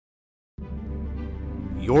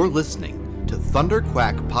You're listening to Thunder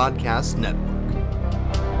Quack Podcast Network.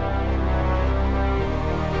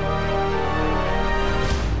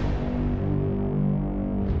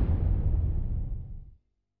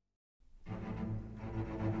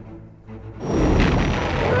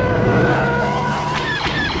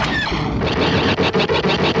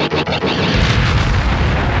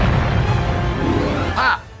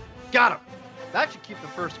 Got him! That should keep the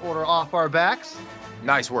First Order off our backs.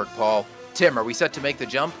 Nice work, Paul. Tim, are we set to make the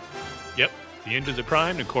jump? Yep, the engines are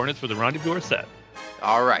primed and coordinates for the rendezvous are set.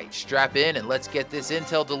 All right, strap in and let's get this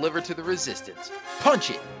intel delivered to the Resistance. Punch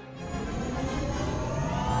it!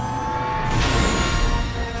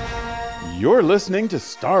 You're listening to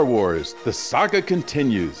Star Wars, The Saga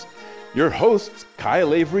Continues. Your hosts,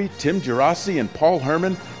 Kyle Avery, Tim Gerasi, and Paul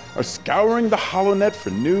Herman, are scouring the HoloNet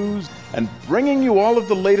for news and bringing you all of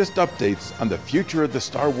the latest updates on the future of the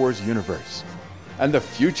Star Wars universe. And the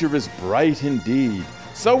future is bright indeed,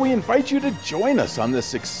 so we invite you to join us on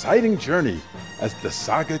this exciting journey as the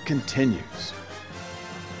saga continues.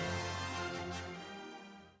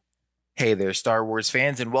 Hey there, Star Wars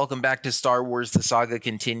fans, and welcome back to Star Wars The Saga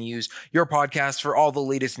Continues, your podcast for all the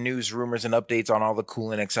latest news, rumors, and updates on all the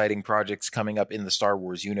cool and exciting projects coming up in the Star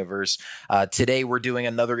Wars universe. Today, we're doing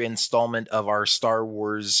another installment of our Star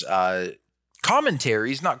Wars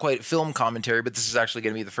commentaries, not quite film commentary, but this is actually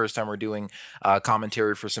going to be the first time we're doing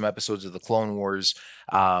commentary for some episodes of the Clone Wars,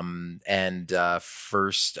 and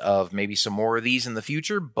first of maybe some more of these in the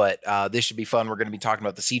future, but this should be fun. We're going to be talking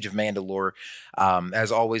about the Siege of Mandalore.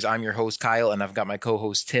 As always, I'm your host, Kyle, and I've got my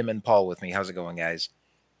co-hosts Tim and Paul with me. How's it going, guys?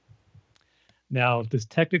 Now, this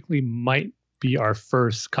technically might be our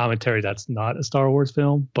first commentary that's not a Star Wars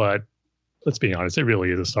film, but let's be honest, it really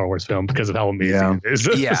is a Star Wars film because of how amazing it is.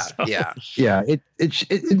 Yeah.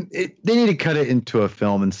 They need to cut it into a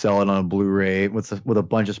film and sell it on a Blu-ray with a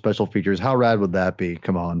bunch of special features. How rad would that be?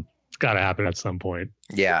 Come on, It's got to happen at some point.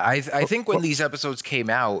 Yeah, I think when these episodes came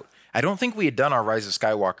out, I don't think we had done our Rise of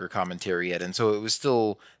Skywalker commentary yet, and so it was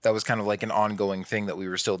still, that was kind of like an ongoing thing that we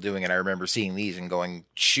were still doing, and I remember seeing these and going,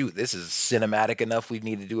 shoot, this is cinematic enough, we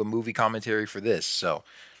need to do a movie commentary for this, so...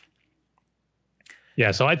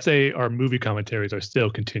 Yeah, so I'd say our movie commentaries are still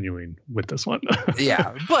continuing with this one.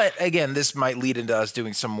 Yeah, but again, this might lead into us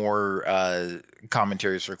doing some more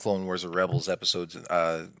commentaries for Clone Wars or Rebels episodes.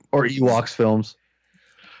 Or Ewoks films.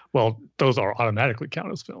 Well, those are automatically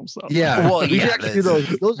count as films. So. Yeah, well, we yeah, should actually do those.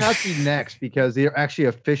 Those have to be next because they're actually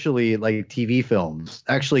officially like TV films,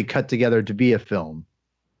 actually cut together to be a film.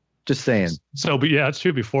 Just saying. So, but yeah, it's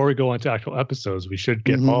true. Before we go into actual episodes, we should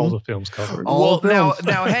get all the films covered.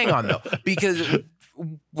 Now hang on though, because...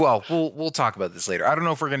 Well, we'll talk about this later. I don't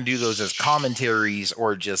know if we're going to do those as commentaries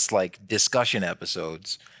or just like discussion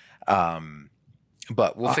episodes,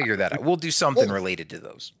 but we'll figure that out. We'll do something related to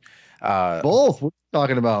those. Both. We're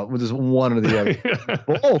talking about with this one or the other.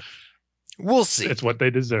 Both. We'll see. It's what they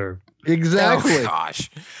deserve. Exactly. Oh, gosh.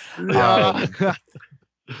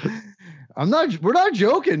 We're not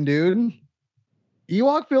joking, dude.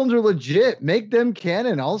 Ewok films are legit. Make them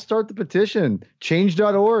canon. I'll start the petition.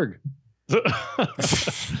 Change.org.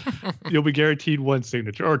 You'll be guaranteed one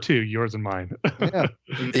signature or two, yours and mine.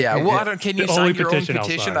 Yeah. Well, can you sign your own petition?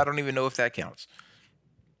 Outside. I don't even know if that counts.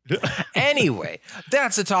 Anyway,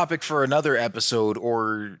 that's a topic for another episode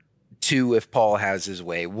or two if Paul has his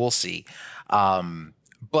way. We'll see.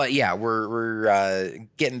 But yeah, we're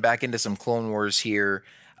getting back into some Clone Wars here.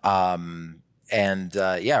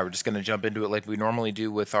 We're just going to jump into it like we normally do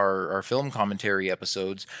with our film commentary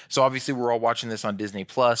episodes. So obviously we're all watching this on Disney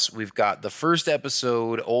Plus. We've got the first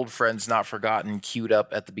episode, Old Friends Not Forgotten, queued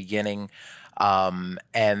up at the beginning. So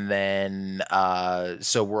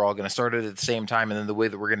we're all going to start it at the same time. And then the way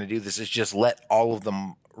that we're going to do this is just let all of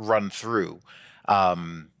them run through.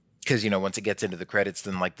 Because, once it gets into the credits,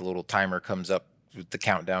 then like the little timer comes up with the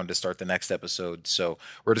countdown to start the next episode. So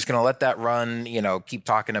we're just going to let that run, keep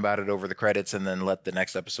talking about it over the credits and then let the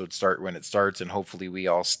next episode start when it starts. And hopefully we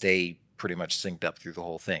all stay pretty much synced up through the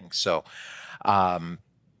whole thing. So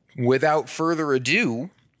without further ado,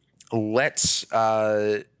 let's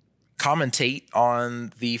commentate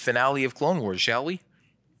on the finale of Clone Wars, shall we?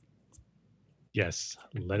 Yes,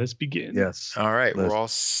 let us begin. Yes. All right. We're all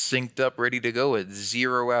synced up, ready to go at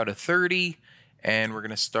 0 out of 30. And we're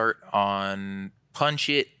going to start on Punch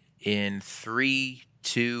It in 3,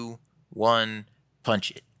 2, 1,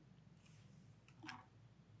 punch it.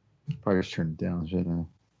 Probably just turn it down, shouldn't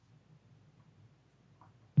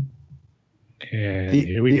I? And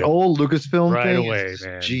here we the go. old Lucasfilm Right thing away, is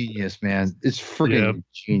man. genius, man. It's freaking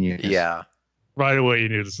genius. Yeah. Right away, you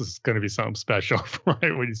knew this was going to be something special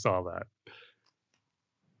right when you saw that.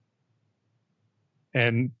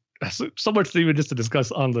 And so much even just to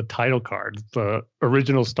discuss on the title card, the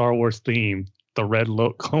original Star Wars theme, the red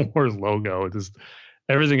Clone Wars logo, just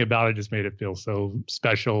everything about it just made it feel so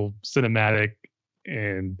special, cinematic,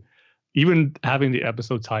 and even having the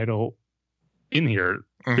episode title in here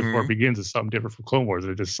before it begins is something different from Clone Wars.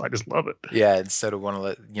 I just love it. Yeah, instead of one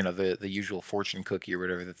of the usual fortune cookie or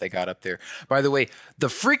whatever that they got up there. By the way, the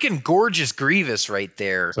freaking gorgeous Grievous right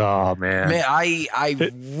there. Oh man,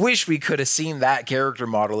 I wish we could have seen that character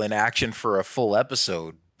model in action for a full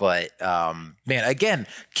episode. But man, again,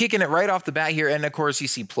 kicking it right off the bat here, and of course you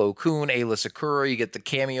see Plo Koon, Ayla Secura. You get the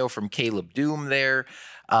cameo from Caleb Doom there.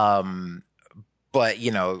 But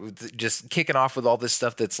just kicking off with all this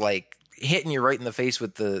stuff that's like hitting you right in the face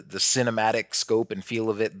with the cinematic scope and feel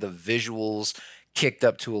of it, the visuals kicked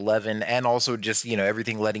up to 11, and also just,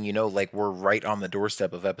 everything letting you know, like, we're right on the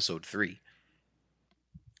doorstep of episode 3.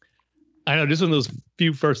 I know, just in those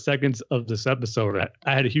few first seconds of this episode,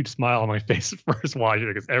 I had a huge smile on my face first watching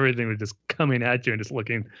it because everything was just coming at you and just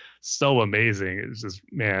looking so amazing. It's just,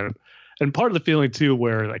 man. And part of the feeling, too,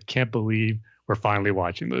 where I can't believe we're finally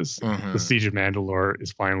watching this. The Siege of Mandalore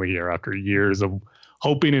is finally here after years of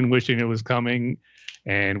hoping and wishing it was coming,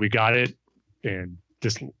 and we got it. And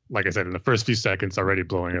just like I said, in the first few seconds, already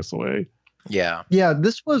blowing us away. Yeah.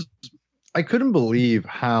 I couldn't believe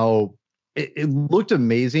how it looked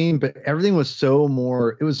amazing, but everything was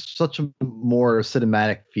it was such a more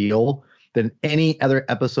cinematic feel than any other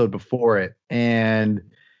episode before it. And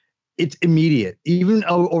it's immediate. Even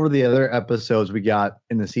over the other episodes we got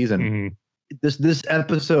in the season, this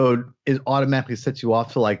episode automatically sets you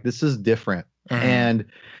off to like, this is different. And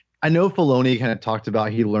I know Filoni kind of talked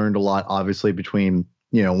about he learned a lot, obviously, between,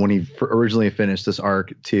 when he originally finished this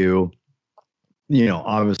arc to,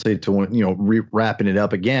 obviously to, wrapping it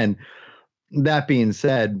up again. That being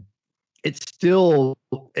said,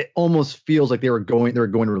 it almost feels like they were going to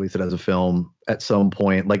release it as a film at some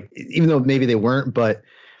point. Like, even though maybe they weren't, but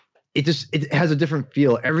it has a different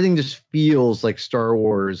feel. Everything just feels like Star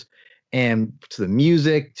Wars. And to the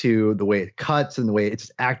music, to the way it cuts and the way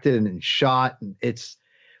it's acted and shot, and it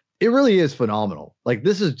really is phenomenal. Like,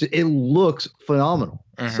 it looks phenomenal.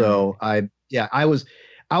 So I was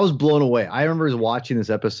blown away. I remember watching this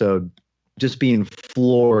episode, just being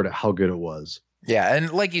floored at how good it was. Yeah,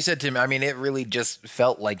 and like you said, Tim, I mean, it really just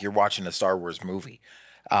felt like you're watching a Star Wars movie.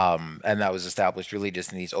 And that was established really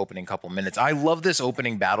just in these opening couple minutes. I love this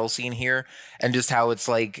opening battle scene here, and just how it's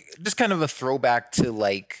like just kind of a throwback to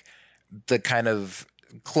like the kind of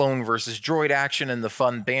clone versus droid action and the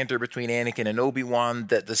fun banter between Anakin and Obi-Wan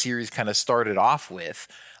that the series kind of started off with.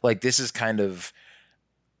 Like, this is kind of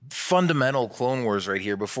fundamental Clone Wars right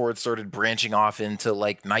here before it started branching off into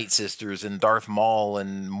like Night Sisters and Darth Maul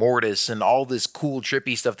and Mortis and all this cool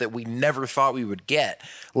trippy stuff that we never thought we would get.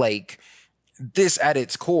 Like, this at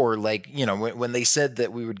its core, like, when they said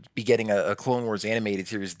that we would be getting a Clone Wars animated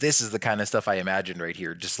series, this is the kind of stuff I imagined right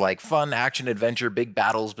here. Just like fun action adventure, big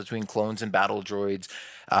battles between clones and battle droids,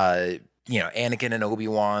 Anakin and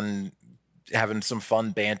Obi-Wan having some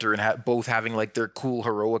fun banter and both having like their cool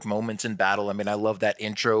heroic moments in battle. I mean, I love that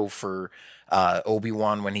intro for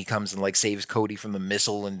Obi-Wan when he comes and like saves Cody from the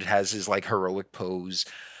missile and has his like heroic pose.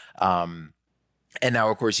 And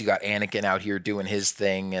now, of course, you got Anakin out here doing his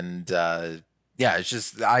thing. And it's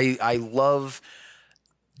just, I love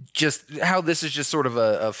just how this is just sort of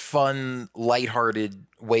a fun, lighthearted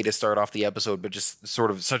way to start off the episode, but just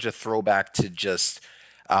sort of such a throwback to just,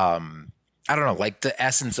 I don't know, like the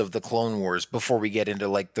essence of the Clone Wars before we get into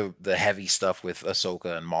like the heavy stuff with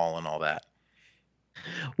Ahsoka and Maul and all that.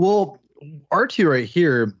 Well, R2 right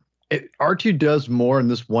here, R2 does more in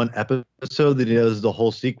this one episode than he does the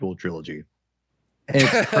whole sequel trilogy. And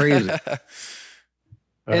it's crazy.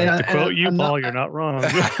 To quote you, Paul, you're not wrong.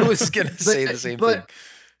 I was going to say the same thing.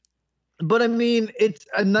 But I mean,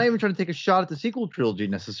 I'm not even trying to take a shot at the sequel trilogy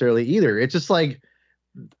necessarily either. It's just like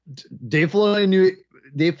Dave Filoni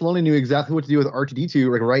knew exactly what to do with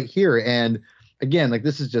R2-D2 like right here. And again, like,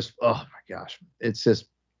 this is just, oh my gosh, it's just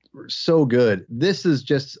so good. This is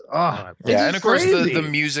just, and of course the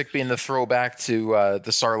music being the throwback to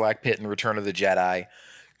the Sarlacc pit and Return of the Jedi.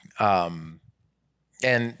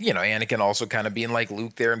 And, Anakin also kind of being like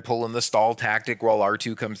Luke there and pulling the stall tactic while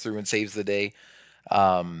R2 comes through and saves the day.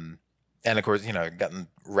 And of course, gotten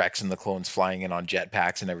Rex and the clones flying in on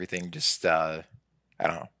jetpacks and everything. Just, I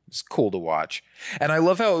don't know. It's cool to watch. And I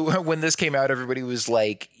love how when this came out, everybody was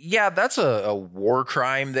like, yeah, that's a war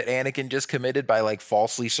crime that Anakin just committed by like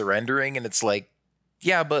falsely surrendering. And it's like,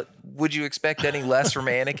 yeah, but would you expect any less from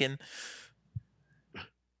Anakin?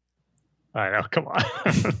 I know. Come on.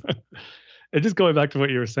 And just going back to what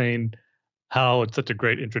you were saying, how it's such a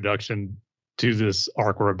great introduction to this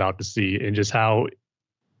arc we're about to see, and just how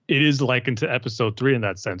it is likened to episode 3 in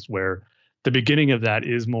that sense, where the beginning of that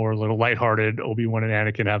is more a little lighthearted. Obi-Wan and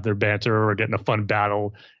Anakin have their banter or getting a fun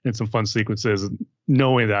battle and some fun sequences,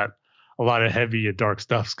 knowing that a lot of heavy and dark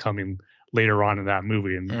stuff's coming later on in that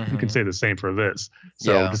movie. And you can say the same for this.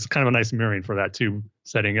 So it's kind of a nice mirroring for that too,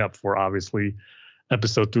 setting up for obviously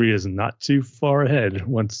episode 3 is not too far ahead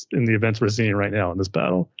once in the events we're seeing right now in this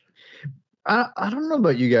battle. I don't know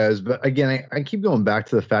about you guys, but again, I keep going back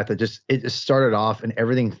to the fact that it just started off and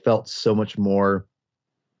everything felt so much more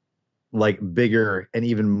like bigger and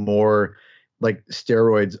even more like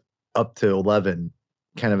steroids up to 11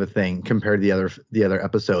 kind of a thing compared to the other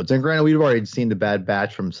episodes. And granted, we've already seen the Bad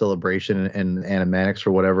Batch from Celebration and Animatics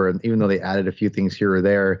or whatever, and even though they added a few things here or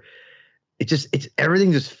there,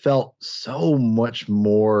 everything just felt so much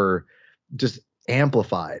more just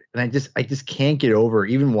amplified. And I just can't get over,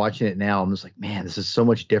 even watching it now, I'm just like, man, this is so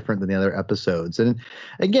much different than the other episodes. And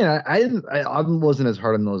again, I wasn't as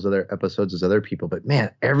hard on those other episodes as other people, but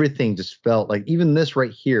man, everything just felt like, even this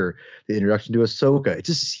right here, the introduction to Ahsoka, it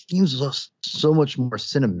just seems so much more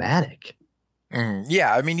cinematic.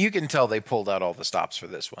 Yeah, I mean, you can tell they pulled out all the stops for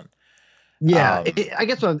this one. Yeah, I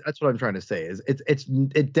guess that's what I'm trying to say is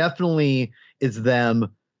it definitely is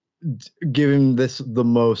them giving this the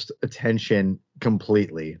most attention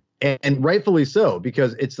completely, and rightfully so,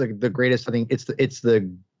 because it's the greatest. I think it's the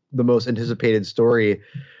most anticipated story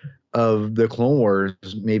of the Clone Wars,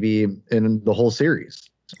 maybe in the whole series.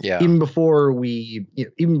 Yeah, even before we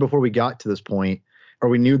got to this point, or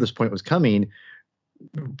we knew this point was coming,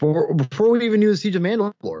 before we even knew the Siege of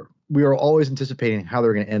Mandalore, we were always anticipating how they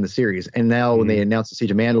were going to end the series. And now when they announced the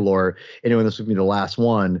Siege of Mandalore, and knowing this would be the last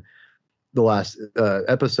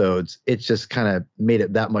episodes, it's just kind of made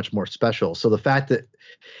it that much more special. So the fact that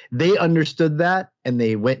they understood that and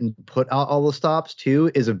they went and put out all the stops too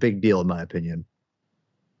is a big deal in my opinion.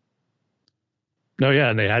 No, yeah,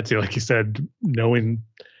 and they had to, like you said, knowing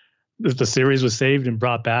that the series was saved and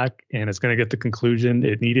brought back and it's going to get the conclusion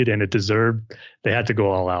it needed and it deserved, they had to go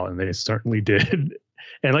all out, and they certainly did.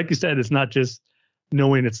 And like you said, it's not just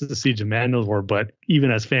knowing it's the Siege of Mandalore, but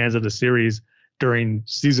even as fans of the series during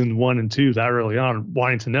season 1 and 2, that early on,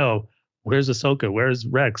 wanting to know, where's Ahsoka, where's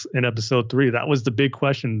Rex in episode 3? That was the big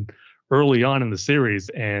question early on in the series,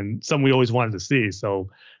 and something we always wanted to see. So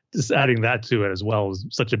just adding that to it as well was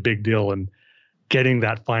such a big deal, and getting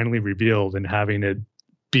that finally revealed and having it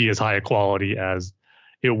be as high a quality as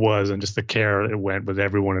it was, and just the care it went with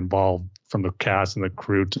everyone involved, from the cast and the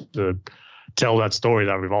crew, to tell that story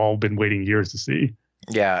that we've all been waiting years to see.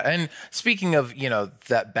 Yeah, and speaking of,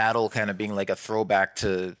 that battle kind of being like a throwback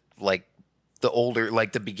to like the older,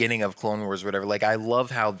 like the beginning of Clone Wars or whatever, like I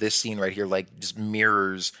love how this scene right here like just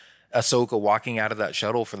mirrors Ahsoka walking out of that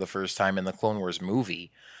shuttle for the first time in the Clone Wars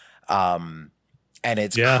movie. And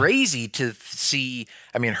it's crazy to see,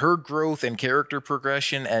 I mean, her growth and character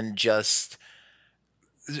progression, and just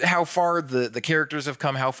how far the characters have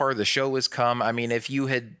come, how far the show has come. I mean, if you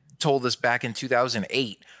had told us back in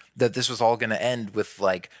 2008 that this was all going to end with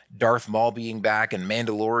like Darth Maul being back and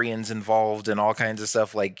Mandalorians involved and all kinds of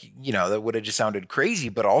stuff, like, that would have just sounded crazy.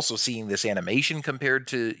 But also seeing this animation compared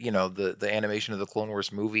to, the animation of the Clone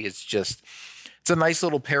Wars movie, it's a nice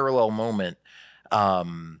little parallel moment,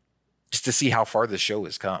 just to see how far the show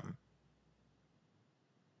has come.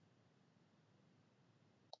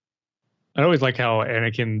 I always like how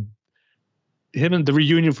Anakin, the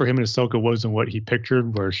reunion for him and Ahsoka wasn't what he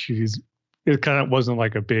pictured, where it kind of wasn't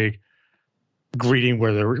like a big greeting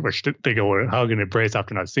where they go hug and embrace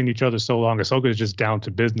after not seeing each other so long. Ahsoka is just down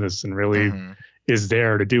to business and really is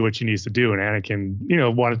there to do what she needs to do. And Anakin,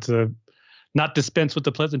 wanted to not dispense with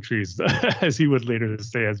the pleasantries, as he would later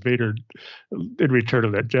say as Vader in Return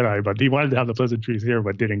of that Jedi, but he wanted to have the pleasantries here,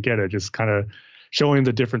 but didn't get it. Just kind of showing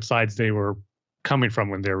the different sides they were coming from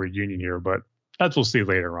when their reunion here. But as we'll see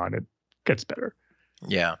later on, it gets better.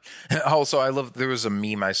 Yeah. Also, I love, there was a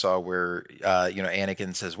meme I saw where,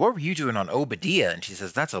 Anakin says, "What were you doing on Obadiah?" And she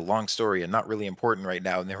says, "That's a long story and not really important right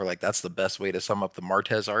now." And they were like, that's the best way to sum up the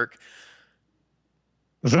Martez arc.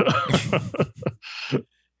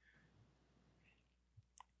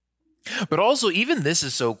 But also, even this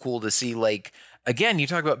is so cool to see, like, again, you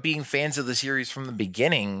talk about being fans of the series from the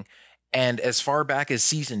beginning, and as far back as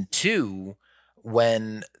season 2,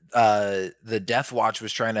 when the Death Watch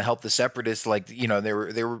was trying to help the Separatists, like, they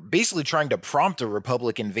were basically trying to prompt a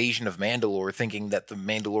Republic invasion of Mandalore, thinking that the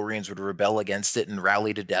Mandalorians would rebel against it and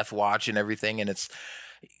rally to Death Watch and everything. And it's,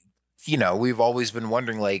 we've always been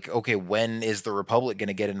wondering, like, okay, when is the Republic going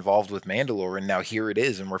to get involved with Mandalore? And now here it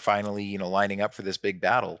is, and we're finally, lining up for this big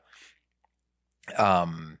battle.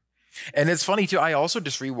 And it's funny too. I also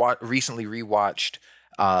just recently rewatched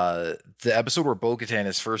the episode where Bo-Katan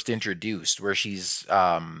is first introduced, where she's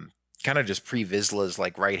kind of just Vizsla's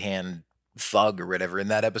like right hand thug or whatever. In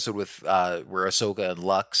that episode with where Ahsoka and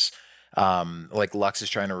Lux, like Lux is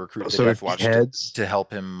trying to recruit the Death Watch to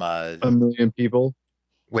help him. 1,000,000 people.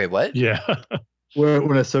 Wait, what? Yeah. When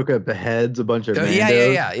Ahsoka beheads a bunch of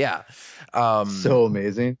Mandos. Yeah. So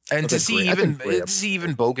amazing. And to see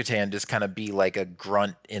even Bo-Katan just kind of be like a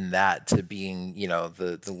grunt in that, to being, you know,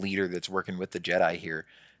 the leader that's working with the Jedi here.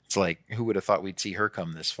 It's like, who would have thought we'd see her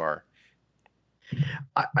come this far?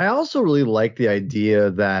 I also really like the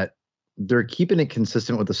idea that they're keeping it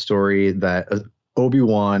consistent with the story that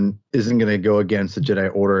Obi-Wan isn't going to go against the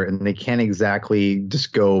Jedi Order, and they can't exactly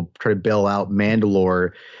just go try to bail out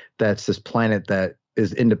Mandalore. That's this planet that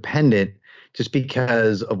is independent just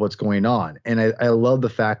because of what's going on. And I love the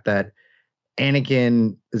fact that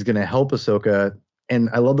Anakin is going to help Ahsoka. And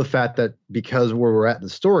I love the fact that because where we're at in the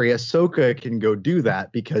story, Ahsoka can go do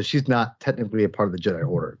that because she's not technically a part of the Jedi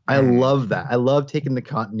Order. I love that. I love taking the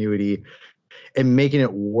continuity and making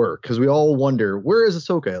it work, because we all wonder, where is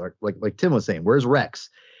Ahsoka? Like Tim was saying, where's Rex?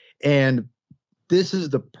 And this is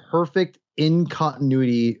the perfect in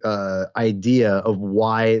continuity idea of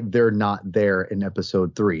why they're not there in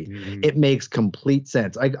episode 3. Mm-hmm. It makes complete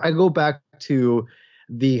sense. I go back to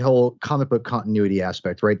the whole comic book continuity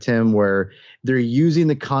aspect, right, Tim, where they're using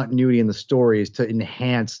the continuity in the stories to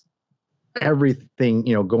enhance everything,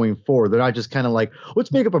 you know, going forward. They're not just kind of like,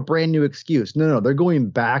 let's make up a brand new excuse. No, they're going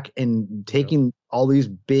back and taking all these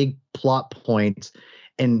big plot points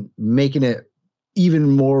and making it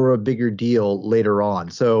even more a bigger deal later on.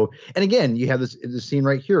 So, and again, you have this scene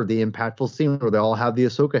right here, the impactful scene where they all have the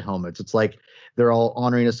Ahsoka helmets. It's like they're all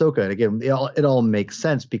honoring Ahsoka. And again, it all makes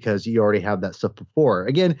sense because you already have that stuff before.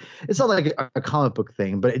 Again, it's not like a comic book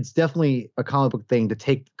thing, but it's definitely a comic book thing to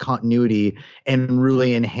take continuity and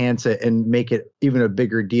really enhance it and make it even a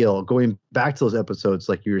bigger deal. Going back to those episodes,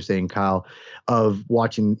 like you were saying, Kyle, of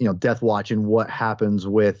watching, you know, Death Watch and what happens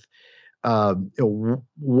with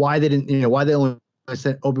why they only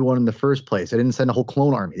sent Obi-Wan in the first place. They didn't send a whole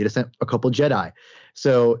clone army. They just sent a couple Jedi.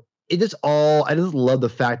 So I just love the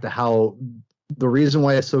fact that how the reason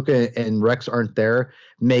why Ahsoka and Rex aren't there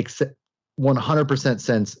makes 100%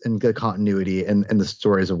 sense in the continuity and the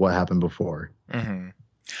stories of what happened before. Mm-hmm.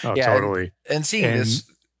 Oh, yeah, totally. And seeing this.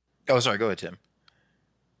 Oh, sorry. Go ahead, Tim.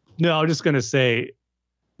 No, I was just going to say,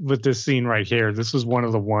 with this scene right here, this was one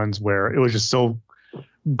of the ones where it was just so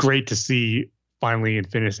great to see finally in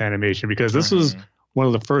finished animation, because this was one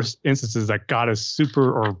of the first instances that got us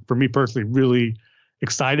super, or for me personally, really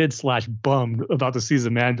excited / bummed about the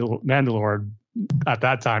season of Mandalore at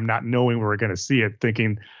that time, not knowing we were going to see it,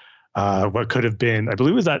 thinking what could have been. I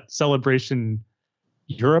believe it was at Celebration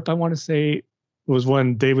Europe, I want to say, was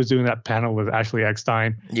when Dave was doing that panel with Ashley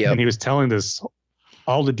Eckstein. And he was telling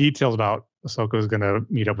all the details about Ahsoka was going to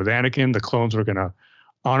meet up with Anakin. The clones were going to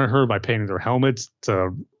honor her by painting their helmets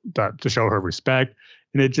to show her respect.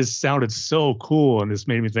 And it just sounded so cool. And this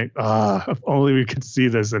made me think, if only we could see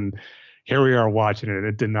this. And here we are watching it.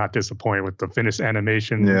 It did not disappoint with the finished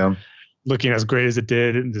animation looking as great as it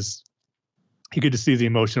did. And just, you could just see the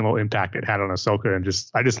emotional impact it had on Ahsoka. And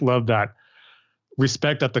I just love that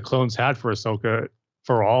respect that the clones had for Ahsoka,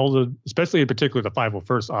 for all especially in particular the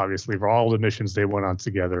 501st, obviously, for all the missions they went on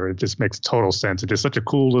together. It just makes total sense. It's just such a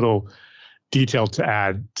cool little detail to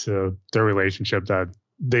add to their relationship that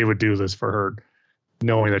they would do this for her,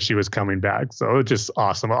 knowing that she was coming back. So it's just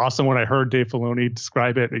awesome. Awesome when I heard Dave Filoni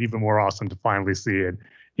describe it, and even more awesome to finally see it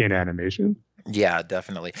in animation. Yeah,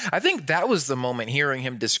 definitely. I think that was the moment, hearing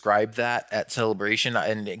him describe that at Celebration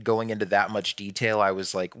and going into that much detail, I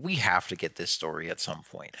was like, we have to get this story at some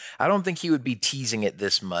point. I don't think he would be teasing it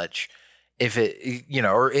this much if it, you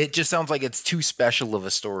know, or it just sounds like it's too special of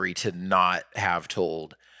a story to not have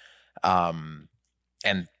told. And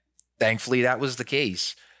thankfully that was the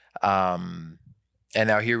case. And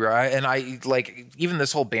now here we are. And I like even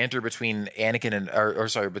this whole banter between Anakin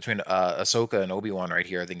and, between Ahsoka and Obi-Wan right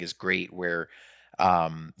here, I think is great, where,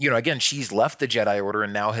 you know, again, she's left the Jedi Order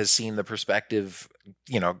and now has seen the perspective,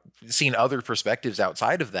 you know, seen other perspectives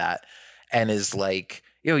outside of that, and is like,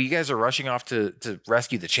 you know, you guys are rushing off to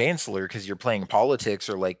rescue the Chancellor because you're playing politics,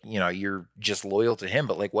 or like, you know, you're just loyal to him.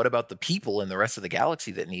 But like, what about the people in the rest of the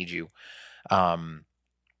galaxy that need you?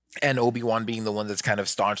 And Obi-Wan being the one that's kind of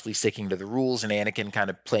staunchly sticking to the rules, and Anakin kind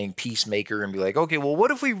of playing peacemaker and be like, okay, well,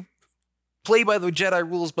 what if we play by the Jedi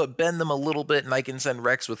rules but bend them a little bit, and I can send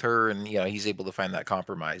Rex with her, and, you know, he's able to find that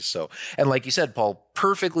compromise. So, and like you said, Paul,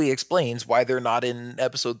 perfectly explains why they're not in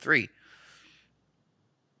episode 3.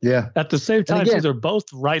 Yeah. At the same time, again, they're both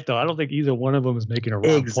right, though. I don't think either one of them is making a wrong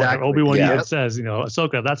exactly. point. Obi-Wan Yeah. even says,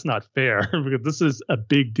 Ahsoka, that's not fair because this is a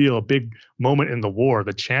big deal, a big moment in the war.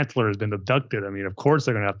 The Chancellor has been abducted. I mean, of course,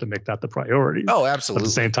 they're going to have to make that the priority. Oh, But absolutely. at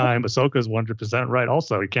the same time, Ahsoka's 100% right.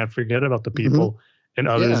 Also, you can't forget about the people and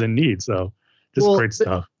others in need. So just great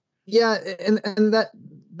stuff. Yeah, and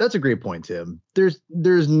that's a great point, Tim. There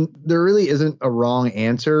really isn't a wrong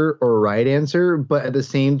answer or a right answer, but at the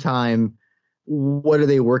same time, what are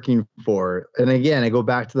they working for? And again, I go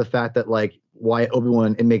back to the fact that like why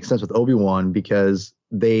Obi-Wan, it makes sense with Obi-Wan because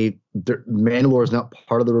Mandalore is not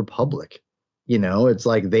part of the Republic. It's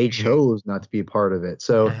like they chose not to be a part of it.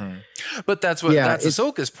 So, but that's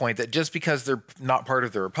Ahsoka's point, that just because they're not part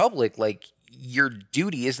of the Republic, like your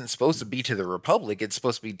duty isn't supposed to be to the Republic. It's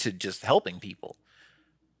supposed to be to just helping people.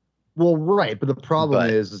 Well, right. But the problem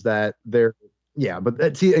is that they're, but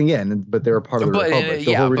they're a part of the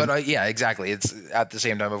Republic. Exactly. It's at the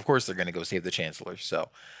same time, of course, they're going to go save the Chancellor. So,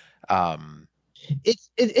 but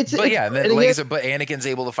Anakin's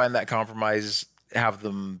able to find that compromise, have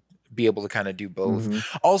them be able to kind of do both.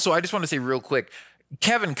 Also, I just want to say real quick,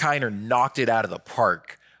 Kevin Kiner knocked it out of the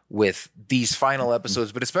park with these final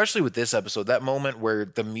episodes, but especially with this episode, that moment where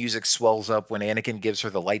the music swells up when Anakin gives her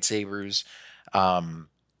the lightsabers.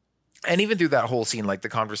 And even through that whole scene, like the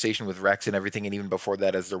conversation with Rex and everything, and even before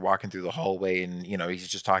that, as they're walking through the hallway and, he's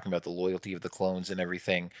just talking about the loyalty of the clones and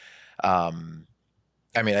everything. I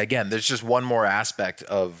mean, again, there's just one more aspect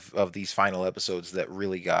of these final episodes that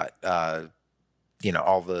really got,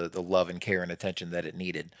 all the love and care and attention that it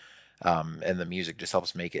needed. And the music just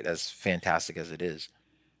helps make it as fantastic as it is.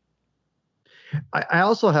 I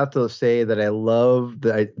also have to say that I love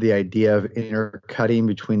the idea of intercutting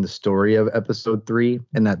between the story of episode 3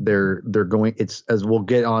 and that they're going. It's, as we'll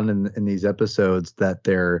get on in these episodes, that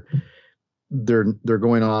they're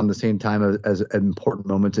going on the same time as important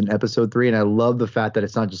moments in episode 3. And I love the fact that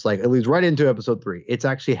it's not just like it leads right into episode 3. It's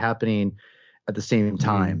actually happening at the same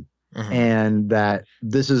time. And that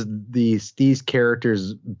this is these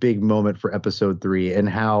characters' big moment for episode 3, and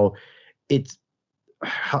how it's.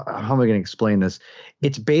 How am I going to explain this?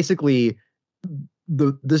 It's basically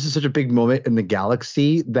this is such a big moment in the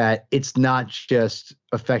galaxy that it's not just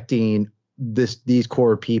affecting these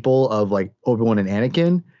core people of like Obi-Wan and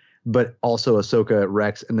Anakin, but also Ahsoka,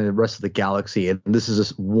 Rex, and the rest of the galaxy. And this is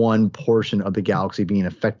just one portion of the galaxy being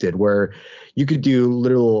affected, where you could do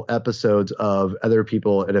literal episodes of other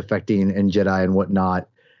people and affecting and Jedi and whatnot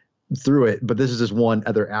through it. But this is just one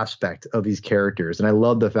other aspect of these characters. And I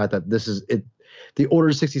love the fact that this is it. The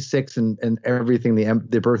Order 66 and everything,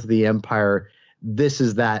 the birth of the Empire, this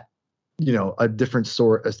is that, a different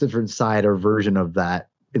side or version of that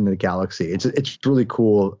in the galaxy. It's really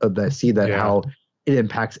cool to see that how it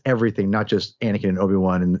impacts everything, not just Anakin and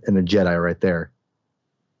Obi-Wan and the Jedi right there.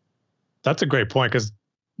 That's a great point, because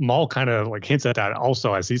Maul kind of like hints at that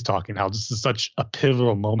also as he's talking, how this is such a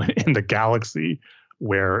pivotal moment in the galaxy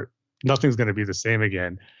where nothing's going to be the same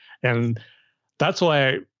again. And that's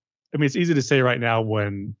why it's easy to say right now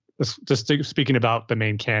when just speaking about the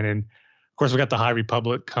main canon. Of course, we got the High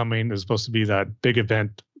Republic coming. There's supposed to be that big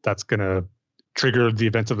event that's going to trigger the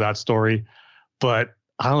events of that story. But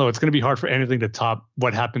I don't know. It's going to be hard for anything to top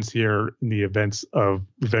what happens here in the events of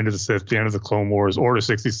Revenge of the Sith, the end of the Clone Wars, Order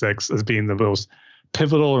 66 as being the most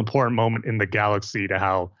pivotal, important moment in the galaxy to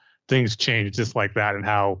how things change just like that, and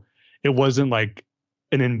how it wasn't like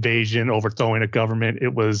an invasion overthrowing a government.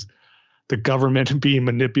 It was the government being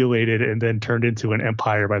manipulated and then turned into an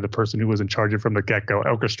empire by the person who was in charge of from the get-go,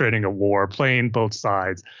 orchestrating a war, playing both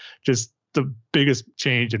sides. Just the biggest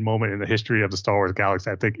change and moment in the history of the Star Wars galaxy,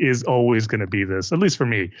 I think, is always going to be this, at least for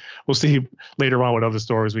me. We'll see later on what other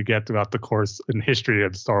stories we get throughout the course and history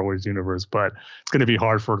of the Star Wars universe, but it's going to be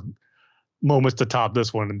hard for moments to top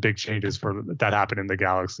this one, and big changes for that happened in the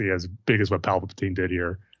galaxy as big as what Palpatine did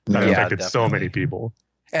here. That affected so many people.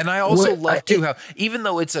 And I also love too how, even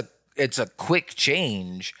though it's a quick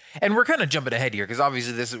change, and we're kind of jumping ahead here because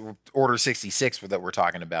obviously this is Order 66 that we're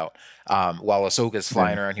talking about, while Ahsoka's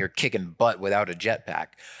flying around here kicking butt without a jetpack.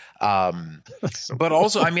 But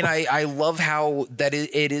also, I love how that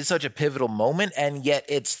it is such a pivotal moment, and yet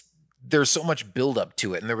there's so much buildup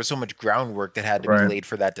to it, and there was so much groundwork that had to be laid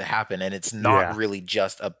for that to happen, and it's not really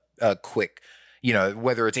just a quick.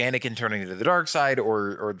 Whether it's Anakin turning to the dark side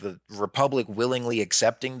or the Republic willingly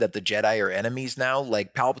accepting that the Jedi are enemies now,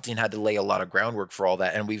 like Palpatine had to lay a lot of groundwork for all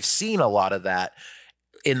that. And we've seen a lot of that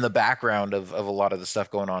in the background of a lot of the stuff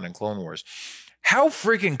going on in Clone Wars. How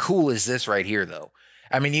freaking cool is this right here, though?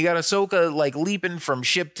 You got Ahsoka like leaping from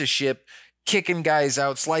ship to ship, kicking guys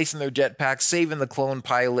out, slicing their jetpacks, saving the clone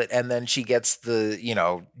pilot, and then she gets the,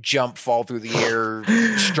 jump, fall through the air,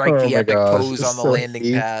 strike the epic pose on the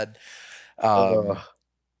landing pad.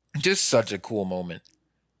 Just such a cool moment.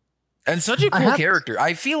 And such a cool character.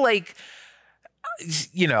 I feel like,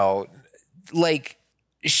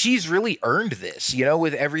 she's really earned this,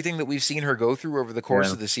 with everything that we've seen her go through over the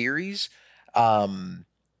course of the series.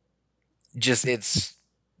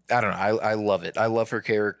 I don't know. I love it. I love her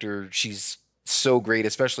character. She's so great,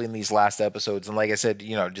 especially in these last episodes. And like I said,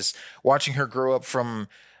 just watching her grow up from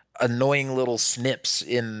annoying little snips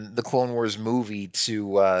in the Clone Wars movie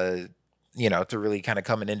to really kind of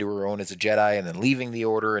coming into her own as a Jedi and then leaving the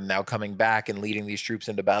Order and now coming back and leading these troops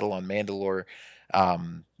into battle on Mandalore.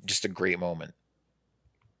 Just a great moment.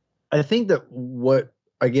 I think that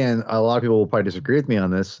again, a lot of people will probably disagree with me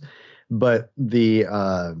on this, but the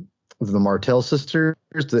Martell sisters,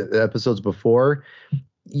 the episodes before,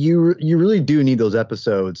 you really do need those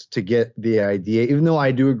episodes to get the idea. Even though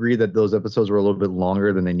I do agree that those episodes were a little bit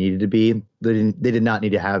longer than they needed to be, they did not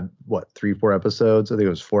need to have 3-4 episodes. I think it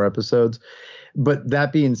was 4 episodes. But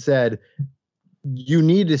that being said, you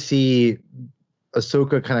need to see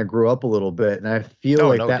Ahsoka kind of grow up a little bit, and I feel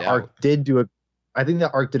arc did do I think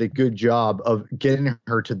that arc did a good job of getting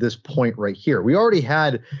her to this point right here. We already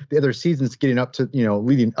had the other seasons getting up to,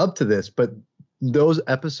 leading up to this, but those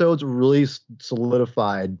episodes really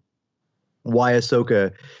solidified why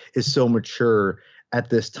Ahsoka is so mature at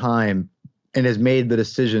this time and has made the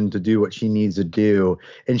decision to do what she needs to do.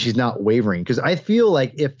 And she's not wavering. Because I feel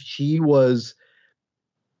like if she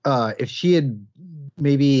had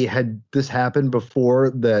maybe had this happened before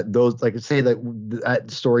that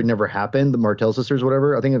story never happened, the Martell sisters,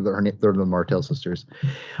 whatever. I think they're the Martell sisters,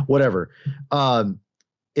 whatever.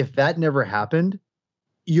 If that never happened,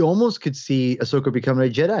 you almost could see Ahsoka becoming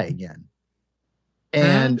a Jedi again.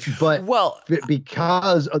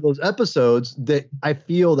 Because of those episodes, that I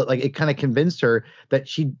feel that it kind of convinced her that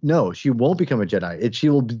she won't become a Jedi. She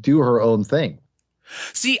will do her own thing.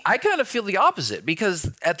 See, I kind of feel the opposite,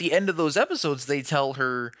 because at the end of those episodes, they tell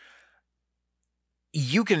her,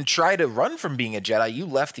 you can try to run from being a Jedi. You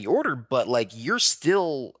left the Order, but you're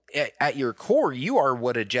still at your core, you are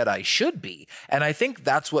what a Jedi should be. And I think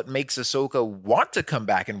that's what makes Ahsoka want to come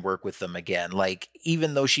back and work with them again.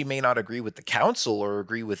 Even though she may not agree with the Council or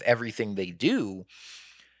agree with everything they do,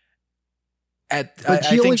 I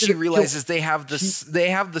think she realizes they have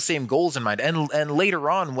the same goals in mind. And later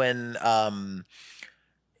on, when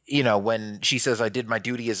when she says, I did my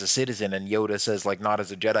duty as a citizen, and Yoda says, not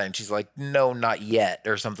as a Jedi, and she's like, no, not yet,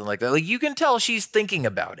 or something like that. You can tell she's thinking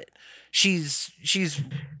about it. She's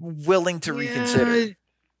willing to reconsider.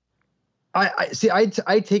 I see. I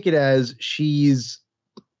take it as she's.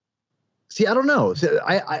 See, I don't know. See,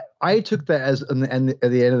 I took that as at the end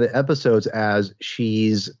of the episodes as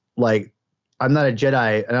she's like, I'm not a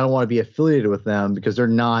Jedi, and I don't want to be affiliated with them because they're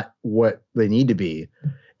not what they need to be.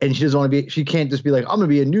 And she doesn't want to be, she can't just be like, I'm going to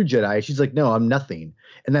be a new Jedi. She's like, no, I'm nothing.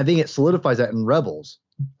 And I think it solidifies that in Rebels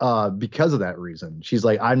because of that reason. She's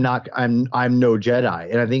like, I'm no Jedi.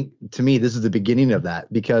 And I think to me, this is the beginning of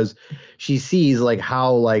that, because she sees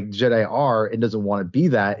how Jedi are and doesn't want to be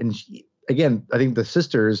that. And again, I think the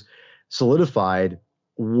sisters solidified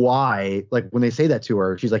why, when they say that to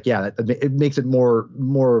her, she's like, yeah, it makes it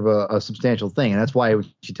more of a substantial thing. And that's why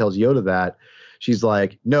when she tells Yoda that, she's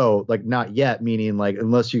like, no, not yet, meaning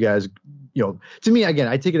unless you guys, to me, again,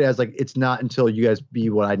 I take it as it's not until you guys be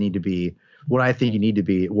what I need to be, what I think you need to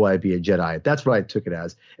be, will I be a Jedi. That's what I took it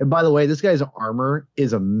as. And by the way, this guy's armor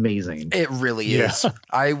is amazing. It really is.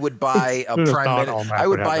 I would buy a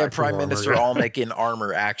Prime Minister Almec in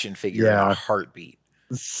armor action figure in a heartbeat.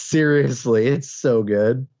 Seriously, it's so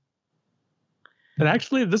good. And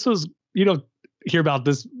actually, this was, hear about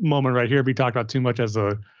this moment right here be talked about too much as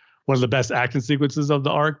one of the best action sequences of the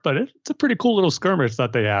arc, but it's a pretty cool little skirmish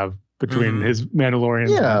that they have between his Mandalorians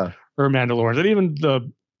and her Mandalorians. And even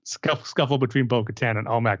the scuffle between Bo-Katan and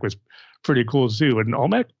Almec was pretty cool too. And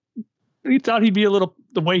Almec, he thought he'd be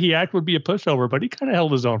the way he acted would be a pushover, but he kind of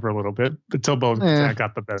held his own for a little bit until Bo-Katan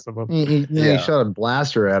got the best of him. He shot a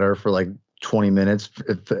blaster at her for 20 minutes,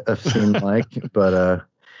 it seemed like. But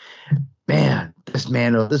man, this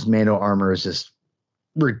Mando armor is just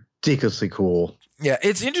ridiculously cool. Yeah,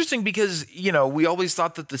 it's interesting because, we always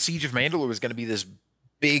thought that the Siege of Mandalore was going to be this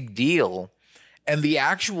big deal, and the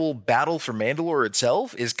actual battle for Mandalore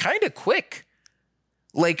itself is kind of quick.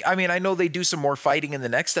 I know they do some more fighting in the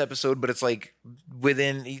next episode, but it's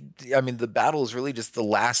the battle is really just the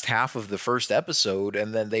last half of the first episode,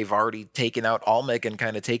 and then they've already taken out Almec and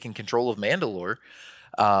kind of taken control of Mandalore.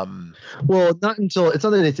 Well, not until it's not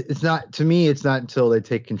that it's not to me. It's not until they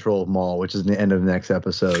take control of Maul, which is the end of the next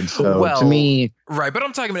episode. So to me, right. But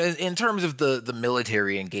I'm talking about in terms of the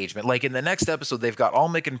military engagement. Like in the next episode, they've got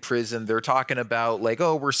Almec in prison. They're talking about like,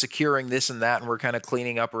 oh, we're securing this and that, and we're kind of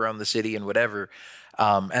cleaning up around the city and whatever.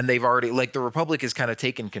 And they've already like the Republic has kind of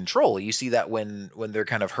taken control. You see that when they're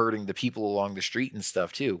kind of hurting the people along the street and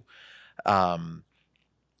stuff too. And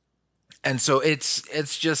so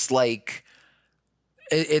it's just like.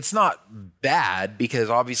 It's not bad because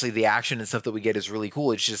obviously the action and stuff that we get is really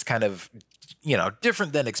cool. It's just kind of,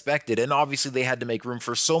 different than expected. And obviously they had to make room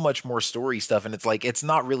for so much more story stuff. And it's like, it's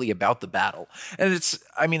not really about the battle. And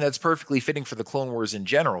that's perfectly fitting for the Clone Wars in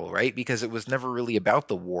general, right? Because it was never really about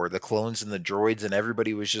the war. The clones and the droids and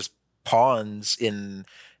everybody was just pawns in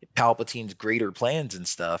Palpatine's greater plans and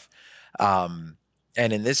stuff. And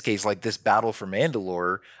in this case, like this battle for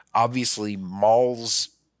Mandalore, obviously Maul's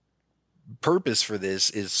purpose for this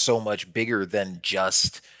is so much bigger than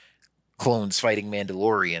just clones fighting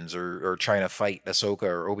Mandalorians or trying to fight Ahsoka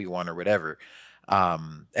or Obi-Wan or whatever.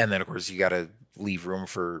 And then of course you got to leave room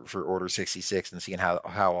for Order 66 and seeing how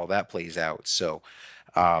all that plays out. So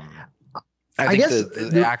I think guess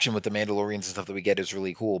the action with the Mandalorians and stuff that we get is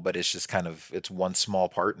really cool, but it's just kind of it's one small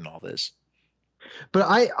part in all this. But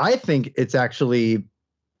I think it's actually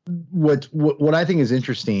what I think is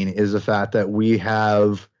interesting is the fact that we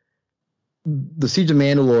have the Siege of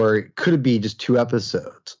Mandalore could be just 2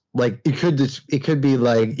 episodes. Like it could be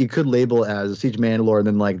like you could label it as a Siege of Mandalore and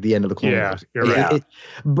then like the end of the Clone Wars. You're right.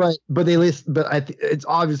 But it's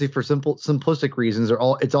obviously for simplistic reasons.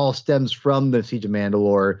 It all stems from the Siege of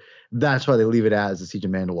Mandalore. That's why they leave it as the Siege of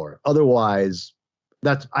Mandalore. Otherwise,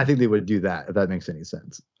 I think they would do that if that makes any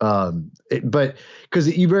sense. But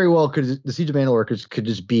because you very well could the Siege of Mandalore could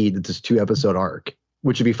just be this 2 episode arc,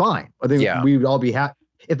 which would be fine. I think we would all be happy.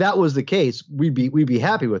 If that was the case, we'd be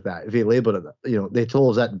happy with that. If they labeled it, they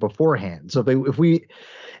told us that beforehand. So if we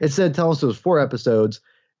instead tell us it was 4 episodes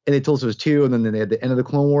and they told us it was 2, and then they had the end of the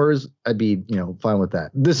Clone Wars, I'd be fine with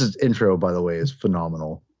that. This intro, by the way, is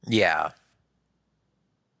phenomenal. Yeah,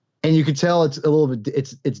 and you can tell it's a little bit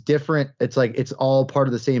it's different. It's like it's all part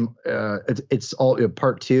of the same. It's all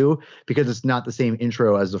part 2 because it's not the same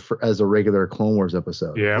intro as a regular Clone Wars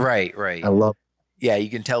episode. Yeah, right. I love. Yeah,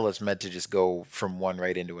 you can tell it's meant to just go from one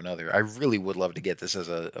right into another. I really would love to get this as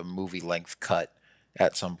a movie length cut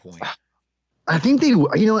at some point. I think they,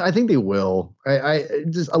 I think they will. I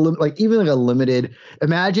just like even like a limited.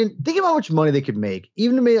 Think of how much money they could make.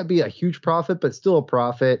 Even it may not be a huge profit, but still a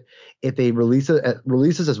profit if they release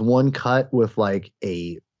this as one cut with like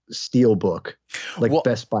a steel book, like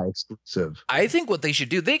Best Buy exclusive. I think what they should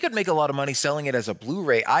do, they could make a lot of money selling it as a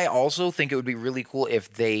Blu-ray. I also think it would be really cool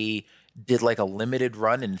if they did like a limited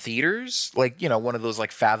run in theaters, like one of those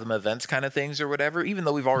like Fathom events kind of things or whatever. Even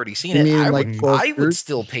though we've already seen it, I would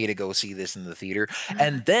still pay to go see this in the theater.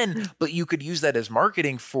 And then, but you could use that as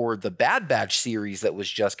marketing for the Bad Batch series that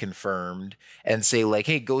was just confirmed, and say like,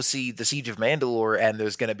 hey, go see the Siege of Mandalore, and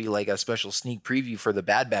there's going to be like a special sneak preview for the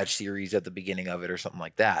Bad Batch series at the beginning of it or something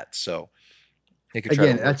like that. So.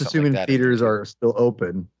 Again, that's assuming theaters are still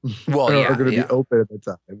open. Well, are going to be open at the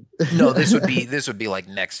time. No, this would be like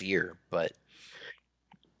next year, but.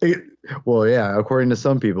 Well, yeah, according to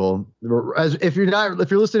some people, if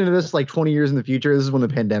you're listening to this like 20 years in the future, this is when the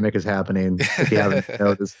pandemic is happening. If you haven't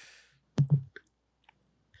noticed.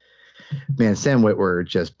 Man, Sam Witwer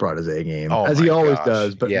just brought his A game, as he always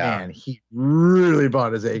does. But man, he really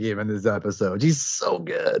brought his A game in this episode. He's so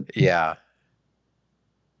good. Yeah.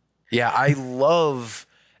 Yeah, I love.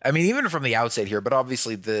 I mean, even from the outset here, but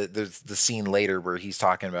obviously the scene later where he's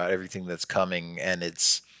talking about everything that's coming, and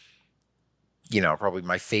it's, probably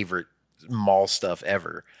my favorite Maul stuff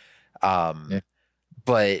ever.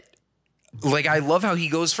 But like, I love how he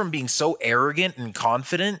goes from being so arrogant and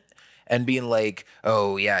confident and being like,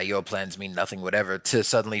 "Oh yeah, your plans mean nothing, whatever," to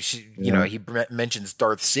suddenly, he mentions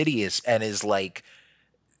Darth Sidious and is like.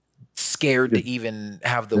 Scared to even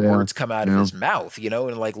have the words come out of his mouth,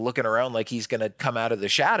 and like looking around like he's gonna come out of the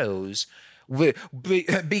shadows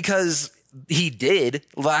because he did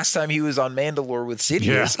last time he was on Mandalore with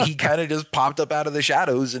Sidious. He kind of just popped up out of the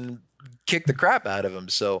shadows and kicked the crap out of him.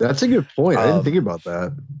 So that's a good point. I didn't think about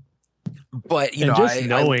that. But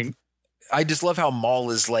I just love how Maul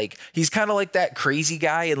is like, he's kind of like that crazy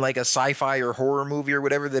guy in like a sci-fi or horror movie or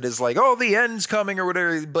whatever that is like, oh, the end's coming or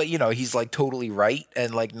whatever. But, he's like totally right.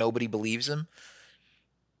 And like nobody believes him.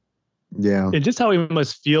 Yeah. And just how he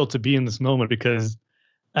must feel to be in this moment, because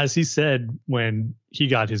as he said, when he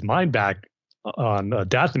got his mind back on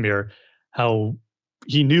Dathomir, how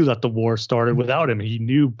he knew that the war started without him. He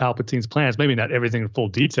knew Palpatine's plans, maybe not everything in full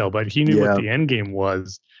detail, but he knew what the end game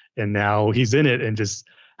was. And now he's in it, and just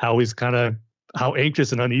how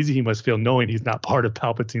anxious and uneasy he must feel knowing he's not part of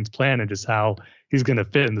Palpatine's plan, and just how he's going to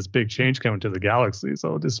fit in this big change coming to the galaxy.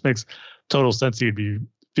 So this makes total sense. He'd be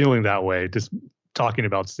feeling that way, just talking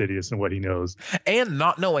about Sidious and what he knows. And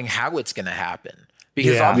not knowing how it's going to happen.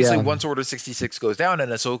 Because obviously once Order 66 goes down and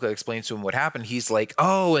Ahsoka explains to him what happened, he's like,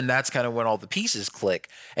 oh, and that's kind of when all the pieces click.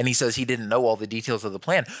 And he says he didn't know all the details of the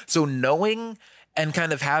plan. So knowing and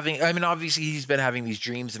kind of having, I mean, obviously he's been having these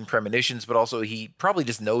dreams and premonitions, but also he probably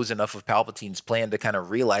just knows enough of Palpatine's plan to kind of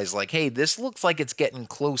realize like, hey, this looks like it's getting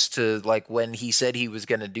close to like when he said he was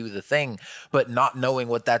going to do the thing, but not knowing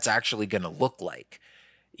what that's actually going to look like.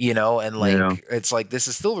 You know, and like it's like this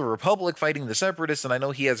is still the Republic fighting the Separatists, and I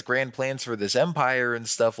know he has grand plans for this empire and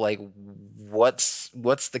stuff. Like, what's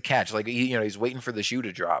the catch? Like, he's waiting for the shoe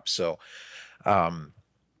to drop. So,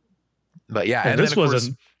 but yeah, and this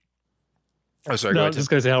wasn't. Oh, sorry. No, I was just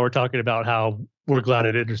gonna say how we're talking about how we're glad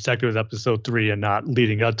it intersected with Episode 3 and not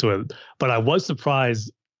leading up to it. But I was surprised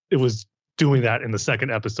it was doing that in the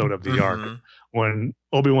second episode of the arc when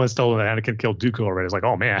Obi-Wan's told him that Anakin killed Dooku already. It's like,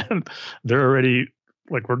 oh man, they're already.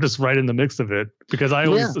 Like, we're just right in the mix of it, because I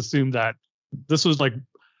always assumed that this was like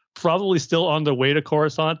probably still on their way to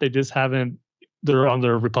Coruscant. They just haven't, they're on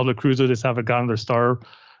their Republic cruiser. They just haven't gotten their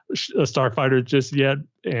starfighter just yet.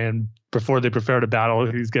 And before they prepare to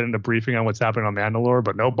battle, he's getting a briefing on what's happening on Mandalore,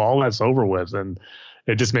 but no, all that's over with. And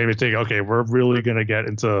it just made me think, okay, we're really going to get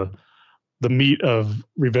into the meat of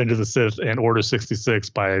Revenge of the Sith and Order 66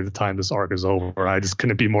 by the time this arc is over. I just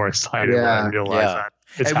couldn't be more excited when I realized that.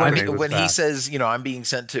 And when he says, I'm being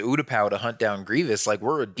sent to Utapau to hunt down Grievous, like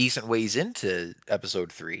we're a decent ways into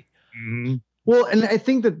Episode 3. Mm-hmm. Well, and I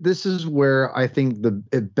think that this is where I think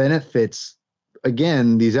it benefits,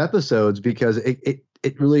 again, these episodes, because it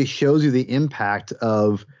really shows you the impact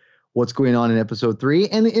of what's going on in Episode 3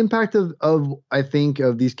 and the impact of I think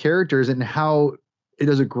of these characters and how it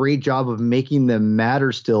does a great job of making them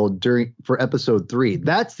matter still for Episode 3.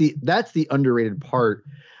 That's the underrated part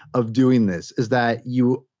of doing this, is that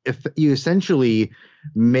if you essentially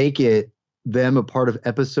make them a part of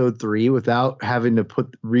Episode 3 without having to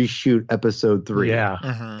reshoot Episode 3.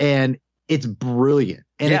 Yeah. And it's brilliant.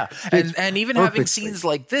 And and even having scenes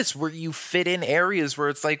like this where you fit in areas where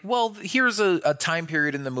it's like, well, here's a time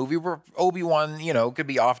period in the movie where Obi-Wan, could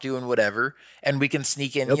be off doing whatever, and we can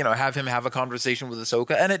sneak in, have him have a conversation with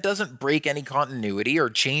Ahsoka, and it doesn't break any continuity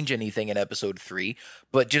or change anything in Episode 3,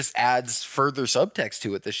 but just adds further subtext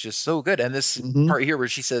to it that's just so good. And this part here where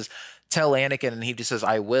she says, tell Anakin, and he just says,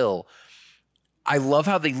 I will. I love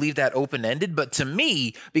how they leave that open-ended, but to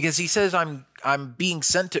me, because he says I'm being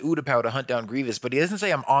sent to Utapau to hunt down Grievous, but he doesn't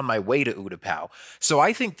say I'm on my way to Utapau. So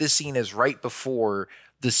I think this scene is right before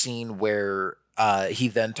the scene where he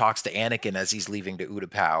then talks to Anakin as he's leaving to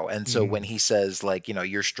Utapau. And so when he says, like,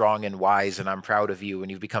 you're strong and wise and I'm proud of you and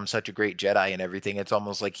you've become such a great Jedi and everything, it's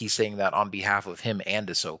almost like he's saying that on behalf of him and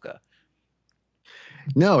Ahsoka.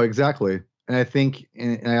 No, exactly.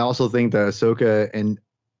 And I also think that Ahsoka and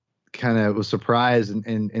kind of was surprised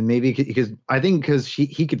and maybe because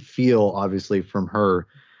he could feel obviously from her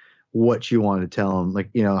what she wanted to tell him, like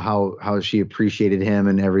how she appreciated him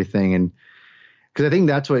and everything, and because I think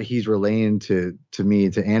that's what he's relaying to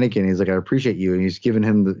Anakin. He's like, I appreciate you, and he's giving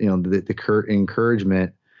him the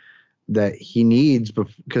encouragement that he needs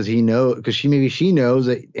because she knows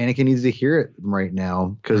that Anakin needs to hear it right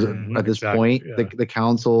now, because at this point the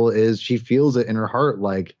council she feels it in her heart,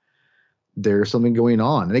 like there's something going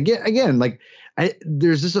on. And again, like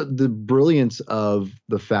there's the brilliance of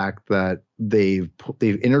the fact that they've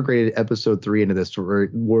integrated Episode 3 into this,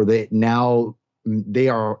 where they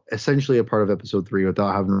are essentially a part of Episode 3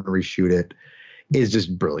 without having to reshoot it, is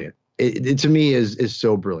just brilliant. It to me is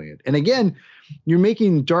so brilliant. And again, you're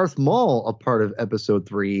making Darth Maul a part of Episode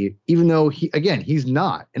 3, even though he's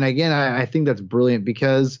not. And again, I think that's brilliant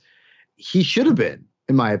because he should have been.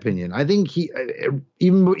 In my opinion, I think he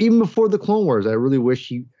even before the Clone Wars, I really wish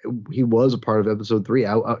he was a part of Episode 3.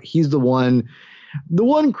 He's the one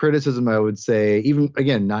criticism I would say, even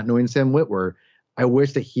again, not knowing Sam Witwer, I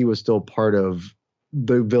wish that he was still part of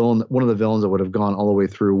the villain, one of the villains that would have gone all the way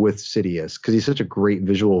through with Sidious, because he's such a great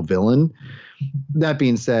visual villain. That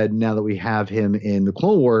being said, now that we have him in the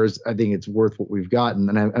Clone Wars, I think it's worth what we've gotten,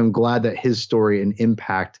 and I'm glad that his story and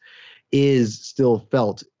impact is still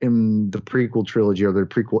felt in the prequel trilogy or the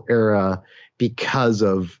prequel era because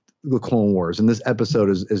of the Clone Wars. And this episode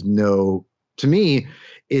is as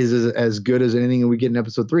good as anything we get in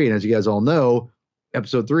Episode 3. And as you guys all know,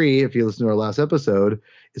 Episode 3, if you listen to our last episode,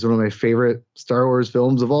 is one of my favorite Star Wars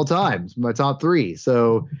films of all time. It's my top 3.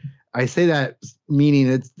 So I say that meaning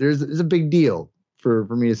it's a big deal for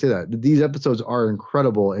me to say that. These episodes are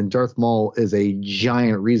incredible, and Darth Maul is a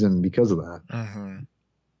giant reason because of that. Mm-hmm.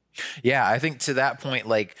 Yeah, I think to that point,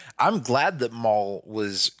 like, I'm glad that Maul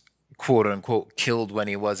was quote unquote killed when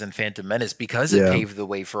he was in Phantom Menace, because it paved the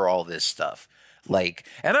way for all this stuff. Like,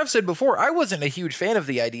 and I've said before, I wasn't a huge fan of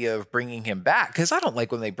the idea of bringing him back, because I don't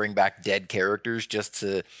like when they bring back dead characters just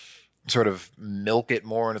to sort of milk it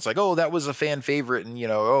more. And it's like, oh, that was a fan favorite. And,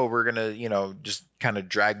 we're going to, just kind of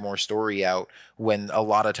drag more story out, when a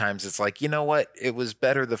lot of times it's like, you know what? It was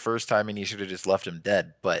better the first time and you should have just left him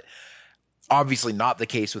dead. But obviously not the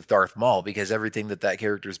case with Darth Maul, because everything that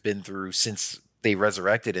character's been through since they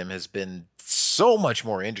resurrected him has been so much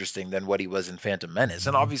more interesting than what he was in Phantom Menace.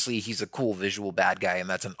 And obviously he's a cool visual bad guy, and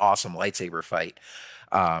that's an awesome lightsaber fight.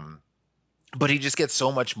 But he just gets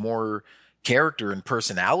so much more character and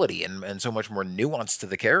personality and so much more nuance to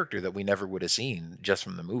the character that we never would have seen just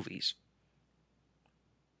from the movies.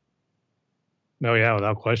 No, yeah,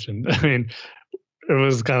 without question. I mean, it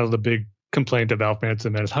was kind of the big complaint about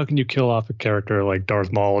Phantom Menace. How can you kill off a character like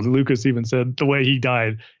Darth Maul? And Lucas even said the way he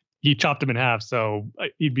died, he chopped him in half, so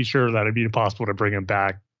he'd be sure that it'd be impossible to bring him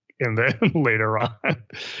back. And then later on,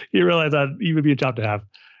 he realized that even being chopped in half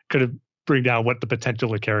could have bring down what the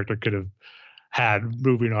potential a character could have had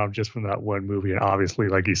moving on just from that one movie. And obviously,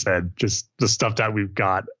 like you said, just the stuff that we've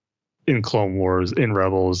got in Clone Wars, in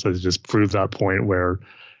Rebels, has just proved that point where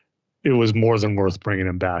it was more than worth bringing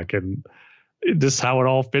him back. And this is how it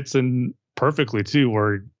all fits in perfectly too,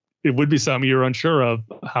 where it would be something you're unsure of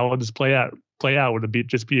how would this play out. Would it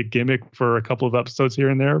just be a gimmick for a couple of episodes here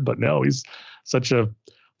and there? But no, he's such a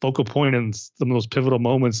focal point in some of those pivotal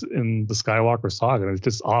moments in the Skywalker saga. And it's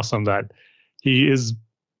just awesome that he is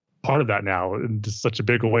part of that now in just such a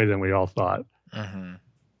bigger way than we all thought. Mm-hmm.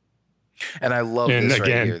 And I love this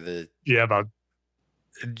again, right here. About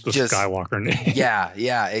the Skywalker name.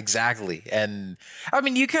 Yeah, exactly. And I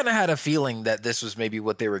mean, you kind of had a feeling that this was maybe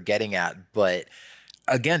what they were getting at, but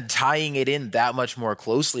again, tying it in that much more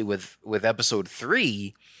closely with episode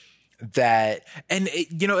 3, that, and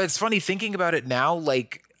it's funny thinking about it now,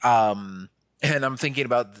 like, and I'm thinking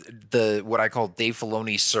about what I call Dave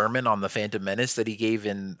Filoni's sermon on the Phantom Menace that he gave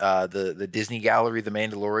in the Disney Gallery, The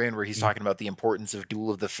Mandalorian, where he's talking about the importance of Duel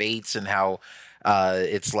of the Fates and how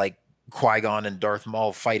it's like Qui-Gon and Darth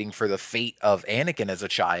Maul fighting for the fate of Anakin as a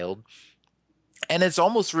child. And it's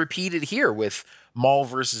almost repeated here with Maul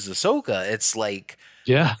versus Ahsoka. It's like,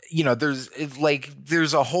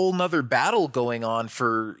 there's a whole nother battle going on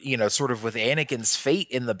for, sort of with Anakin's fate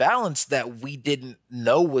in the balance that we didn't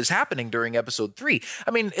know was happening during episode 3.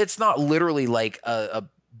 I mean, it's not literally like a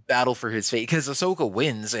battle for his fate, because Ahsoka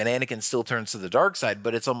wins and Anakin still turns to the dark side,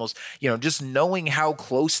 but it's almost, just knowing how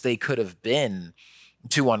close they could have been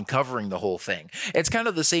to uncovering the whole thing. It's kind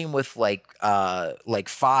of the same with like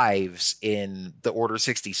Fives in the Order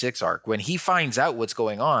 66 arc, when he finds out what's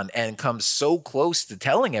going on and comes so close to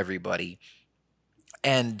telling everybody,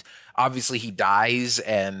 and obviously he dies,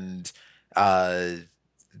 and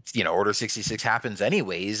Order 66 happens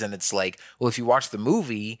anyways. And it's like, well, if you watch the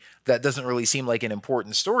movie, that doesn't really seem like an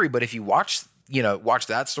important story, but if you watch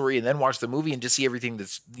that story and then watch the movie and just see everything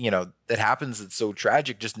that's, that happens that's so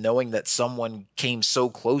tragic, just knowing that someone came so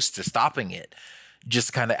close to stopping it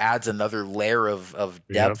just kind of adds another layer of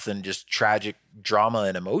depth and just tragic drama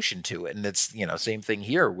and emotion to it. And it's, same thing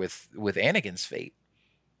here with Anakin's fate.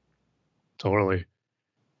 Totally.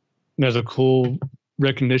 There's a cool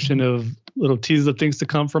recognition of little teases of things to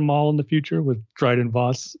come from Maul in the future with Dryden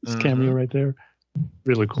Voss' cameo right there.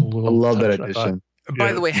 Really cool. I love that addition.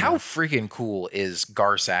 By the way, how freaking cool is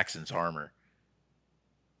Gar Saxon's armor?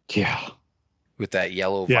 Yeah. With that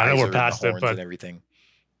yellow visor and the horns and everything.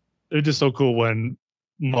 It's just so cool when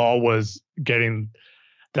Maul was getting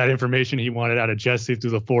that information he wanted out of Jesse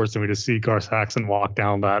through the Force, and we just see Gar Saxon walk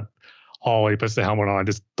down that hallway, puts the helmet on,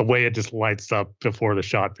 just the way it just lights up before the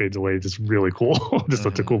shot fades away, just really cool. Just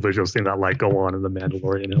such a cool visual seeing that light go on in the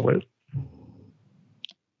Mandalorian helmet.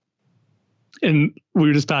 And we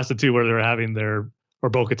were just past it too, where they're having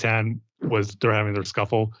Bo-Katan they're having their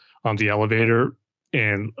scuffle on the elevator,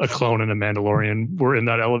 and a clone and a Mandalorian were in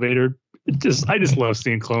that elevator. I just love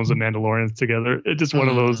seeing clones and Mandalorians together. It's just one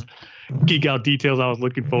of those geek out details I was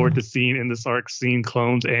looking forward to seeing in this arc, seeing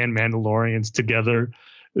clones and Mandalorians together.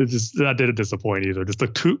 That didn't disappoint either. Just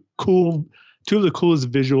two of the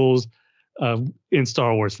coolest visuals in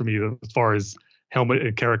Star Wars for me, as far as helmet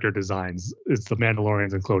and character designs. It's the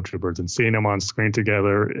Mandalorians and Clone Troopers, and seeing them on screen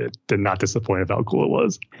together, it did not disappoint about how cool it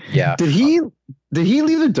was. Yeah. Did he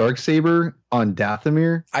leave the Darksaber on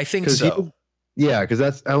Dathomir? I think so.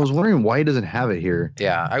 Because I was wondering why he doesn't have it here.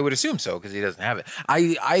 Yeah, I would assume so because he doesn't have it.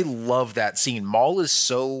 I love that scene. Maul is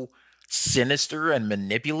so sinister and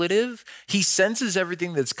manipulative. He senses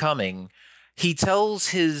everything that's coming. He tells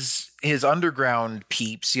his underground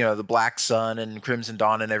peeps, the Black Sun and Crimson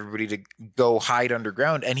Dawn and everybody to go hide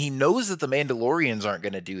underground. And he knows that the Mandalorians aren't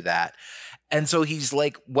going to do that. And so he's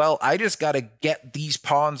like, well, I just got to get these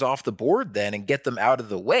pawns off the board then and get them out of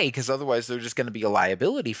the way because otherwise they're just going to be a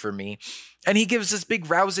liability for me. And he gives this big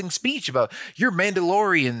rousing speech about you're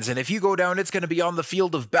Mandalorians. And if you go down, it's going to be on the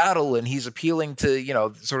field of battle. And he's appealing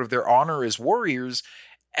to, sort of their honor as warriors.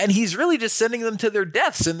 And he's really just sending them to their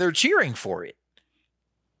deaths and they're cheering for it.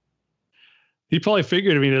 He probably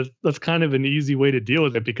figured, that's kind of an easy way to deal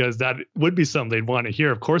with it because that would be something they'd want to hear.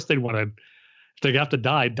 Of course, they'd want to, if they have to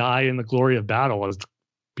die in the glory of battle as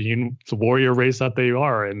being the warrior race that they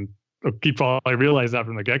are. And he probably realized that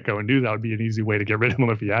from the get-go and knew that would be an easy way to get rid of him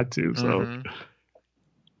if he had to. So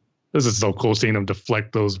This is so cool seeing him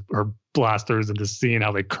deflect her blasters and just seeing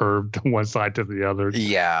how they curved one side to the other.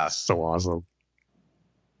 Yeah. So awesome.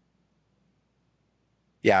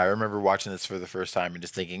 Yeah, I remember watching this for the first time and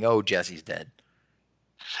just thinking, oh, Jesse's dead.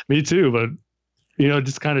 Me too, but it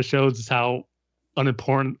just kind of shows us how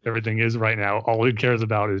unimportant everything is right now. All he cares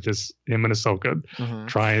about is just him and Ahsoka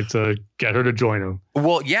trying to get her to join him.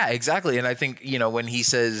 Well, yeah, exactly. And I think, when he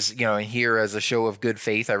says, here as a show of good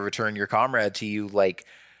faith, I return your comrade to you, like,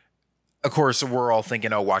 of course, we're all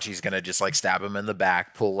thinking, oh, watch, he's going to just like stab him in the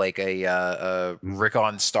back, pull like a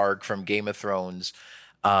Rickon Stark from Game of Thrones.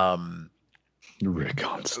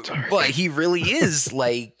 Rickon Stark. But he really is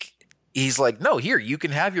like, he's like, no, here, you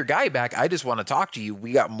can have your guy back. I just want to talk to you.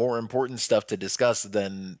 We got more important stuff to discuss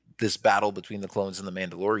than this battle between the clones and the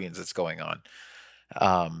Mandalorians that's going on.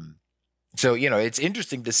 So, it's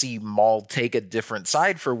interesting to see Maul take a different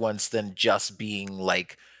side for once than just being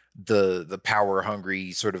like the power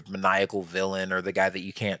hungry sort of maniacal villain or the guy that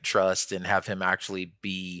you can't trust, and have him actually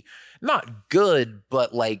be not good,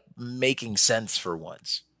 but like making sense for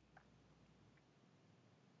once.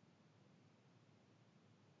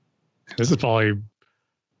 This is probably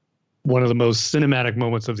one of the most cinematic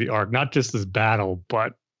moments of the arc, not just this battle,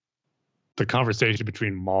 but the conversation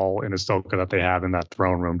between Maul and Ahsoka that they have in that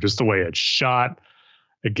throne room. Just the way it's shot.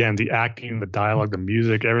 Again, the acting, the dialogue, the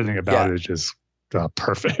music, everything about it is just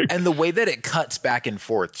perfect. And the way that it cuts back and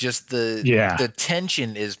forth, just the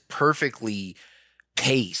tension is perfectly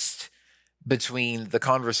paced between the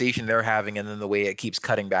conversation they're having and then the way it keeps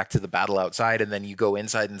cutting back to the battle outside. And then you go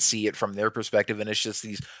inside and see it from their perspective. And it's just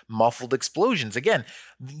these muffled explosions. Again,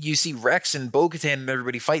 you see Rex and Bo-Katan and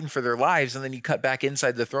everybody fighting for their lives. And then you cut back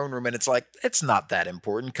inside the throne room and it's like, it's not that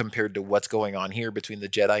important compared to what's going on here between the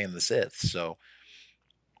Jedi and the Sith. So,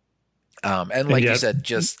 and like you said,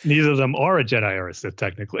 just neither of them are a Jedi or a Sith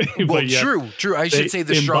technically. Well, true. I should say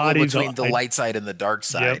the struggle between the light side and the dark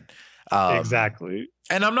side. Yep, exactly.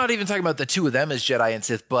 And I'm not even talking about the two of them as Jedi and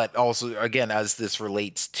Sith, but also, again, as this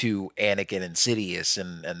relates to Anakin and Sidious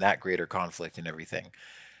and that greater conflict and everything.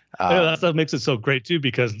 That stuff makes it so great, too,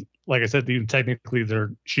 because, like I said, even technically,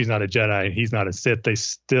 she's not a Jedi and he's not a Sith. They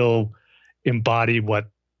still embody what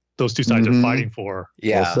those two sides are fighting for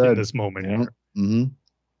in this moment. Yeah. Mm-hmm.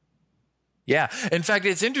 Yeah. In fact,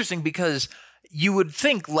 it's interesting because you would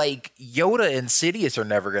think, like, Yoda and Sidious are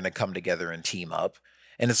never going to come together and team up.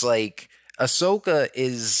 And it's like, Ahsoka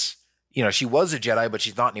is, she was a Jedi, but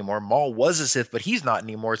she's not anymore. Maul was a Sith, but he's not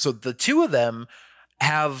anymore. So the two of them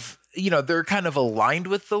have, they're kind of aligned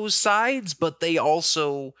with those sides, but they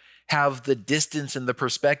also have the distance and the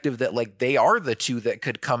perspective that like they are the two that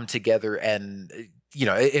could come together. And,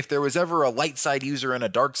 if there was ever a light side user and a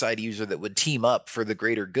dark side user that would team up for the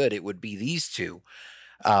greater good, it would be these two.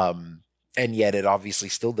 And yet it obviously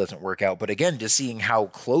still doesn't work out. But again, just seeing how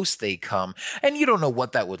close they come, and you don't know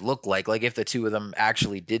what that would look like. Like if the two of them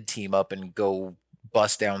actually did team up and go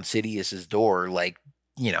bust down Sidious's door, like,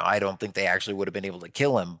 I don't think they actually would have been able to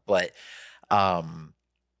kill him. But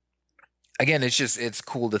again, it's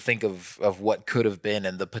cool to think of what could have been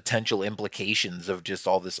and the potential implications of just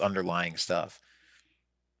all this underlying stuff.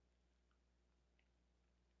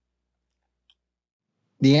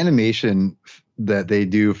 The animation that they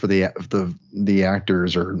do for the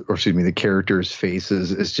actors or excuse me, the characters'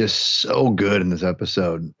 faces is just so good in this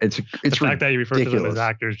episode. It's the fact that you refer to them as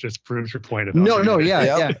actors just proves your point. No,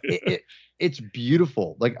 yeah. it's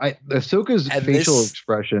beautiful. Like Ahsoka's facial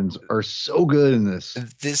expressions are so good in this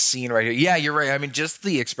scene right here. Yeah, you're right. I mean, just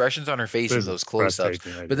the expressions on her face in those close-ups,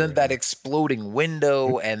 but then that exploding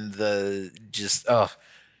window and the just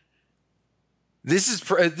this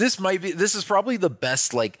is probably the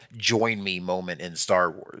best like join me moment in Star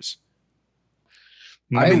Wars.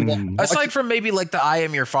 I mean, aside from maybe like the "I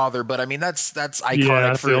am your father," but I mean that's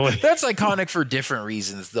iconic that's iconic for different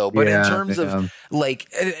reasons though. But in terms of like,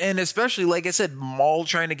 and especially like I said, Maul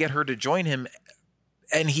trying to get her to join him,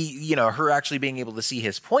 and he, her actually being able to see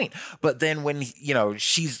his point. But then when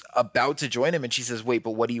she's about to join him, and she says, "Wait,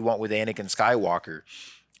 but what do you want with Anakin Skywalker?"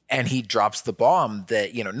 And he drops the bomb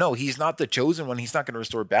that no, he's not the chosen one. He's not going to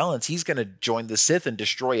restore balance. He's going to join the Sith and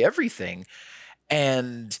destroy everything.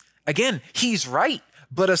 And again, he's right.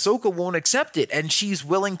 But Ahsoka won't accept it, and she's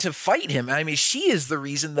willing to fight him. I mean, she is the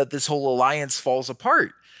reason that this whole alliance falls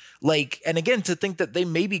apart. Like, and again, to think that they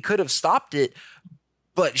maybe could have stopped it,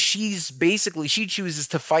 but she chooses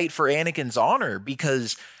to fight for Anakin's honor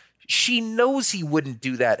because she knows he wouldn't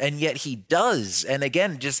do that, and yet he does. And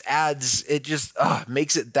again,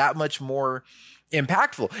 makes it that much more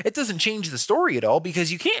impactful. It doesn't change the story at all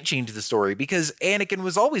because you can't change the story because Anakin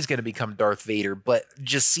was always going to become Darth Vader, but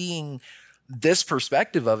just seeing this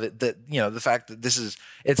perspective of it, that the fact that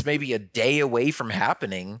it's maybe a day away from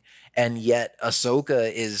happening, and yet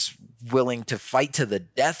Ahsoka is willing to fight to the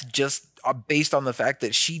death just based on the fact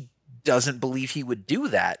that she doesn't believe he would do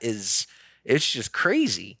that it's just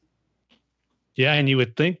crazy. Yeah, and you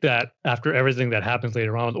would think that after everything that happens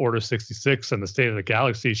later on with Order 66 and the state of the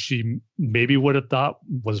galaxy, she maybe would have thought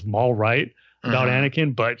was Maul right about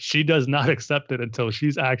Anakin, but she does not accept it until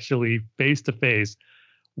she's actually face to face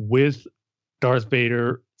with Darth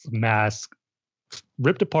Vader's mask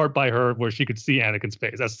ripped apart by her, where she could see Anakin's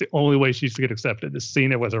face. That's the only way she could accept it, is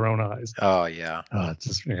seeing it with her own eyes. Oh yeah. It's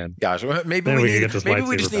just, man. Gosh, maybe we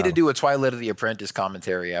just need to do a Twilight of the Apprentice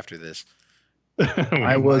commentary after this.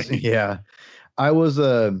 I was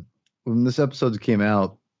when this episode came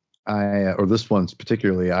out, or this one's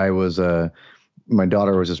particularly, my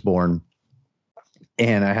daughter was just born.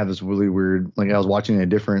 And I had this really weird, like I was watching a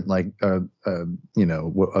different, like, what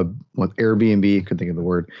Airbnb, couldn't think of the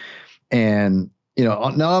word. And,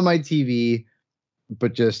 not on my TV,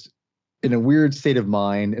 but just in a weird state of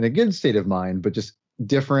mind, in a good state of mind, but just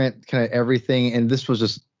different kind of everything. And this was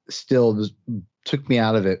just took me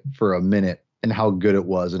out of it for a minute, and how good it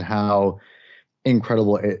was and how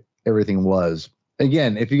incredible everything was.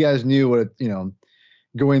 Again, if you guys knew what,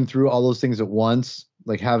 going through all those things at once,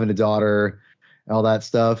 like having a daughter, all that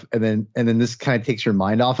stuff, and then this kind of takes your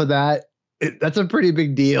mind off of that. That's a pretty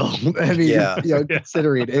big deal. I mean,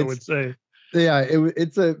 considering it, I would say,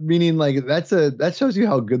 it's a meaning, like that shows you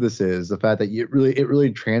how good this is. The fact that it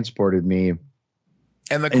really transported me,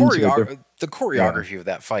 and the choreography of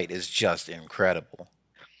that fight is just incredible.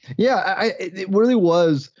 Yeah, it really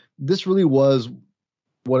was. This really was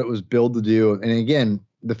what it was billed to do, and again,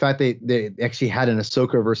 the fact they actually had an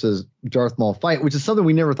Ahsoka versus Darth Maul fight, which is something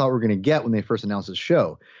we never thought we were going to get when they first announced the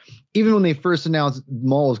show. Even when they first announced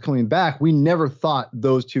Maul was coming back, we never thought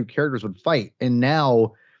those two characters would fight. And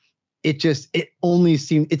now it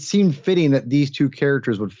seemed fitting that these two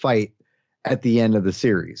characters would fight at the end of the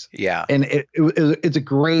series. Yeah. And it's a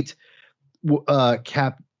great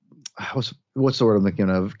what's the word I'm thinking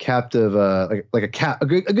of? Captive, a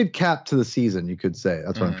good cap to the season, you could say.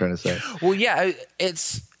 That's what I'm trying to say. Well, yeah,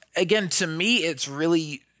 it's, again, to me, it's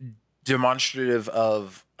really demonstrative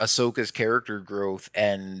of Ahsoka's character growth.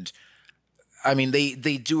 And I mean, they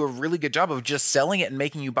do a really good job of just selling it and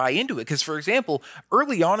making you buy into it. Because, for example,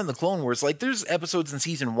 early on in the Clone Wars, like there's episodes in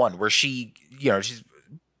season 1 where she's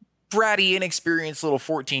bratty, inexperienced little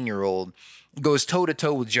 14-year-old goes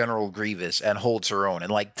toe-to-toe with General Grievous and holds her own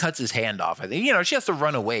and like cuts his hand off. I think, she has to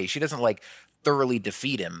run away. She doesn't like thoroughly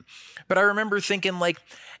defeat him. But I remember thinking like,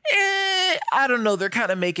 I don't know. They're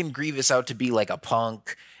kind of making Grievous out to be like a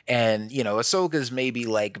punk, and, Ahsoka's maybe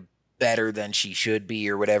like better than she should be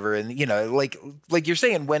or whatever. And, like you're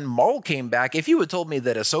saying, when Maul came back, if you had told me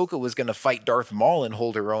that Ahsoka was going to fight Darth Maul and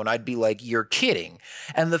hold her own, I'd be like, you're kidding.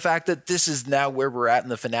 And the fact that this is now where we're at in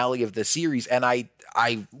the finale of the series, and I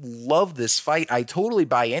love this fight. I totally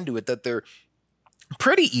buy into it that they're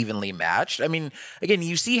pretty evenly matched. I mean, again,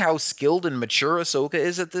 you see how skilled and mature Ahsoka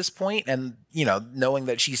is at this point, and, knowing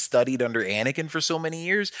that she's studied under Anakin for so many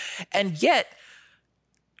years, and yet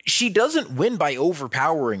she doesn't win by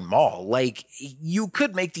overpowering Maul. Like, you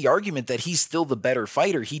could make the argument that he's still the better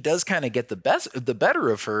fighter. He does kind of get the better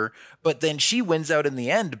of her, but then she wins out in the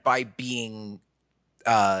end by being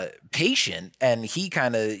patient, and he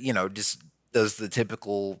kind of, just does the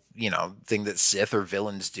typical, thing that Sith or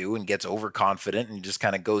villains do and gets overconfident and just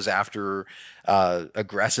kind of goes after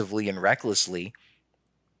aggressively and recklessly.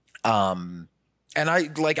 And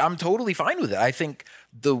I'm totally fine with it. I think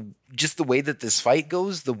the way that this fight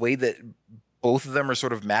goes, the way that both of them are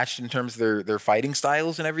sort of matched in terms of their fighting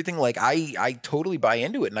styles and everything, like I totally buy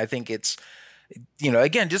into it. And I think it's,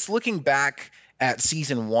 again, just looking back at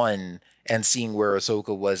season 1 and seeing where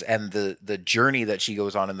Ahsoka was and the journey that she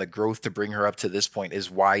goes on and the growth to bring her up to this point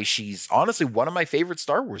is why she's honestly one of my favorite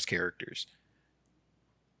Star Wars characters.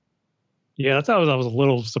 Yeah, that's how I was a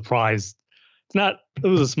little surprised. It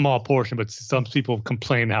was a small portion, but some people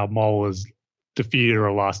complained how Maul was defeated or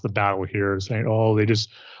lost the battle here, saying, "Oh, they just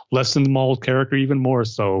lessened Maul's character even more."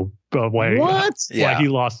 So why he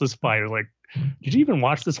lost this fight? Like, did you even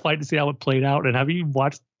watch this fight to see how it played out? And have you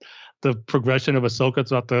watched the progression of Ahsoka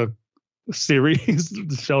throughout the series,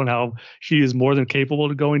 showing how she is more than capable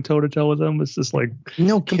of going toe to toe with them? It's just like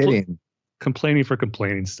no kidding. Complaining for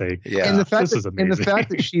complaining's sake. Yeah, and the fact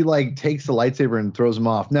that she like takes the lightsaber and throws him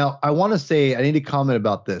off. Now, I want to say I need to comment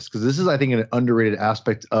about this because this is, I think, an underrated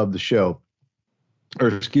aspect of the show, or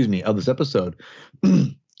excuse me, of this episode.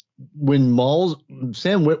 When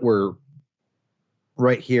Sam Witwer,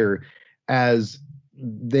 right here, as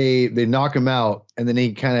they knock him out, and then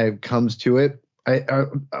he kind of comes to it.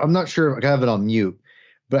 I'm not sure if I have it on mute,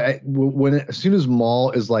 but as soon as Maul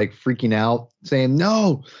is like freaking out, saying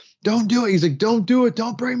no. Don't do it. He's like, don't do it.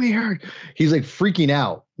 Don't bring me here. He's like freaking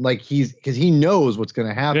out. Like because he knows what's going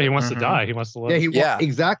to happen. Yeah, he wants to die. He wants to live.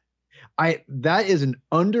 Exactly. That is an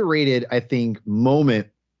underrated, I think, moment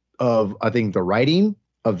of, I think, the writing,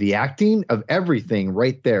 of the acting, of everything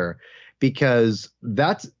right there, because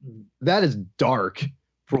that is dark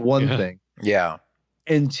for one thing. Yeah.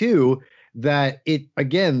 And two, that it,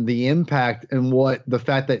 again, the impact and the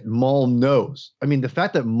fact that Maul knows. I mean, the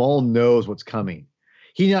fact that Maul knows what's coming.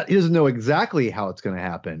 He doesn't know exactly how it's going to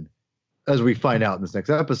happen, as we find out in this next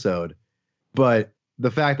episode. But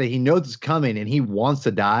the fact that he knows it's coming and he wants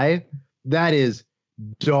to die, that is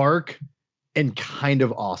dark and kind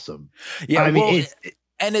of awesome. Yeah, I mean,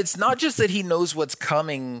 and it's not just that he knows what's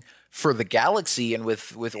coming for the galaxy and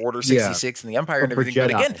with Order 66 and the Empire and everything.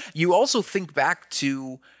 But again, you also think back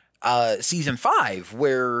to season 5,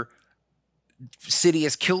 where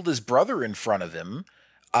Sidious killed his brother in front of him.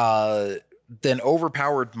 Then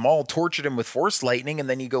overpowered Maul, tortured him with Force lightning, and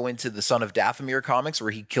then you go into the Son of Dathomir comics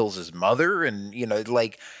where he kills his mother, and he's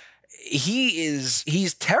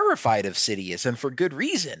terrified of Sidious, and for good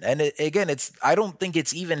reason. And I don't think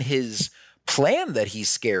it's even his plan that he's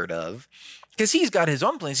scared of, because he's got his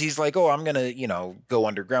own plans. He's like, oh, I'm gonna go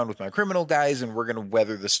underground with my criminal guys, and we're gonna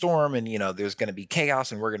weather the storm, and there's gonna be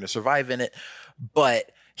chaos, and we're gonna survive in it.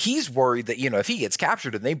 But he's worried that, if he gets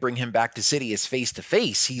captured and they bring him back to Sidious face to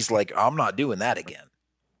face, he's like, I'm not doing that again.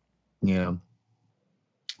 Yeah.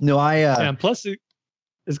 No, and plus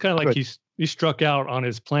it's kind of like he struck out on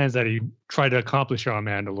his plans that he tried to accomplish on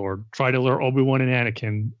Mandalore. Tried to lure Obi-Wan and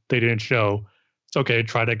Anakin. They didn't show. It's okay.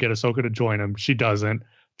 Try to get Ahsoka to join him. She doesn't.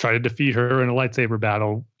 Try to defeat her in a lightsaber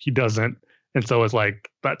battle. He doesn't. And so it's like,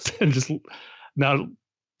 that's just now.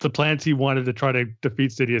 The plans he wanted to try to defeat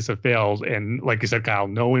Sidious have failed. And like you said, Kyle,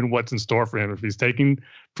 knowing what's in store for him, if he's taken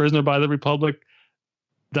prisoner by the Republic,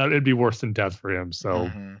 that it'd be worse than death for him. So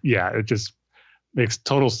yeah, it just makes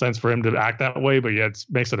total sense for him to act that way, but yet it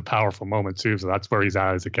makes it a powerful moment too. So that's where he's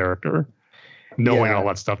at as a character, knowing all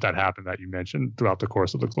that stuff that happened that you mentioned throughout the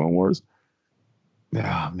course of the Clone Wars.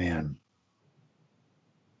 Oh man.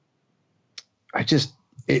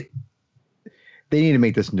 They need to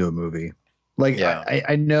make this into a movie. Like,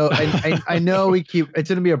 I know it's going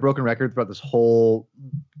to be a broken record throughout this whole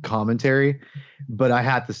commentary, but I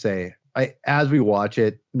have to say, as we watch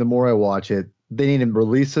it, the more I watch it, they need to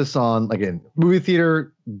release this on, like, a movie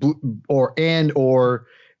theater or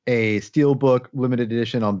a Steelbook limited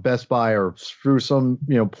edition on Best Buy or through some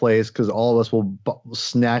place, because all of us will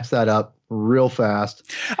snatch that up real fast.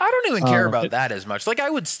 I don't even care about that as much. Like,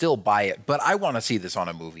 I would still buy it, but I want to see this on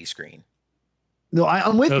a movie screen. No,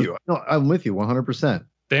 I'm with you. No, I'm with you 100%.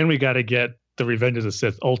 Then we got to get the Revenge of the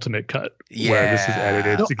Sith Ultimate Cut, where this is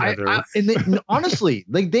edited together. Honestly,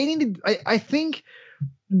 like, they need to. I think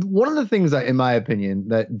one of the things that, in my opinion,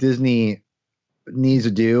 that Disney needs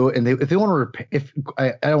to do, and if they want to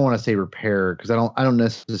I don't want to say repair, because I don't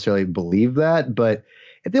necessarily believe that, but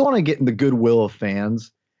if they want to get in the goodwill of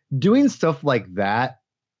fans, doing stuff like that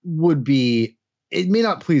would be. It may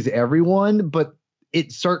not please everyone, but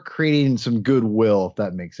it start creating some goodwill, if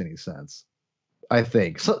that makes any sense. I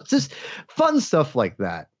think so. It's just fun stuff like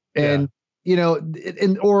that, and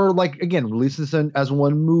or like, again, release this as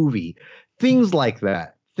one movie, things like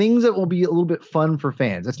that. things that will be a little bit fun for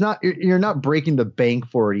fans. It's not, you're not breaking the bank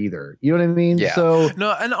for it either. You know what I mean? Yeah. So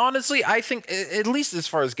no, and honestly, I think at least as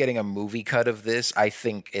far as getting a movie cut of this, I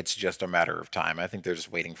think it's just a matter of time. I think they're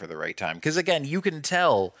just waiting for the right time. Because again, you can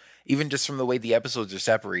tell even just from the way the episodes are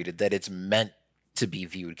separated that it's meant to be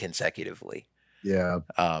viewed consecutively. yeah.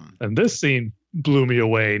 And this scene blew me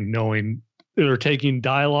away, knowing they're taking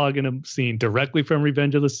dialogue in a scene directly from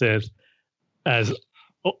Revenge of the Sith, as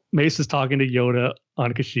Mace is talking to Yoda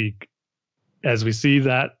on Kashyyyk. As we see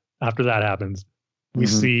that, after that happens, we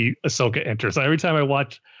see Ahsoka enter. So every time I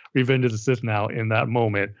watch Revenge of the Sith now, in that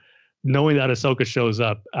moment, knowing that Ahsoka shows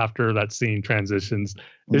up after that scene transitions,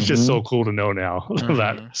 it's just so cool to know now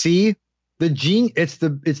that. See, it's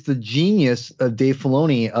the genius of Dave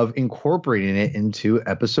Filoni of incorporating it into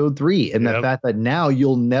episode 3, and the fact that now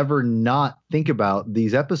you'll never not think about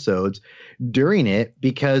these episodes during it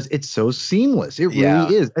because it's so seamless. It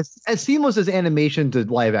really is as seamless as animation to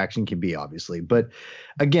live action can be, obviously. But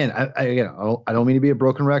again, I don't mean to be a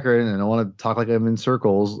broken record, and I don't want to talk like I'm in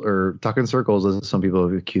circles or talk in circles, as some people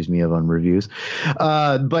have accused me of on reviews.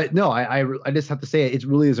 But no, I just have to say it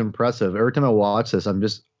really is impressive. Every time I watch this, I'm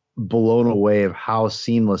just blown away of how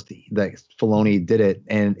seamless that Filoni did it,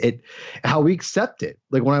 and how we accept it.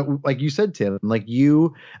 Like you said, Tim, like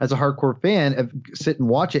you as a hardcore fan sit and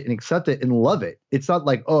watch it and accept it and love it. It's not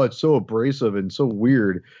like, oh, it's so abrasive and so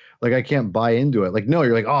weird, like I can't buy into it. Like, no,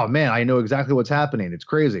 you're like, oh man, I know exactly what's happening. It's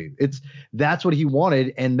crazy. That's what he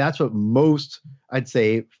wanted, and that's what most, I'd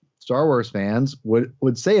say, Star Wars fans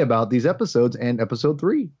would say about these episodes and episode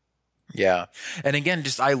 3. Yeah. And again,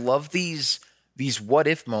 just I love these what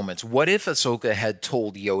if moments. What if Ahsoka had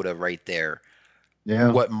told Yoda right there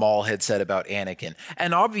what Maul had said about Anakin?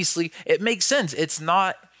 And obviously it makes sense. It's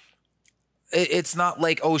not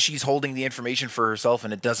like, oh, she's holding the information for herself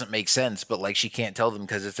and it doesn't make sense, but like she can't tell them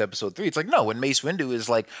because it's episode 3. It's like, no, when Mace Windu is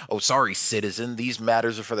like, oh, sorry, citizen, these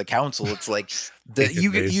matters are for the council. It's like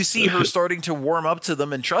you see her starting to warm up to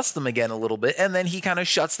them and trust them again a little bit. And then he kind of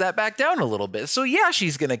shuts that back down a little bit. So yeah,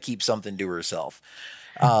 she's going to keep something to herself.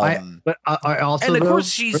 I also, and of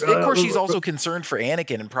course she's also concerned for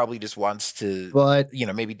Anakin and probably just wants to,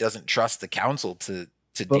 maybe doesn't trust the council to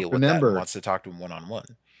deal with that and wants to talk to him one-on-one.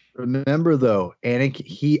 Remember though,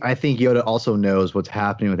 Anakin, I think Yoda also knows what's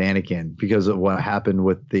happening with Anakin because of what happened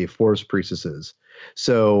with the Force priestesses.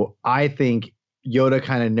 So I think Yoda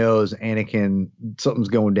kind of knows Anakin, something's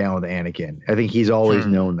going down with Anakin. I think he's always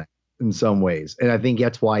known that in some ways. And I think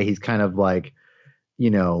that's why he's kind of like,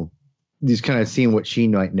 he's kind of seeing what she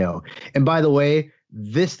might know. And by the way,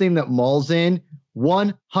 this thing that Maul's in,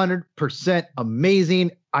 100%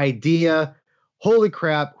 amazing idea. Holy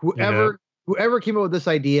crap. Whoever came up with this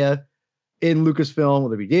idea in Lucasfilm,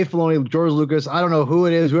 whether it be Dave Filoni, George Lucas, I don't know who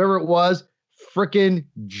it is, whoever it was, freaking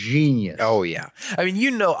genius. Oh, yeah. I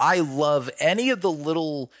mean, I love any of the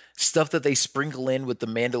little stuff that they sprinkle in with the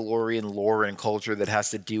Mandalorian lore and culture that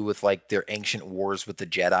has to do with like their ancient wars with the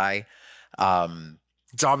Jedi.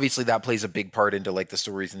 It's obviously that plays a big part into like the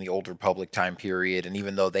stories in the Old Republic time period. And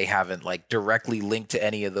even though they haven't like directly linked to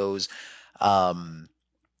any of those,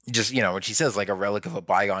 just, when she says like a relic of a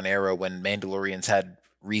bygone era when Mandalorians had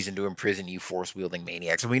reason to imprison you force wielding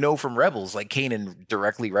maniacs. And we know from Rebels, like Kanan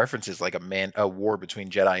directly references like a war between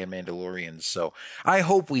Jedi and Mandalorians. So I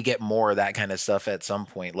hope we get more of that kind of stuff at some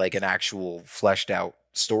point, like an actual fleshed out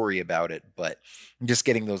story about it. But just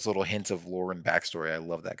getting those little hints of lore and backstory, I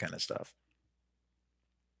love that kind of stuff.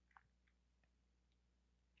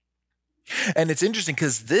 And it's interesting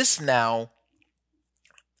because this now,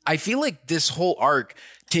 I feel like this whole arc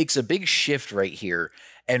takes a big shift right here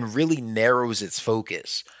and really narrows its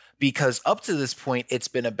focus. Because up to this point, it's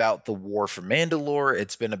been about the war for Mandalore.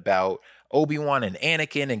 It's been about Obi-Wan and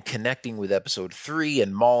Anakin and connecting with episode 3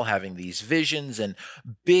 and Maul having these visions and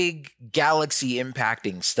big galaxy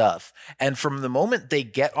impacting stuff. And from the moment they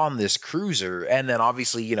get on this cruiser, and then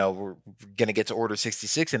obviously, we're going to get to Order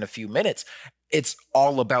 66 in a few minutes, it's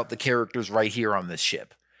all about the characters right here on this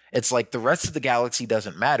ship. It's like the rest of the galaxy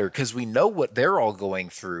doesn't matter because we know what they're all going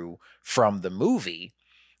through from the movie.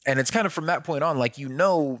 And it's kind of from that point on, like,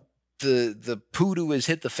 the poodoo has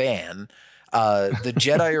hit the fan. The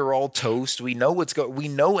Jedi are all toast. We know we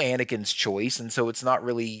know Anakin's choice. And so it's not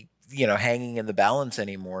really, hanging in the balance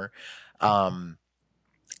anymore. And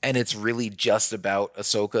it's really just about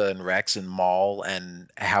Ahsoka and Rex and Maul and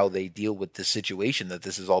how they deal with the situation that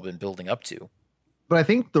this has all been building up to. But I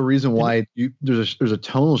think the reason why there's a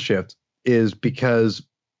tonal shift is because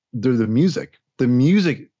the music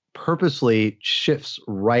purposely shifts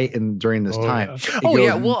right in during this time. Yeah. Oh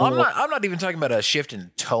yeah, goes well, I'm more- not even talking about a shift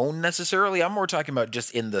in tone necessarily. I'm more talking about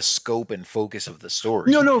just in the scope and focus of the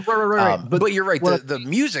story. No, right. But you're right. what The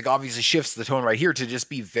music obviously shifts the tone right here to just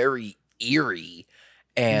be very eerie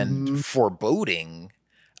and Mhm. foreboding.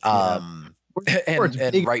 Or it's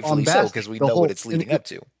And big rightfully so, bombastic, because we the know whole- what it's leading up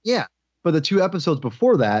to. Yeah, but the 2 episodes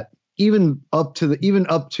before that, even up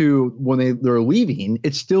to when they're leaving,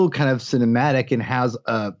 it's still kind of cinematic and has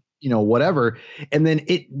a whatever, and then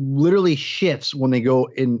it literally shifts when they go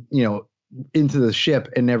in into the ship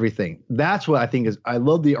and everything. That's what I think is. I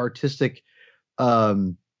love the artistic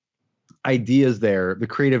ideas there, the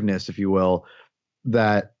creativeness, if you will,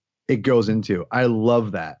 that it goes into. I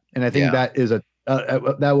love that, and I think Yeah. that is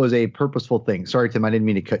that was a purposeful thing. Sorry, Tim, I didn't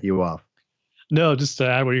mean to cut you off. No, just to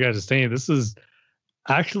add what you guys are saying, this is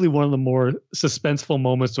actually one of the more suspenseful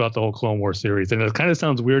moments throughout the whole Clone Wars series. And it kind of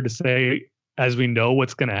sounds weird to say as we know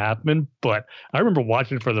what's going to happen, but I remember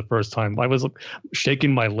watching it for the first time. I was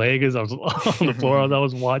shaking my leg as I was on the floor as I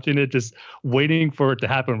was watching it, just waiting for it to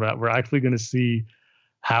happen. We're actually going to see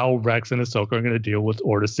how Rex and Ahsoka are going to deal with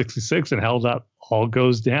Order 66 and how that all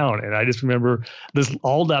goes down. And I just remember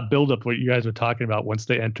all that buildup, what you guys were talking about once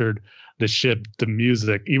they entered the ship, the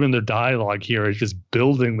music, even the dialogue here is just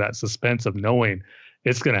building that suspense of knowing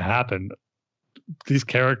it's going to happen. These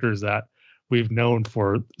characters that we've known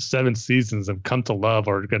for 7 seasons and come to love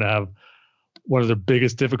are going to have one of their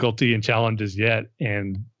biggest difficulty and challenges yet.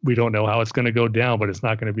 And we don't know how it's going to go down, but it's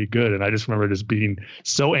not going to be good. And I just remember just being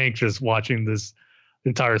so anxious watching this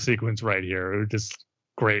entire sequence right here. It was just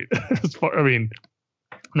great. I mean,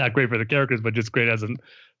 not great for the characters, but just great as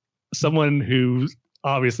someone who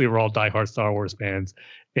obviously we're all diehard Star Wars fans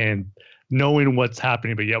and knowing what's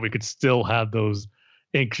happening, but yet we could still have those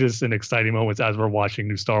anxious and exciting moments as we're watching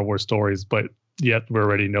new Star Wars stories, but yet we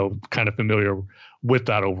already know kind of familiar with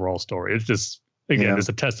that overall story. It's just, again, it's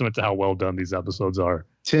a testament to how well done these episodes are.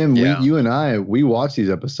 Tim, Yeah. you and I, we watched this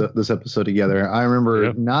episode together. I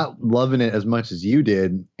remember not loving it as much as you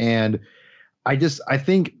did. And I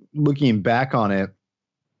think looking back on it,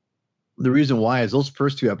 the reason why is those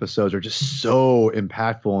first 2 episodes are just so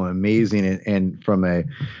impactful and amazing. And from a,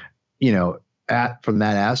 from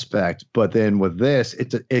that aspect, but then with this,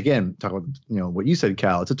 it's again, talk about, what you said,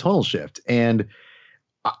 Cal, it's a tonal shift. And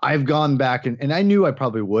I've gone back and I knew I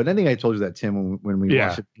probably would. I think I told you that, Tim, when we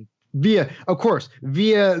watched it via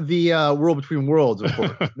the World Between Worlds, of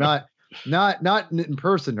course, not in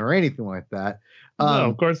person or anything like that.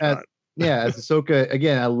 No, of course not. Yeah, as Ahsoka,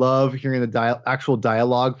 again, I love hearing the actual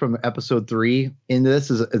dialogue from episode 3 into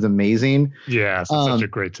this is amazing. Yeah, so such a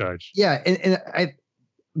great touch. Yeah, and I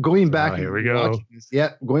going back here we go.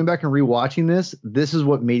 Going back and rewatching this is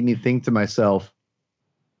what made me think to myself,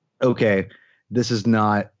 okay, this is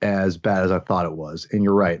not as bad as I thought it was. And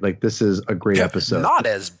you're right, like this is a great episode. Not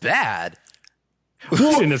as bad. I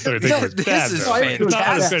didn't necessarily think it was This bad. is though. It's not as good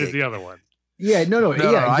fantastic. as the other one. Yeah, no,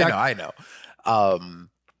 yeah, exactly. I know.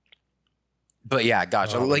 But yeah,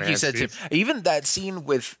 gosh, Oh, like man, you said, Tim, even that scene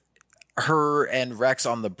with her and Rex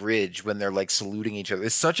on the bridge when they're like saluting each other,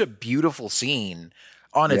 it's such a beautiful scene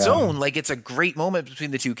on its own. Like it's a great moment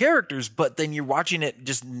between the 2 characters, but then you're watching it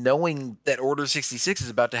just knowing that Order 66 is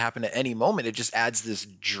about to happen at any moment. It just adds this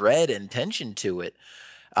dread and tension to it.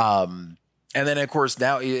 And then of course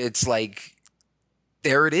now it's like,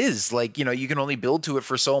 there it is. Like, you can only build to it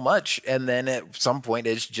for so much. And then at some point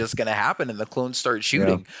it's just going to happen and the clones start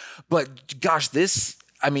shooting. Yeah. But gosh,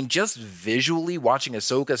 just visually watching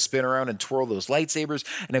Ahsoka spin around and twirl those lightsabers.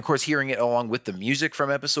 And of course, hearing it along with the music from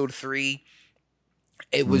episode 3,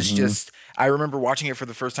 it was just, I remember watching it for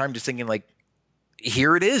the first time, just thinking like,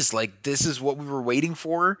 here it is. Like, this is what we were waiting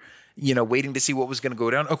for. Waiting to see what was going to go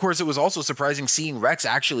down. Of course, it was also surprising seeing Rex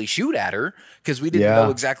actually shoot at her because we didn't know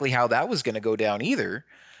exactly how that was going to go down either.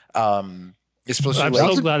 Especially I'm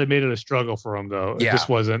so glad it made it a struggle for him, though. Yeah. It just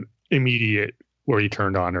wasn't immediate where he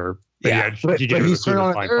turned on her. But he's turned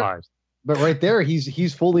on her. But right there,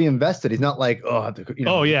 he's fully invested. He's not like,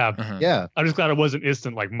 Oh yeah, yeah. I'm just glad it wasn't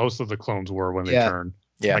instant like most of the clones were when they turned.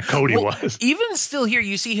 Yeah, like Cody was. Even still here,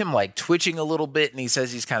 you see him like twitching a little bit, and he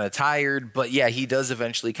says he's kind of tired. But yeah, he does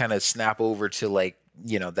eventually kind of snap over to like,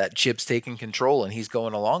 that Chip's taking control, and he's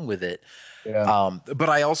going along with it. Yeah. But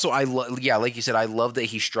I also, like you said, I love that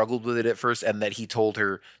he struggled with it at first, and that he told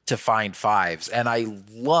her to find 5s, and I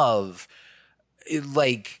love it,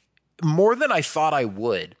 like more than I thought I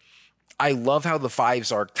would. I love how the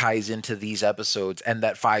 5s arc ties into these episodes, and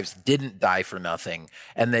that 5s didn't die for nothing.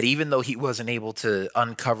 And that even though he wasn't able to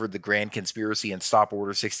uncover the grand conspiracy and stop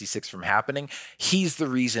Order 66 from happening, he's the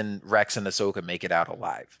reason Rex and Ahsoka make it out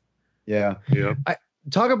alive. Yeah. Yeah.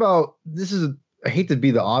 Talk about, this is I hate to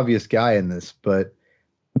be the obvious guy in this, but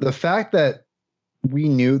the fact that we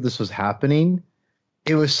knew this was happening,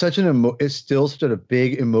 it was such it's still such a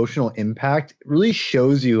big emotional impact. It really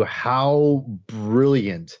shows you how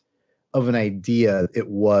brilliant of an idea it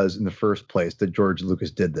was in the first place that George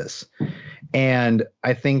Lucas did this. And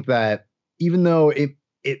I think that even though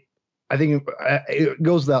I think it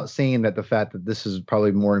goes without saying that the fact that this is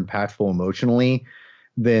probably more impactful emotionally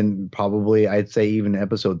than probably I'd say even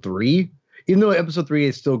episode 3, even though episode 3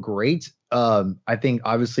 is still great. I think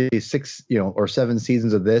obviously 6, or 7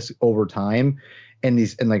 seasons of this over time and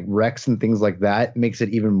like Rex and things like that makes it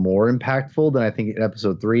even more impactful than I think in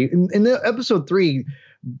episode 3. In the episode 3,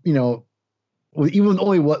 with even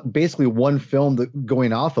only basically one film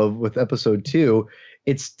going off of with episode 2,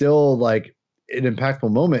 it's still like an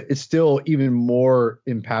impactful moment. It's still even more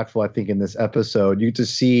impactful, I think, in this episode. You get to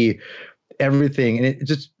see everything, and it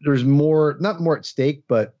just there's more, not more at stake,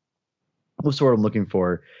 but what's the word I'm looking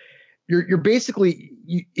for? You're basically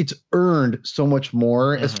it's earned so much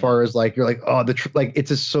more as far as like you're like, oh, it's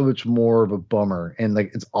just so much more of a bummer and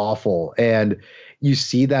like it's awful, and you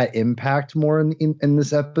see that impact more in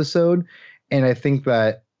this episode. And I think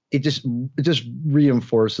that it just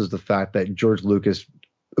reinforces the fact that George Lucas,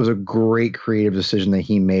 it was a great creative decision that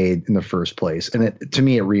he made in the first place. And to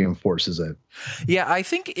me, it reinforces it. Yeah, I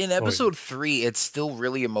think in episode 3, it's still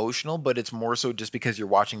really emotional, but it's more so just because you're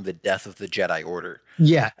watching the death of the Jedi Order.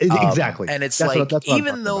 Yeah, exactly. And it's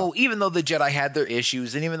even though the Jedi had their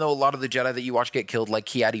issues, and even though a lot of the Jedi that you watch get killed, like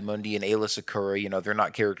Ki-Adi-Mundi and Aayla Secura, they're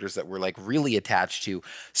not characters that we're like really attached to.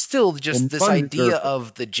 Still, just this idea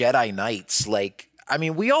of the Jedi Knights, like, I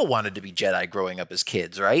mean, we all wanted to be Jedi growing up as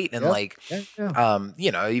kids, right? And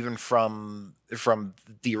even from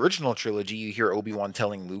the original trilogy, you hear Obi-Wan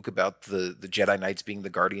telling Luke about the Jedi Knights being the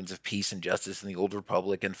guardians of peace and justice in the Old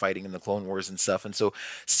Republic and fighting in the Clone Wars and stuff. And so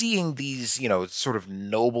seeing these, sort of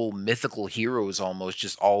noble mythical heroes almost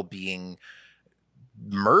just all being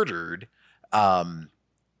murdered,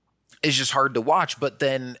 is just hard to watch. But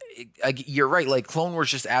then you're right, like Clone Wars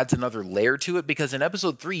just adds another layer to it, because in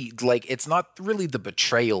episode 3, like, it's not really the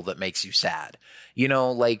betrayal that makes you sad.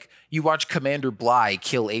 Like you watch Commander Bly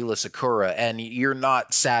kill Aayla Secura and you're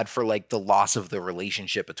not sad for like the loss of the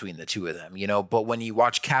relationship between the two of them, but when you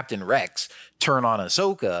watch Captain Rex turn on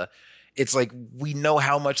Ahsoka, it's like we know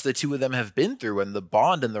how much the two of them have been through and the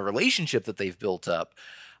bond and the relationship that they've built up.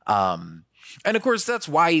 And of course, that's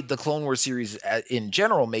why the Clone Wars series in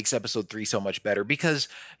general makes episode 3 so much better, because,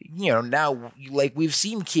 now, like, we've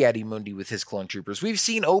seen Ki-Adi-Mundi with his clone troopers. We've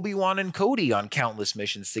seen Obi-Wan and Cody on countless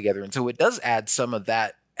missions together. And so it does add some of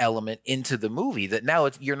that element into the movie, that now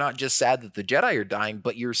you're not just sad that the Jedi are dying,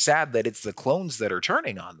 but you're sad that it's the clones that are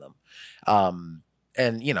turning on them.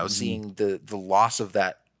 Seeing the loss of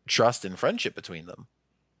that trust and friendship between them.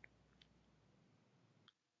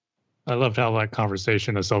 I loved how that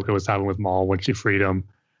conversation Ahsoka was having with Maul when she freed him,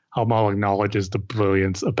 how Maul acknowledges the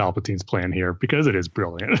brilliance of Palpatine's plan here, because it is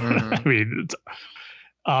brilliant. I mean,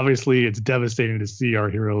 obviously it's devastating to see our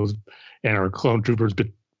heroes and our clone troopers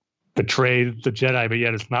betray the Jedi, but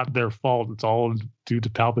yet it's not their fault. It's all due to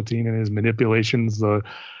Palpatine and his manipulations,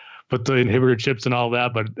 with the inhibitor chips and all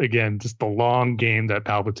that. But again, just the long game that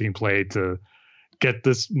Palpatine played to get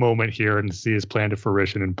this moment here and see his plan to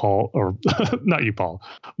fruition, and Paul, or not you, Paul,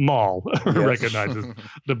 Maul, recognizes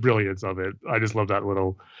the brilliance of it. I just love that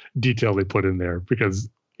little detail they put in there, because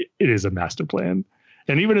it is a master plan.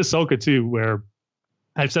 And even Ahsoka too, where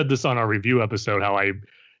I've said this on our review episode, how I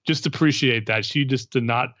just appreciate that she just did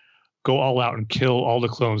not go all out and kill all the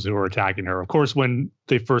clones who were attacking her. Of course, when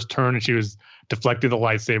they first turned and she was deflecting the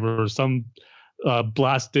lightsaber, some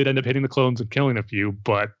blast did end up hitting the clones and killing a few,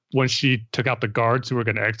 but when she took out the guards who were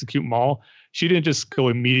going to execute Maul, she didn't just go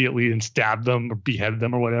immediately and stab them or behead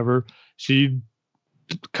them or whatever. She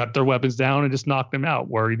cut their weapons down and just knocked them out,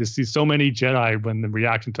 where you just see so many Jedi when the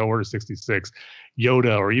reaction to Order 66,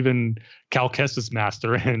 Yoda, or even Cal Kestis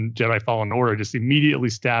Master and Jedi Fallen Order just immediately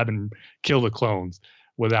stab and kill the clones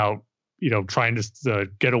without, trying to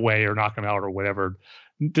get away or knock them out or whatever.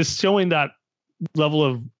 Just showing that level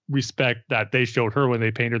of respect that they showed her when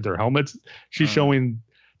they painted their helmets. She's showing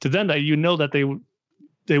to them that that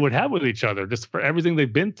they would have with each other, just for everything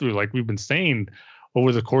they've been through. Like we've been saying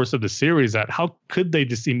over the course of the series, that how could they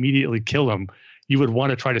just immediately kill them? You would want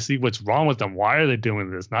to try to see what's wrong with them. Why are they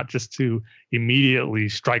doing this? Not just to immediately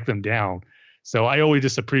strike them down. So I always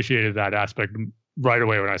just appreciated that aspect right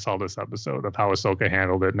away when I saw this episode of how Ahsoka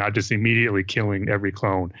handled it, not just immediately killing every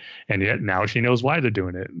clone. And yet now she knows why they're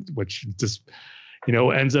doing it, which just,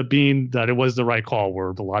 ends up being that it was the right call, where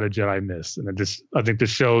a lot of Jedi missed. And I think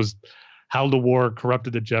this shows how the war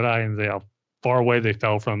corrupted the Jedi, and far away they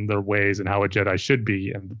fell from their ways and how a Jedi should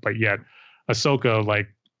be. But yet Ahsoka, like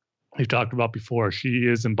we've talked about before, she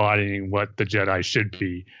is embodying what the Jedi should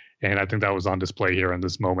be. And I think that was on display here in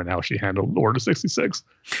this moment, how she handled Order 66.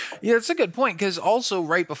 Yeah, that's a good point, because also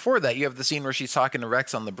right before that, you have the scene where she's talking to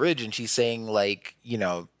Rex on the bridge, and she's saying, like, you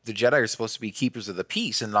know, the Jedi are supposed to be keepers of the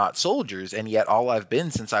peace and not soldiers, and yet all I've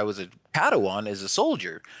been since I was a Padawan is a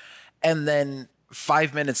soldier. And then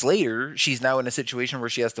 5 minutes later, she's now in a situation where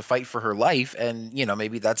she has to fight for her life, and, you know,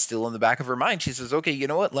 maybe that's still in the back of her mind. She says, okay, you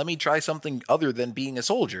know what, let me try something other than being a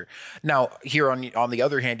soldier. Now, here on the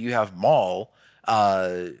other hand, you have Maul,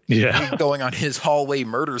 going on his hallway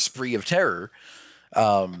murder spree of terror.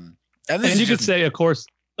 And you could say, of course,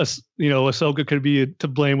 you know, Ahsoka could be to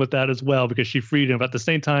blame with that as well, because she freed him. But at the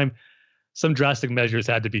same time, some drastic measures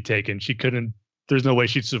had to be taken. She couldn't. There's no way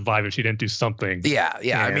she'd survive if she didn't do something. Yeah.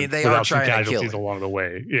 I mean, they are trying to kill her along the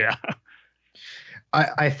way. Yeah.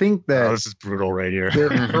 I think that this is brutal right here.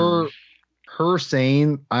 her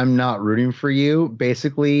saying "I'm not rooting for you"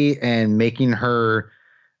 basically, and making her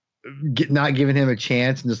not giving him a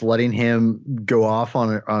chance and just letting him go off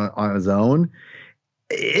on his own.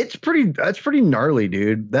 That's pretty gnarly,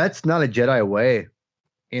 dude. That's not a Jedi way.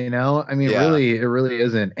 You know, I mean, really, it really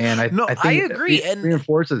isn't. And I think agree. It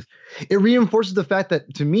reinforces the fact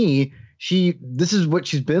that, to me, this is what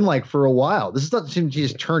she's been like for a while. This is not something she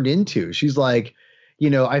just turned into. She's like, you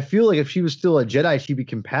know, I feel like if she was still a Jedi, she'd be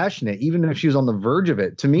compassionate, even if she was on the verge of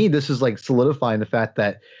it. To me, this is like solidifying the fact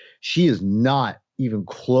that she is not even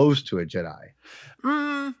close to a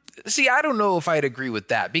Jedi. See, I don't know if I'd agree with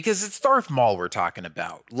that, because it's Darth Maul we're talking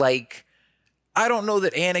about. Like, I don't know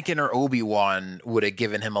that Anakin or Obi-Wan would have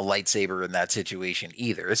given him a lightsaber in that situation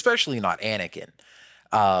either, especially not Anakin.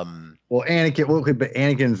 But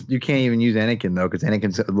Anakin's, you can't even use Anakin though, because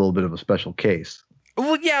Anakin's a little bit of a special case.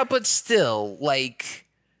 Well, yeah, but still, like,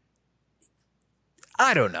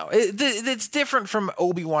 I don't know. It's different from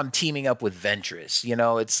Obi-Wan teaming up with Ventress. You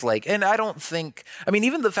know, it's like, and I don't think, I mean,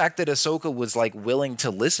 even the fact that Ahsoka was like willing to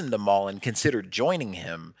listen to Maul and considered joining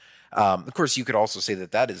him. Of course, you could also say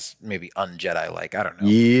that is maybe un-Jedi-like. I don't know.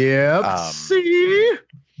 Yep. See?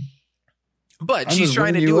 But she's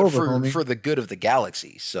trying to do it for the good of the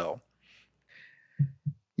galaxy. So.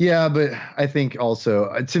 Yeah, but I think also,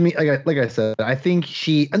 to me, like I said, I think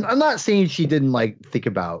I'm not saying she didn't like think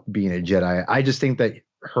about being a Jedi. I just think that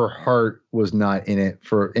her heart was not in it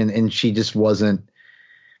and she just wasn't.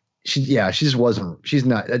 She's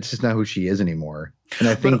not. That's just not who she is anymore. And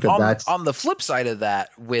I think that's on the flip side of that,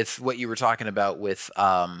 with what you were talking about with,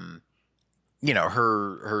 you know,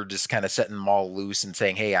 her just kind of setting Maul loose and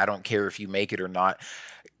saying, "Hey, I don't care if you make it or not."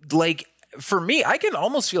 Like, for me, I can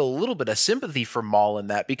almost feel a little bit of sympathy for Maul in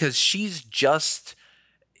that, because she's just,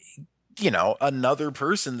 you know, another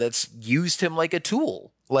person that's used him like a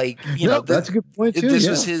tool. Like, you know, that's a good point too. This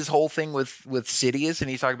was his whole thing with Sidious, and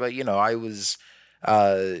he's talking about, you know,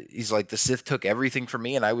 he's like, the Sith took everything from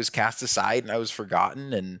me and I was cast aside and I was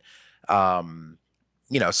forgotten. And,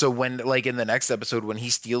 you know, so when, like, in the next episode, when he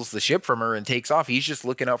steals the ship from her and takes off, he's just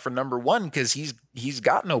looking out for number one, because he's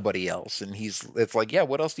got nobody else. And it's like, yeah,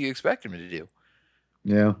 what else do you expect him to do?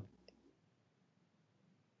 Yeah.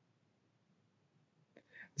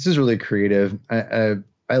 This is really creative.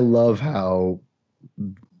 I love how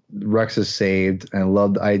Rex is saved, and I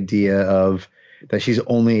love the idea of that she's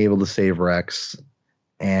only able to save Rex,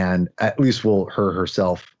 and at least her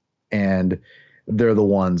herself, and they're the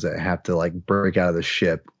ones that have to like break out of the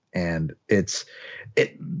ship. And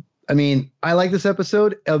I mean, I like this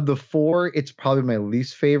episode. Of the 4, it's probably my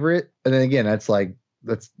least favorite. And then again, that's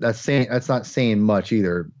not saying much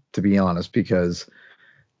either, to be honest, because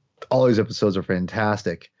all these episodes are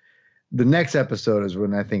fantastic. The next episode is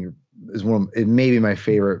when I think it may be my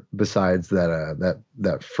favorite, besides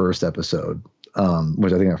that first episode.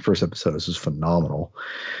 Which I think that first episode is just phenomenal.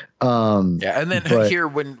 Yeah, and then here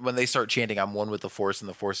when they start chanting, "I'm one with the Force and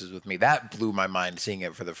the Force is with me," that blew my mind seeing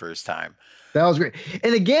it for the first time. That was great.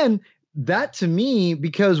 And again, that to me,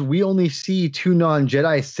 because we only see 2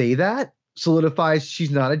 non-Jedi say that, solidifies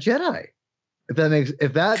she's not a Jedi. If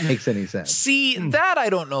that makes any sense. See, that I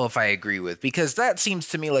don't know if I agree with, because that seems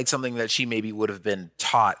to me like something that she maybe would have been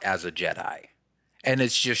taught as a Jedi. And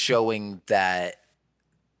it's just showing that,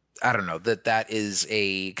 I don't know, that is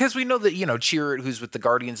because we know that, you know, Chirrut, who's with the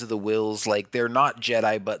Guardians of the Whills, like, they're not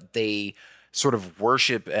Jedi, but they sort of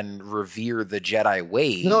worship and revere the Jedi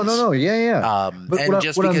ways. No. Yeah. But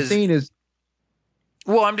what I'm saying is,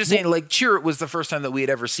 well, I'm just saying, like, Chirrut was the first time that we had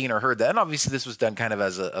ever seen or heard that. And obviously this was done kind of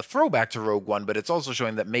as a throwback to Rogue One, but it's also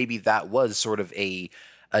showing that maybe that was sort of a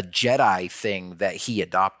Jedi thing that he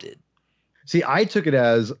adopted. See, I take it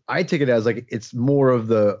as like it's more of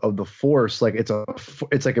the force, like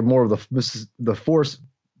it's like a more of the force,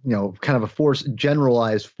 kind of a force,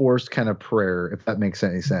 generalized force kind of prayer, if that makes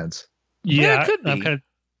any sense. Yeah, it could be.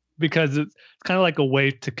 Because it's kind of like a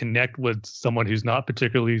way to connect with someone who's not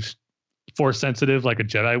particularly force sensitive, like a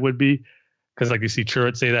Jedi would be. Because like you see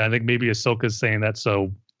Chirrut say that, I think maybe Ahsoka's saying that,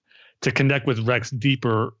 so to connect with Rex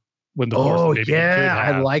deeper when the force maybe yeah,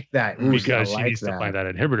 I like that. Because she needs to find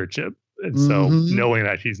that inhibitor chip. And so knowing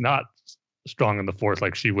that he's not strong in the force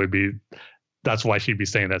like she would be, that's why she'd be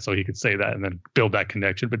saying that, so he could say that and then build that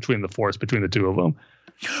connection between the force, between the two of them.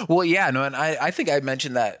 Well, yeah, no, and I think I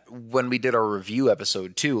mentioned that when we did our review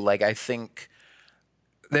episode too. Like, I think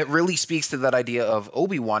that really speaks to that idea of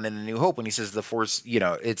Obi-Wan in A New Hope when he says the Force,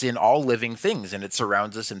 it's in all living things and it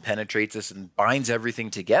surrounds us and penetrates us and binds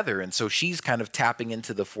everything together. And so she's kind of tapping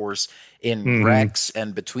into the Force in Rex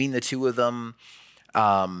and between the two of them.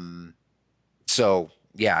 So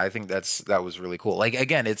yeah, I think that was really cool. Like,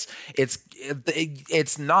 again, it's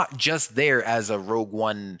not just there as a Rogue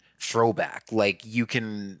One throwback. Like, you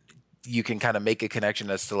can kind of make a connection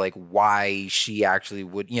as to like why she actually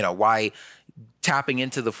would, why tapping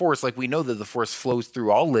into the Force, like we know that the Force flows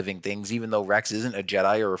through all living things, even though Rex isn't a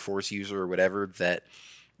Jedi or a Force user or whatever, that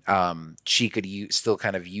she could still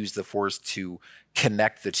kind of use the Force to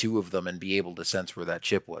connect the two of them and be able to sense where that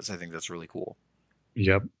chip was. I think that's really cool.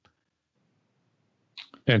 Yep.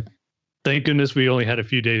 And thank goodness we only had a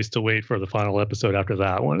few days to wait for the final episode after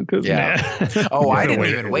that one. Yeah. Oh, I didn't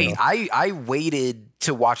even wait. I waited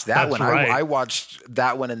to watch that one. Right. I watched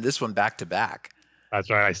that one and this one back to back. That's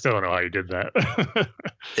right. I still don't know how you did that.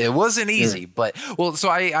 It wasn't easy, but so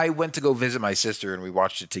I went to go visit my sister and we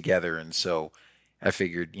watched it together. And so I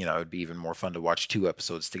figured, it'd be even more fun to watch 2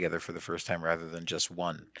 episodes together for the first time rather than just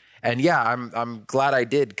one. And yeah, I'm glad I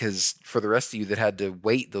did, because for the rest of you that had to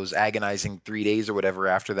wait those agonizing 3 days or whatever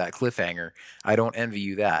after that cliffhanger, I don't envy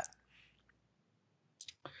you that.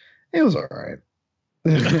 It was all right.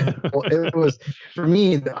 Well, it was for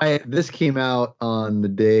me. This came out on the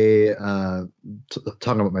day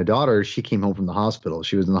talking about my daughter. She came home from the hospital.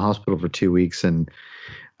 She was in the hospital for 2 weeks, and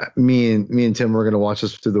me and Tim were going to watch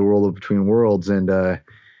this through the World of Between Worlds, and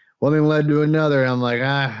one thing led to another. I'm like,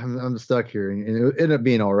 I'm stuck here, and it ended up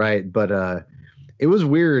being all right. But it was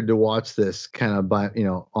weird to watch this kind of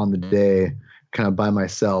on the day, kind of by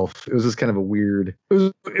myself. It was just kind of a weird.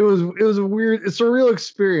 It was a weird, it's a surreal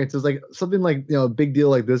experience. It was like something like a big deal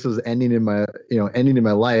like this was ending in my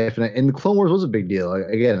life, and the Clone Wars was a big deal.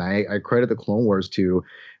 Again, I credit the Clone Wars to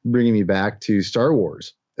bringing me back to Star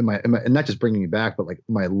Wars. And not just bringing me back, but like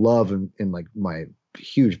my love and like my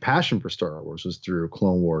huge passion for Star Wars was through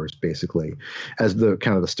Clone Wars, basically, as the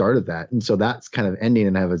kind of the start of that. And so that's kind of ending,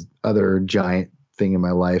 and I have this other giant thing in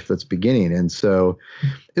my life that's beginning. And so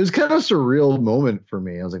it was kind of a surreal moment for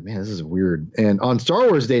me. I was like, man, this is weird. And on Star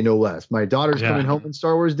Wars Day, no less. My daughter's coming home on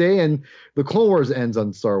Star Wars Day, and the Clone Wars ends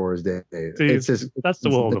on Star Wars Day. See, that's the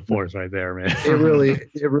will of the Force right there, man. It really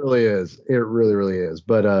is. It really, really is.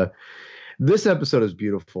 But this episode is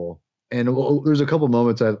beautiful. And there's a couple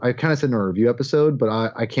moments I kind of said in a review episode, but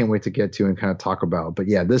I can't wait to get to and kind of talk about. But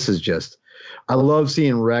yeah, this is just, I love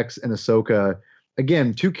seeing Rex and Ahsoka.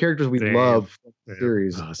 Again, 2 characters we love from the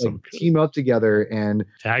series, team up together and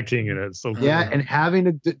tag teaming it. So cool. Yeah, and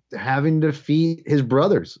having to defeat his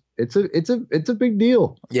brothers. It's a big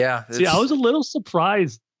deal. Yeah. See, I was a little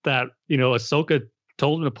surprised that Ahsoka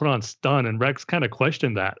told him to put on stun, and Rex kind of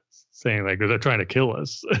questioned that, saying like they're trying to kill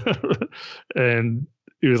us, and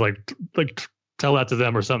he was like tell that to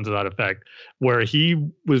them or something to that effect, where he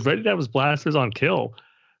was ready to have his blasters on kill.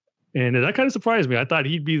 And that kind of surprised me. I thought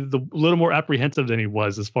he'd be a little more apprehensive than he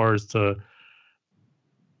was as far as to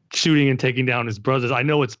shooting and taking down his brothers. I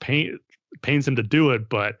know it pains him to do it,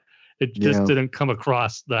 but it just didn't come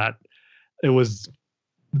across that it was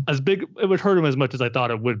as big. It would hurt him as much as I thought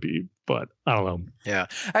it would be, but I don't know. Yeah.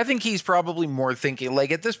 I think he's probably more thinking, like,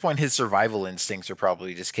 at this point, his survival instincts are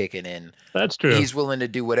probably just kicking in. That's true. He's willing to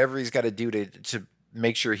do whatever he's got to do to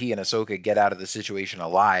make sure he and Ahsoka get out of the situation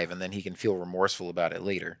alive, and then he can feel remorseful about it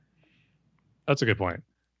later. That's a good point.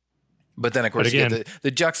 But then, of course, you get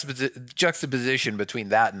the juxtaposition between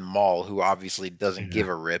that and Maul, who obviously doesn't give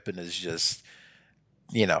a rip and is just,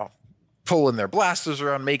 pulling their blasters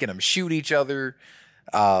around, making them shoot each other.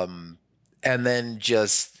 And then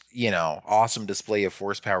just, awesome display of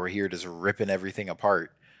force power here, just ripping everything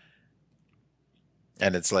apart.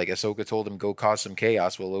 And it's like Ahsoka told him, go cause some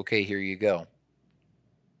chaos. Well, okay, here you go.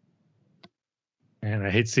 And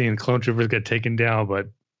I hate seeing clone troopers get taken down, but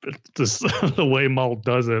just the way Maul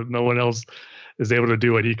does it, no one else is able to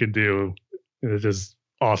do what he can do. It's just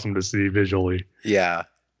awesome to see visually. Yeah.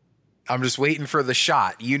 I'm just waiting for the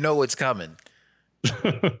shot. You know it's coming.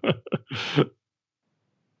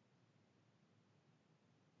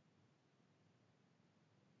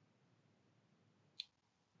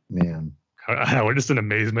 Man, we're just in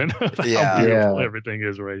amazement. Yeah. How beautiful everything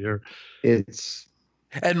is right here.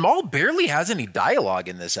 And Maul barely has any dialogue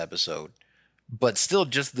in this episode, but still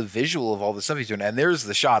just the visual of all the stuff he's doing. And there's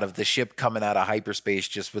the shot of the ship coming out of hyperspace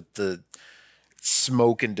just with the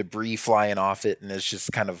smoke and debris flying off it, and it's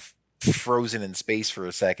just kind of frozen in space for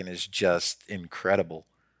a second, is just incredible.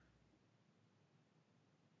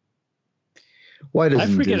 Why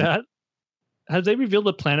doesn't I forget? Have they revealed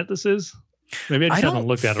what planet this is? Maybe I just haven't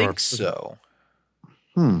looked at it. I don't think so.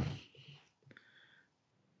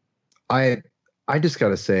 I just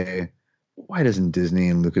gotta say, why doesn't Disney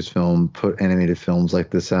and Lucasfilm put animated films like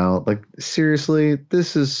this out? Like, seriously,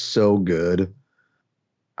 this is so good.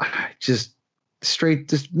 Just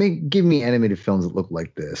give me animated films that look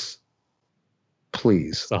like this,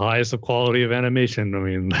 please. It's the highest of quality of animation. I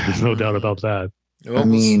mean, there's no doubt about that. Well,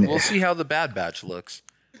 we'll see how the Bad Batch looks.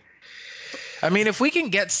 I mean, if we can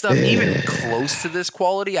get stuff even close to this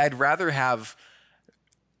quality, I'd rather have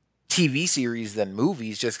TV series than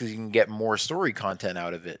movies, just because you can get more story content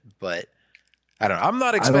out of it. But I don't know.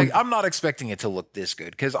 I'm not expecting it to look this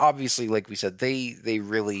good, because obviously, like we said, they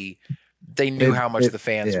knew how much the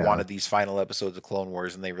fans wanted these final episodes of Clone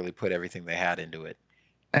Wars, and they really put everything they had into it.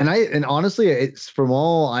 And honestly, it's from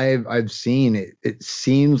all I've seen, it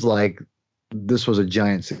seems like this was a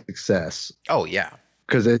giant success. Oh yeah,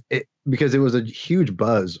 because it was a huge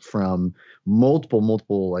buzz from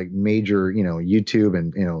multiple like major, YouTube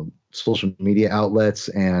and social media outlets,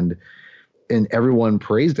 and everyone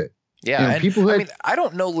praised it. Yeah, I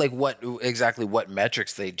don't know like what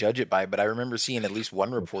metrics they judge it by, but I remember seeing at least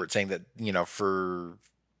one report saying that, for,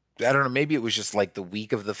 I don't know, maybe it was just like the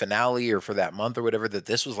week of the finale or for that month or whatever, that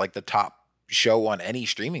this was like the top show on any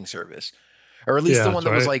streaming service, or at least the one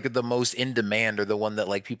that was like the most in demand, or the one that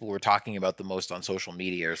like people were talking about the most on social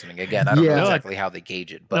media or something. Again, I don't know exactly how they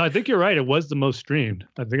gauge it, but no, I think you're right. It was the most streamed.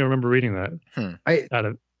 I think I remember reading that.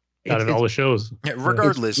 Out of all the shows. Yeah,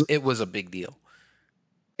 regardless, it was a big deal.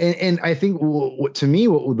 And I think what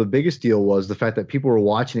the biggest deal was the fact that people were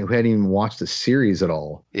watching it who hadn't even watched the series at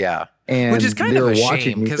all. Yeah. And which is kind of a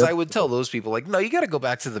shame, because I would tell those people, like, no, you got to go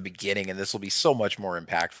back to the beginning and this will be so much more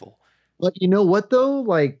impactful. But you know what, though?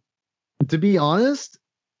 Like, to be honest,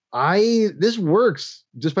 this works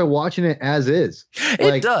just by watching it as is.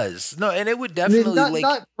 It does. No, and it would definitely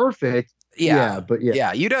not perfect. But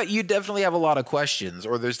you definitely have a lot of questions,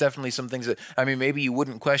 or there's definitely some things that, I mean, maybe you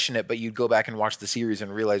wouldn't question it, but you'd go back and watch the series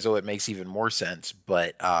and realize, it makes even more sense.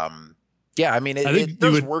 But it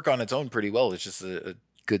does work on its own pretty well. It's just a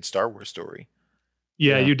good Star Wars story.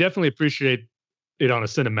 Yeah, you definitely appreciate it on a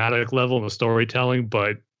cinematic level and the storytelling,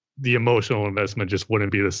 but the emotional investment just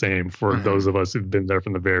wouldn't be the same for those of us who've been there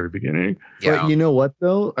from the very beginning. Yeah. But you know what,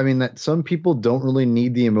 though? I mean, that some people don't really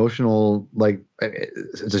need the emotional, like,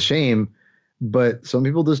 it's a shame, but some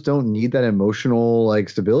people just don't need that emotional, like,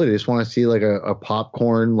 stability. They just want to see like a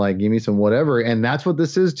popcorn, like, give me some whatever. And that's what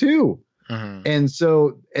this is too. And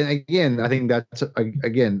so, and again, I think that's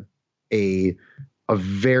a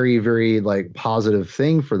very, very like positive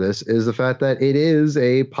thing for this is the fact that it is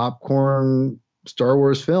a popcorn Star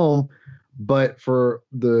Wars film, but for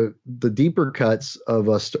the deeper cuts of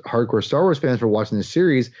us hardcore Star Wars fans for watching this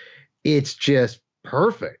series, it's just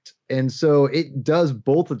perfect. And so it does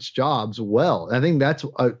both its jobs well. And I think that's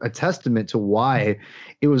a testament to why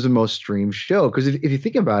it was the most streamed show. Because if you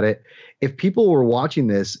think about it, if people were watching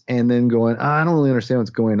this and then going, I don't really understand what's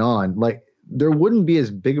going on, like, there wouldn't be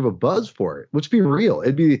as big of a buzz for it. Let's be real.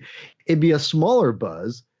 It'd be a smaller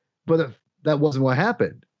buzz, but that wasn't what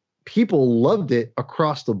happened. People loved it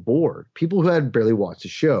across the board. People who had barely watched the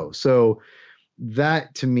show. So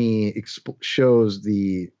that to me shows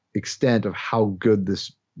the extent of how good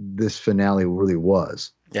this finale really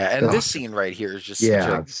was. Yeah, and this scene right here is just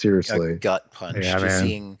seriously a gut punch. Yeah, just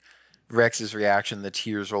seeing Rex's reaction, the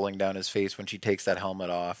tears rolling down his face when she takes that helmet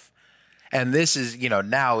off. And this is,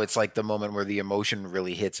 now it's like the moment where the emotion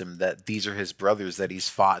really hits him, that these are his brothers that he's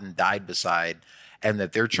fought and died beside, and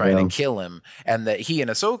that they're trying to kill him, and that he and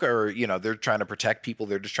Ahsoka are, they're trying to protect people.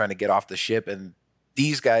 They're just trying to get off the ship. And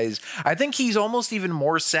these guys, I think he's almost even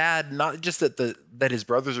more sad, not just that his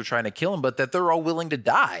brothers are trying to kill him, but that they're all willing to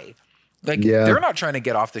die. Like, they're not trying to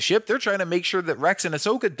get off the ship. They're trying to make sure that Rex and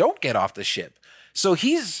Ahsoka don't get off the ship. So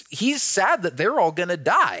he's sad that they're all going to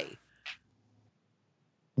die.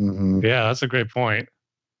 Yeah, that's a great point.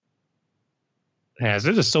 Yeah,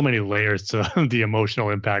 there's just so many layers to the emotional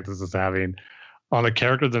impact this is having on the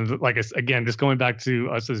characters. And like, again, just going back to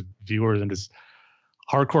us as viewers and just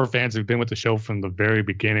hardcore fans who've been with the show from the very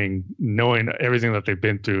beginning, knowing everything that they've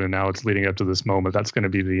been through, and now it's leading up to this moment. That's going to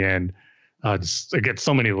be the end. Just it gets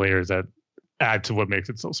so many layers that add to what makes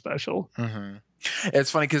it so special. Mm-hmm.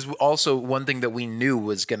 It's funny because also one thing that we knew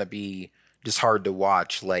was going to be just hard to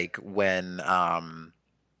watch, like when,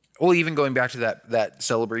 well, even going back to that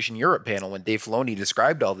Celebration Europe panel when Dave Filoni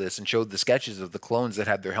described all this and showed the sketches of the clones that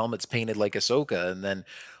had their helmets painted like Ahsoka, and then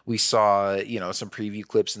we saw some preview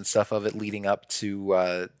clips and stuff of it leading up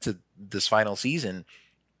to this final season,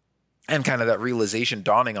 and kind of that realization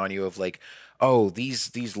dawning on you of like, oh,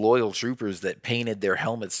 these loyal troopers that painted their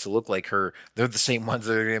helmets to look like her, they're the same ones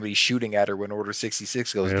that are going to be shooting at her when Order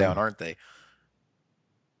 66 goes down, aren't they?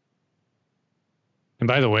 And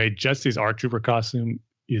by the way, Jesse's ARC Trooper costume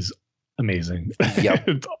is amazing.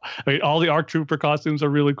 Yep. I mean, all the ARC Trooper costumes are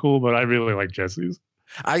really cool, but I really like Jesse's.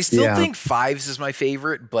 I still think Fives is my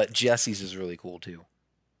favorite, but Jesse's is really cool too.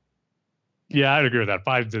 Yeah, I'd agree with that.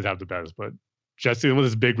 Fives did have the best, but Jesse with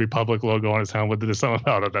his big Republic logo on his helmet, there's something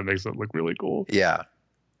about it that makes it look really cool. Yeah.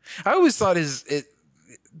 I always thought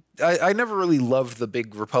I never really loved the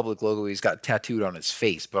big Republic logo he's got tattooed on his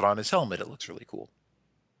face, but on his helmet it looks really cool.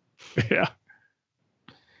 Yeah.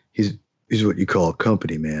 He's what you call a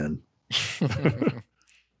company man.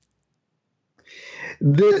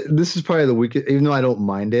 This is probably the weakest, even though I don't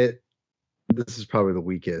mind it. This is probably the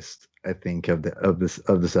weakest, I think, of this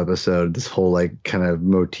episode. This whole like kind of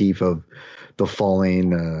motif of the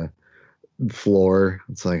falling floor.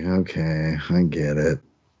 It's like, okay, I get it.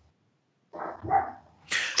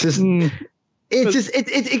 They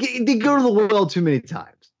go to the well too many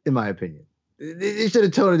times, in my opinion. They should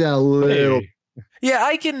have toned it down a little. Yeah,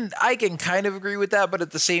 I can kind of agree with that, but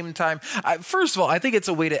at the same time, first of all, I think it's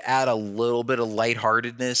a way to add a little bit of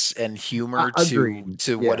lightheartedness and humor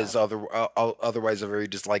to what is otherwise a very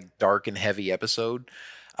just like dark and heavy episode.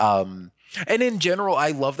 And in general,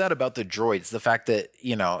 I love that about the droids. The fact that,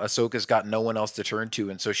 Ahsoka's got no one else to turn to.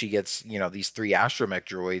 And so she gets, these 3 astromech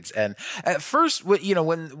droids. And at first,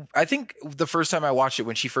 when I think the first time I watched it,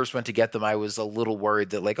 when she first went to get them, I was a little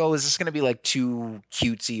worried that like, oh, is this going to be like too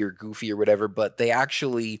cutesy or goofy or whatever? But they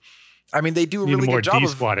actually, they do a really good job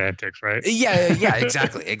of squad antics, right? Yeah,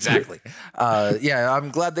 exactly.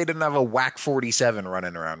 I'm glad they didn't have a WAC 47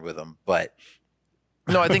 running around with them, but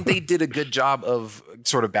no, I think they did a good job of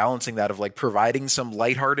sort of balancing that, of like providing some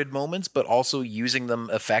lighthearted moments, but also using them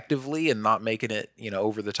effectively and not making it,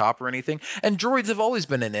 over the top or anything. And droids have always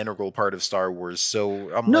been an integral part of Star Wars. So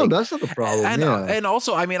that's not the problem. And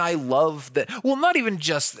also, I love that. Well, not even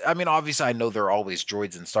just, obviously I know there are always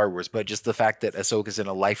droids in Star Wars, but just the fact that Ahsoka's in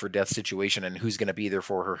a life or death situation and who's going to be there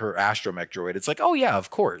for her astromech droid. It's like, oh yeah, of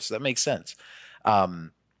course. That makes sense.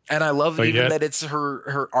 And I love that it's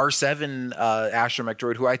her R7 astromech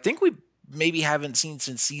droid, who I think we maybe haven't seen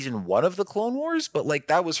since season 1 of the Clone Wars, but like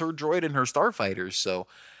that was her droid and her starfighters. So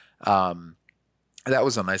that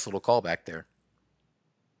was a nice little callback there.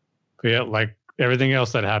 Yeah, like everything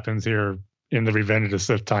else that happens here in the Revenge of the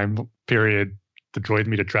Sith time period, the droids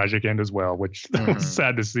meet a tragic end as well, which was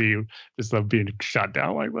sad to see, just them being shot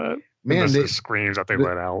down like that. Man, the screams that they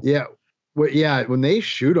let out. Yeah. Well, yeah, when they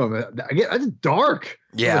shoot them, it's dark.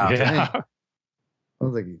 Yeah. I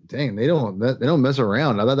was like, dang, they don't mess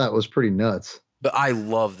around. I thought that was pretty nuts. But I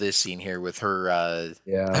love this scene here with her.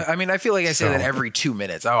 Yeah. I feel like I say that every 2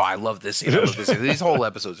 minutes. Oh, I love this scene. I love this scene. These whole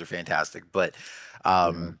episodes are fantastic. But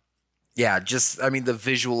the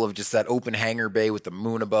visual of just that open hangar bay with the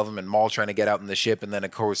moon above them and Maul trying to get out in the ship. And then,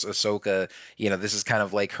 of course, Ahsoka, this is kind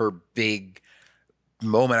of like her big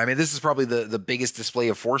moment. This is probably the biggest display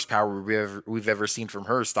of force power we've ever seen from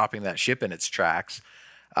her, stopping that ship in its tracks.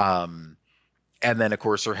 And then of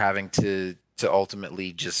course her having to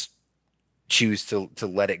ultimately just choose to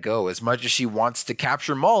let it go, as much as she wants to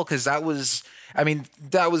capture Maul, because that was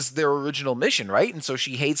their original mission, right? And so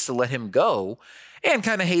she hates to let him go and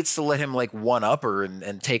kind of hates to let him like one up her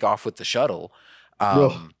and take off with the shuttle.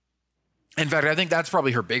 In fact, I think that's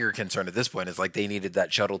probably her bigger concern at this point, is like they needed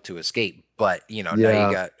that shuttle to escape. But, now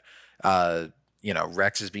you got,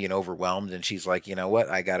 Rex is being overwhelmed and she's like, you know what?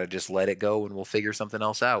 I got to just let it go and we'll figure something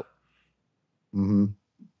else out. Mm-hmm.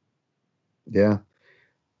 Yeah.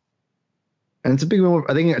 And it's a big moment.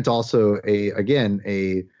 I think it's also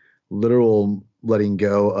a literal letting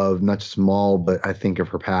go of not just Maul, but I think of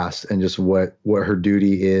her past and just what her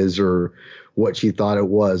duty is or what she thought it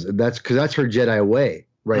was. That's because that's her Jedi way.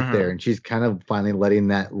 Right there, and she's kind of finally letting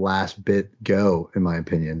that last bit go, in my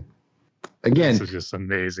opinion. Again, this is just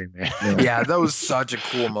amazing, man. Yeah, that was such a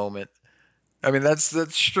cool moment. That's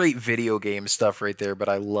straight video game stuff right there, but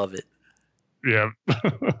I love it. Yeah,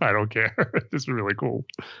 I don't care. It's really cool.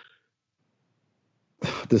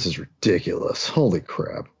 This is ridiculous. Holy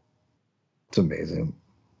crap. It's amazing.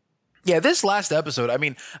 Yeah, this last episode, I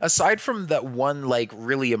mean, aside from that one like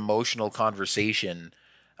really emotional conversation,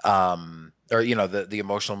 or you know, the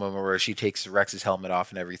emotional moment where she takes Rex's helmet off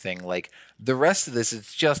and everything, like the rest of this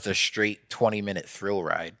is just a straight 20-minute thrill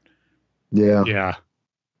ride. Yeah. Yeah.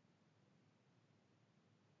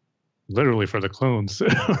 Literally for the clones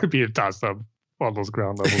being tossed up on those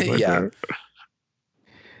ground levels. Right Yeah. there.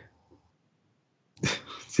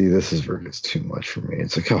 See, this is too much for me.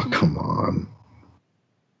 It's like, oh, come on.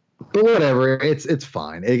 But whatever. It's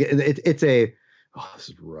fine. It's a. Oh, this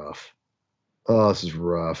is rough. Oh, this is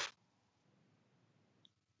rough.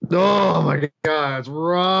 Oh my god, it's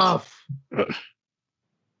rough.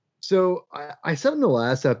 So I said in the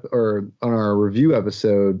last or on our review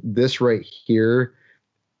episode, this right here,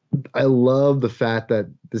 I love the fact that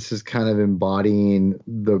this is kind of embodying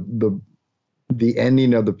the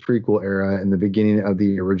ending of the prequel era and the beginning of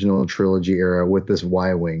the original trilogy era with this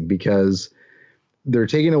Y-Wing, because they're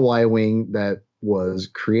taking a Y-Wing that was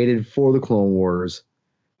created for the Clone Wars,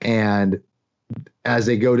 and as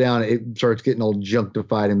they go down, it starts getting all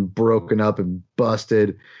junctified and broken up and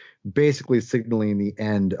busted, basically signaling the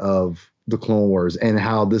end of the Clone Wars, and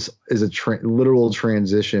how this is a literal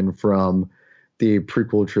transition from the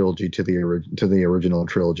prequel trilogy to the original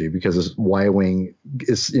trilogy, because this Y-Wing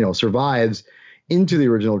is, you know, survives into the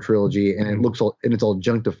original trilogy, and it's all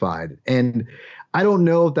junctified. And I don't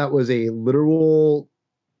know if that was a literal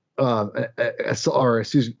a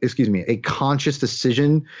conscious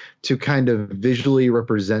decision to kind of visually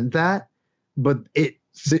represent that, but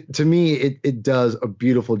to me it does a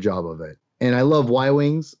beautiful job of it. And I love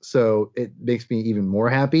Y-Wings, so it makes me even more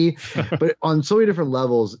happy. But on so many different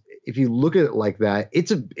levels, if you look at it like that,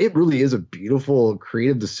 it really is a beautiful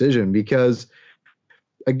creative decision, because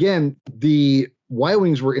again, the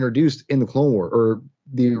Y-Wings were introduced in the Clone War, or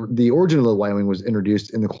the origin of the Y-Wing was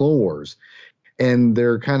introduced in the Clone Wars, and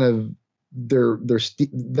they're kind of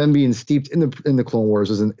them being steeped in the Clone Wars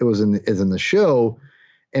is in the show,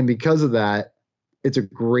 and because of that, it's a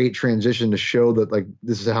great transition to show that like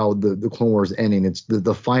this is how the Clone Wars ending. It's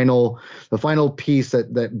the final piece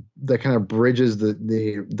that kind of bridges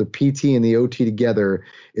the PT and the OT together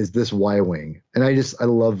is this Y-Wing, and I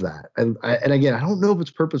love that. And again, I don't know if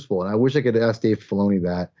it's purposeful, and I wish I could ask Dave Filoni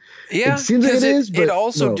that. Yeah, it seems like it is, but it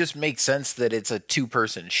also no. just makes sense that it's a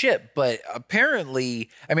 2-person ship. But apparently,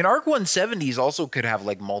 I mean, ARC 170s also could have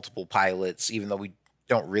like multiple pilots, even though we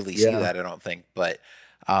don't really see that, I don't think. But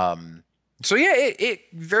so yeah, it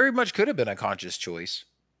very much could have been a conscious choice.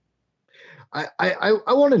 I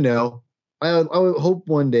want to know. I would hope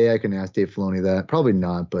one day I can ask Dave Filoni that. Probably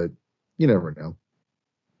not, but you never know.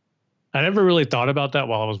 I never really thought about that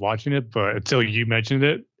while I was watching it, but until you mentioned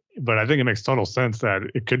it. But I think it makes total sense that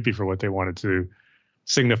it could be for what they wanted to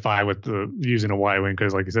signify with the using a Y-Wing,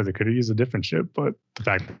 because like you said, they could have used a different ship, but the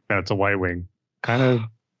fact that it's a Y-Wing kind of,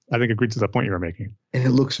 I think, agreed to the point you were making. And it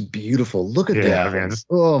looks beautiful. Look at that. Man.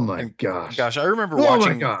 Oh my gosh. I remember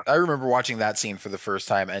watching that scene for the first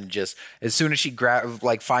time, and just as soon as she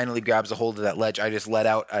finally grabs a hold of that ledge, I just let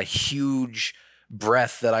out a huge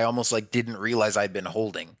breath that I almost like didn't realize I'd been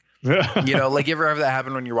holding. You know, like you ever have that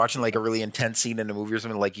happen when you're watching like a really intense scene in a movie or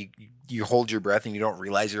something, like you hold your breath and you don't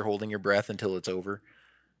realize you're holding your breath until it's over.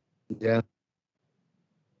 Yeah.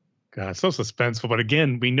 God, it's so suspenseful. But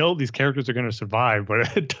again, we know these characters are going to survive,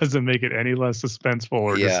 but it doesn't make it any less suspenseful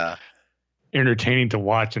or just entertaining to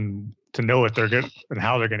watch and to know if they're good and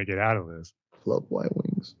how they're going to get out of this. Love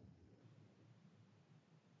Y-Wings.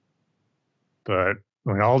 But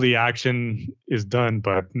I mean, all the action is done,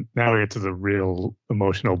 but now we get to the real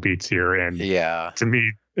emotional beats here. And to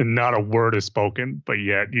me, not a word is spoken, but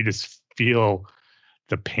yet you just feel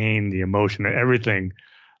the pain, the emotion, and everything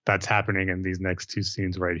that's happening in these next two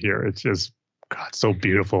scenes right here. It's just, God, so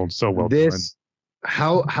beautiful and so well done.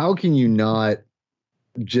 How can you not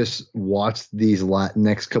just watch these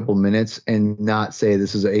next couple minutes and not say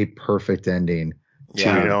this is a perfect ending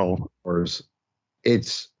to Wars?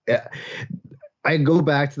 It's I go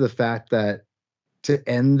back to the fact that to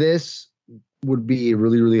end this would be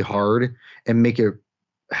really, really hard and make it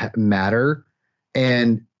matter.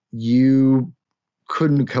 And you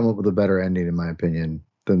couldn't come up with a better ending, in my opinion,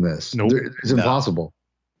 than this. Nope. It's impossible.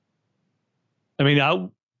 I mean, I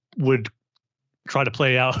would try to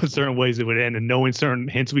play out certain ways it would end, and knowing certain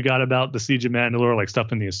hints we got about the Siege of Mandalore, like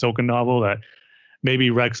stuff in the Ahsoka novel, that maybe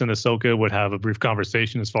Rex and Ahsoka would have a brief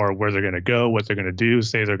conversation as far as where they're going to go, what they're going to do,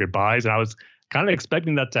 say their goodbyes. And I was kind of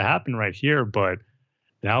expecting that to happen right here, but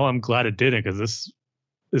now I'm glad it didn't, because this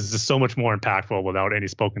is just so much more impactful without any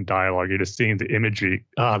spoken dialogue. You're just seeing the imagery,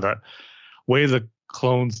 the way the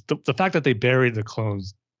clones, the fact that they buried the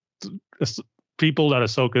clones, people that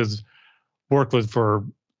Ahsoka's worked with for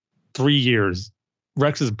 3 years,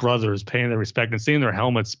 Rex's brothers paying their respect and seeing their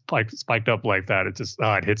helmets spiked up like that, it just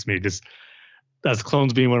it hits me. Just as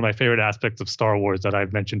clones being one of my favorite aspects of Star Wars that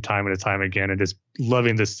I've mentioned time and time again, and just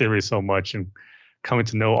loving this series so much and coming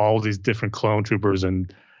to know all these different clone troopers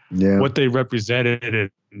and what they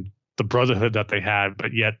represented and the brotherhood that they had,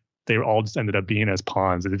 but yet they all just ended up being as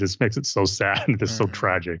pawns, and it just makes it so sad and just so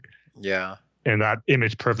tragic. Yeah. And that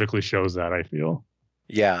image perfectly shows that, I feel.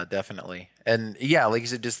 Yeah, definitely. And yeah, like you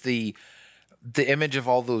said, just the image of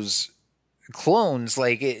all those clones,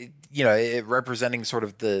 like it representing sort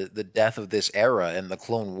of the death of this era and the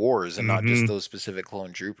Clone Wars, and not just those specific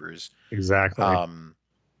clone troopers. Exactly.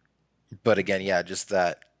 But again, yeah, just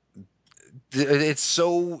that it's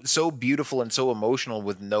so beautiful and so emotional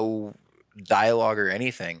with no dialogue or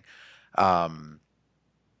anything.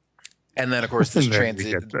 And then, of course, the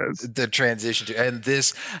transition to, and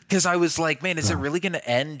this, because I was like, man, is it really going to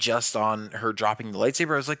end just on her dropping the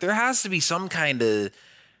lightsaber? I was like, there has to be some kind of,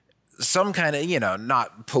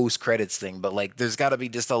 not post credits thing, but like, there's got to be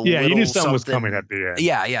just a little you knew something was coming at the end.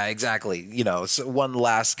 Yeah, exactly. So one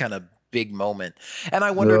last kind of big moment. And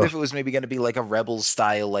I wondered if it was maybe going to be like a Rebels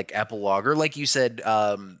style, like epilogue, or like you said,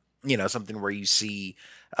 something where you see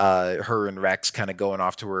her and Rex kind of going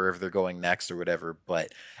off to wherever they're going next or whatever,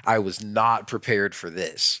 but I was not prepared for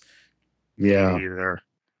this. Yeah. Me either.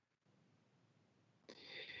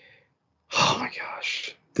 Oh my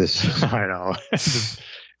gosh. This I know. It's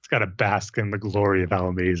got to bask in the glory of how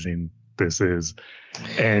amazing this is.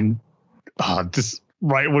 And just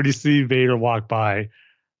right when you see Vader walk by,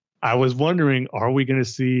 I was wondering, are we going to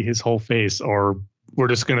see his whole face, or we're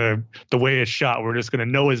just gonna, the way it's shot, we're just gonna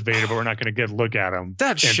know it's Vader, but we're not gonna get a look at him.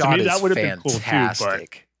 That and shot to me, is that would have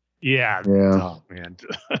fantastic. been cool too, but yeah. Oh man,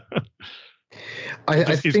 I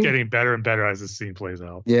keeps think, getting better and better as the scene plays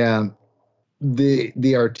out. Yeah,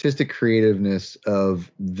 the artistic creativeness of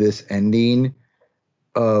this ending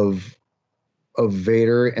of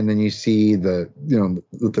Vader, and then you see the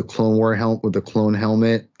Clone War helmet with the clone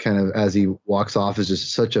helmet, kind of as he walks off, is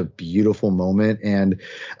just such a beautiful moment, and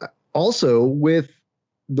also with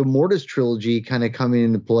the Mortis trilogy kind of coming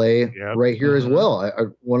into play right here as well.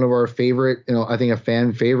 One of our favorite, I think a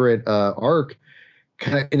fan favorite arc,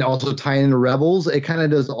 kind of, and also tying into Rebels. It kind of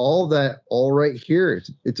does all that all right here.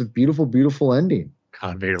 It's a beautiful, beautiful ending.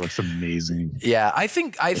 God, Vader looks amazing. Yeah, I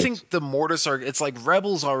think the Mortis arc, it's like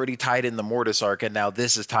Rebels already tied in the Mortis arc, and now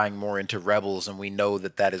this is tying more into Rebels, and we know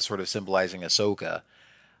that is sort of symbolizing Ahsoka.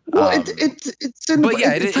 Well,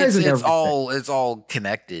 it's all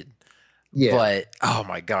connected. Yeah. But oh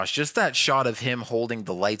my gosh, just that shot of him holding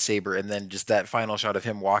the lightsaber, and then just that final shot of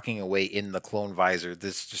him walking away in the clone visor.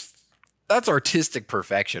 That's artistic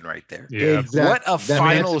perfection right there. Yeah. Exactly. What a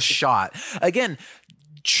final shot. Again,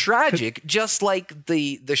 tragic, just like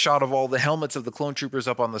the shot of all the helmets of the clone troopers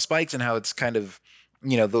up on the spikes, and how it's kind of,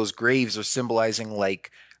 those graves are symbolizing like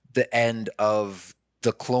the end of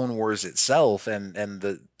the Clone Wars itself, and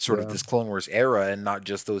the sort of this Clone Wars era, and not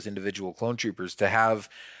just those individual clone troopers. To have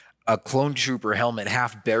a clone trooper helmet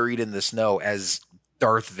half buried in the snow as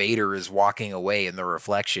Darth Vader is walking away in the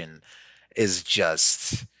reflection is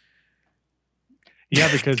just...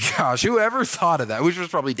 Yeah, because... Gosh, whoever thought of that? Which was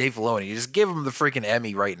probably Dave Filoni. Just give him the freaking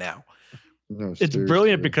Emmy right now. No, it's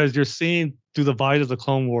brilliant because you're seeing through the visor of the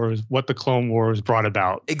Clone Wars what the Clone Wars brought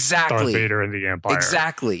about. Exactly. Darth Vader and the Empire.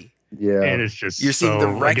 Exactly. Yeah, and it's just you're seeing the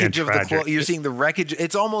wreckage of the you're seeing the wreckage.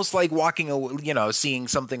 It's almost like seeing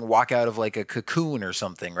something walk out of like a cocoon or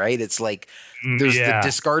something, right? It's like there's the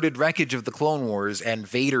discarded wreckage of the Clone Wars, and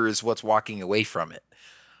Vader is what's walking away from it.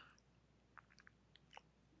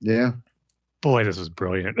 Yeah, boy, this is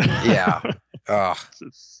brilliant. Yeah,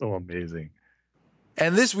 it's so amazing.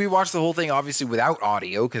 And we watched the whole thing obviously without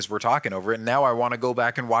audio because we're talking over it. And now I want to go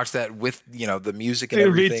back and watch that with the music and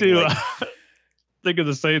everything. Me too. Like, think of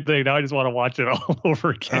the same thing. Now I just want to watch it all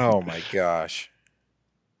over again. Oh my gosh.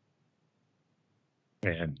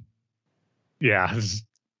 Man. Yeah.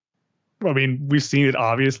 I mean, we've seen it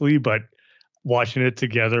obviously, but watching it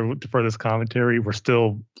together for this commentary, we're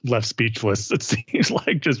still left speechless. It seems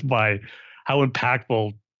like, just by how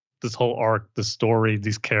impactful this whole arc, the story,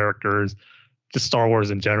 these characters, just Star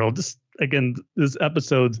Wars in general. Just again, this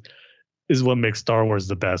episode is what makes Star Wars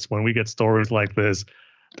the best. When we get stories like this,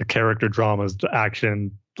 the character dramas, the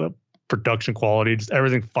action, the production quality, just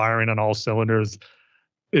everything firing on all cylinders.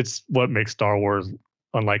 It's what makes Star Wars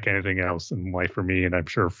unlike anything else. And why, for me, and I'm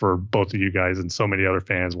sure for both of you guys and so many other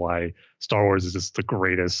fans, why Star Wars is just the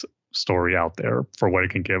greatest story out there for what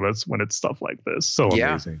it can give us when it's stuff like this. So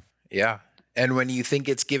amazing. Yeah. And when you think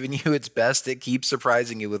it's giving you its best, it keeps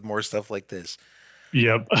surprising you with more stuff like this.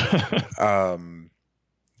 Yep.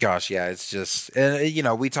 Gosh, yeah, it's just, and you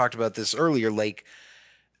know, we talked about this earlier, like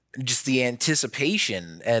just the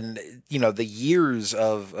anticipation and, you know, the years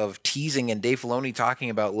of teasing and Dave Filoni talking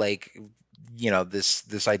about, like, you know,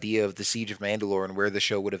 this idea of the Siege of Mandalore and where the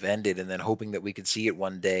show would have ended, and then hoping that we could see it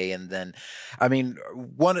one day. And then, I mean,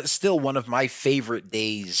 one of my favorite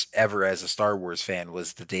days ever as a Star Wars fan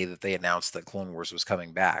was the day that they announced that Clone Wars was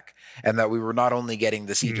coming back, and that we were not only getting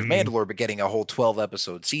the Siege of Mandalore, but getting a whole 12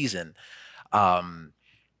 episode season.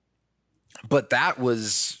 But that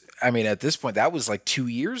was, I mean, at this point, that was like 2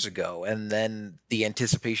 years ago. And then the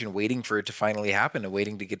anticipation waiting for it to finally happen and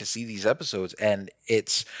waiting to get to see these episodes. And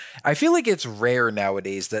I feel like it's rare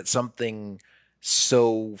nowadays that something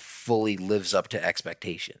so fully lives up to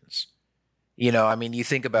expectations. You know, I mean, you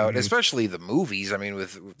think about, especially the movies, I mean,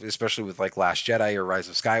 especially with like Last Jedi or Rise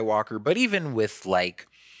of Skywalker, but even with like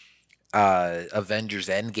Avengers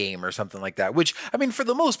Endgame or something like that, which, I mean, for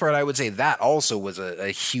the most part, I would say that also was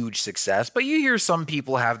a huge success, but you hear some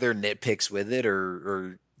people have their nitpicks with it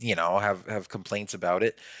or you know, have complaints about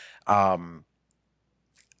it. I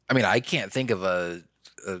mean, I can't think of a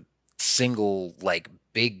single like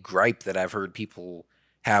big gripe that I've heard people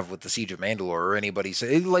have with the Siege of Mandalore, or anybody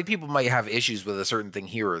say, like, people might have issues with a certain thing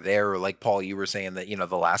here or there, or like Paul, you were saying that, you know,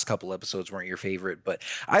 the last couple episodes weren't your favorite, but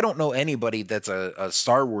I don't know anybody that's a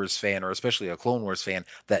Star Wars fan, or especially a Clone Wars fan,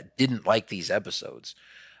 that didn't like these episodes.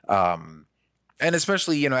 And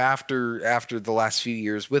especially, you know, after the last few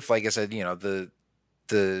years with, like I said, you know,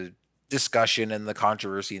 the discussion and the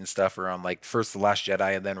controversy and stuff around, like, first The Last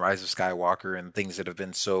Jedi and then Rise of Skywalker and things that have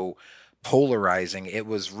been so polarizing, it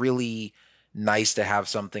was really nice to have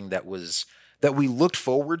something that we looked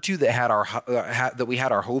forward to, that had that we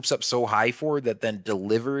had our hopes up so high for, that then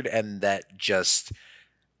delivered, and that just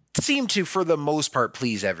seemed to, for the most part,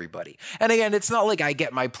 please everybody. And again, it's not like I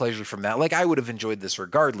get my pleasure from that. Like, I would have enjoyed this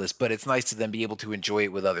regardless, but it's nice to then be able to enjoy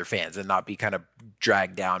it with other fans and not be kind of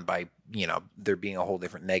dragged down by, you know, there being a whole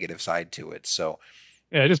different negative side to it. So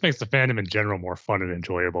yeah, it just makes the fandom in general more fun and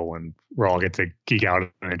enjoyable when we all get to geek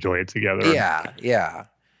out and enjoy it together. Yeah.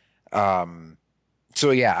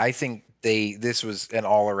 So yeah, I think this was an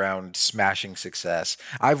all-around smashing success.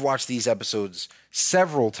 I've watched these episodes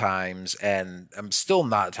several times and I'm still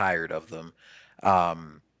not tired of them. Yeah,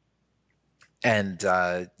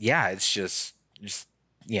 it's just,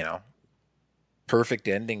 you know, perfect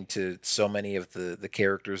ending to so many of the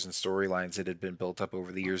characters and storylines that had been built up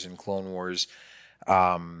over the years in Clone Wars.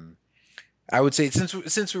 I would say,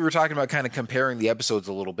 since we were talking about kind of comparing the episodes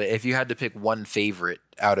a little bit, if you had to pick one favorite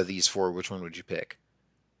out of these four, which one would you pick?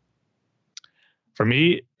 For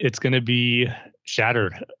me, it's going to be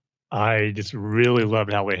Shattered. I just really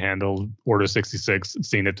loved how they handled Order 66,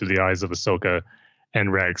 seeing it through the eyes of Ahsoka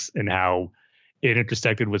and Rex, and how it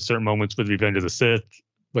intersected with certain moments with Revenge of the Sith,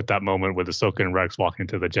 with that moment with Ahsoka and Rex walking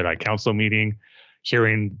to the Jedi Council meeting,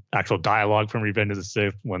 hearing actual dialogue from Revenge of the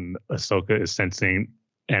Sith when Ahsoka is sensing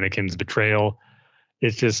Anakin's betrayal.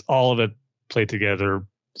 It's just all of it played together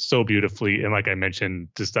so beautifully. And like I mentioned,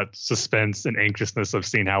 just that suspense and anxiousness of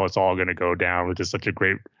seeing how it's all going to go down was just such a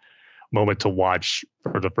great moment to watch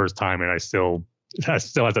for the first time. And it still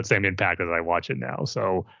has that same impact as I watch it now.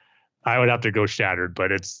 So I would have to go Shattered,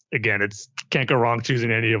 but it's can't go wrong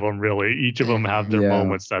choosing any of them, really. Each of them have their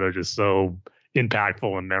moments that are just so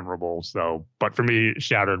impactful and memorable. So, but for me,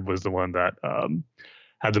 Shattered was the one that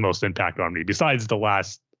had the most impact on me, besides the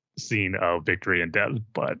last scene of Victory and Death.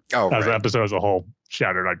 But as an episode as a whole,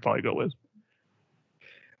 Shattered I'd probably go with.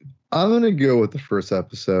 I'm going to go with the first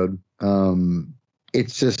episode.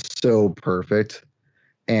 It's just so perfect,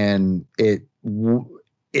 and it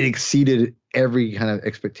exceeded every kind of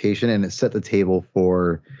expectation, and it set the table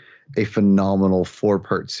for a phenomenal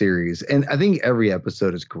 4-part series. And I think every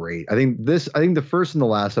episode is great. I think the first and the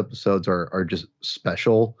last episodes are just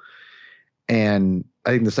special. And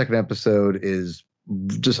I think the second episode is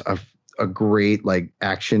just a great, like,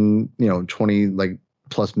 action, 20 like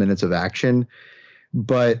plus minutes of action.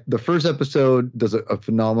 But the first episode does a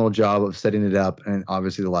phenomenal job of setting it up. And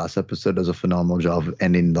obviously the last episode does a phenomenal job of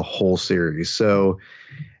ending the whole series. So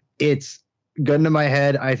it's gun to my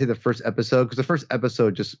head. I say the first episode, because the first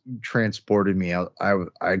episode just transported me out.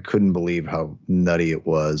 I couldn't believe how nutty it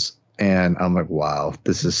was. And I'm like, wow,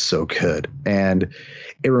 this is so good. And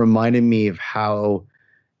it reminded me of how,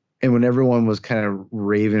 and when everyone was kind of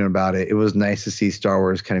raving about it, it was nice to see Star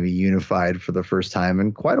Wars kind of be unified for the first time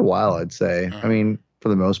in quite a while, I'd say. I mean, for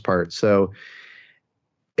the most part. So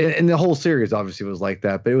and the whole series obviously was like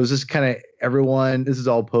that, but it was just kind of everyone. This is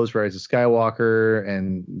all post Rise of Skywalker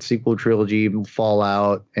and sequel trilogy,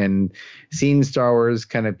 Fallout, and seeing Star Wars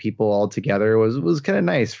kind of people all together was kind of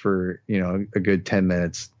nice for a good 10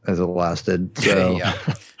 minutes as it lasted. So, Yeah.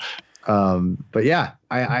 But yeah,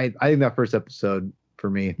 I think that first episode for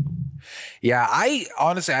me. Yeah, I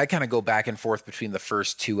honestly kind of go back and forth between the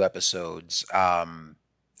first two episodes.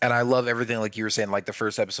 And I love everything like you were saying, like the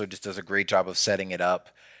first episode just does a great job of setting it up.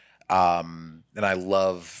 And I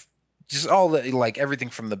love just all the like everything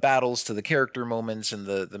from the battles to the character moments and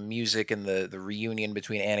the music and the reunion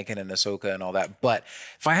between Anakin and Ahsoka and all that. But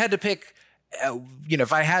if I had to pick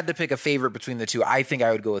a favorite between the two, I think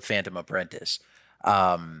I would go with Phantom Apprentice.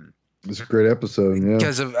 It's a great episode, yeah.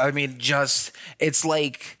 Because it's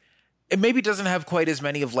like it maybe doesn't have quite as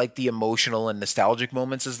many of like the emotional and nostalgic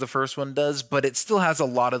moments as the first one does, but it still has a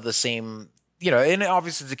lot of the same, and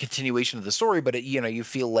obviously it's a continuation of the story, but you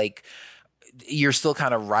feel like you're still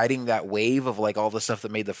kind of riding that wave of like all the stuff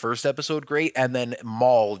that made the first episode great, and then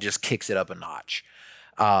Maul just kicks it up a notch.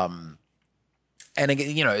 And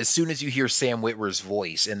again, as soon as you hear Sam Witwer's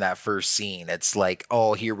voice in that first scene, it's like,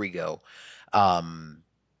 oh, here we go.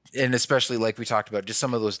 And especially like we talked about, just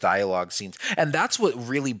some of those dialogue scenes. And that's what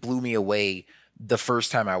really blew me away the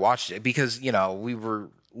first time I watched it, because, we were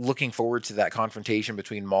looking forward to that confrontation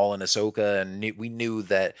between Maul and Ahsoka, and we knew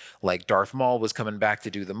that like Darth Maul was coming back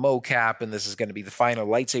to do the mocap, and this is going to be the final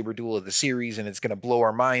lightsaber duel of the series, and it's going to blow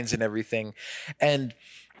our minds and everything. And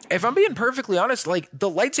if I'm being perfectly honest, like the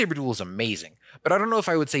lightsaber duel is amazing, but I don't know if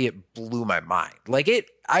I would say it blew my mind. Like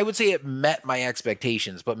I would say it met my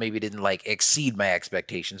expectations, but maybe didn't like exceed my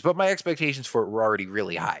expectations. But my expectations for it were already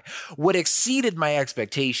really high. What exceeded my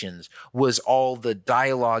expectations was all the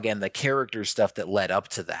dialogue and the character stuff that led up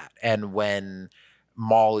to that. And when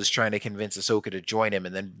Maul is trying to convince Ahsoka to join him,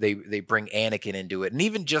 and then they bring Anakin into it, and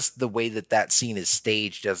even just the way that scene is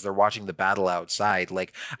staged as they're watching the battle outside,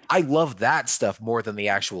 like I love that stuff more than the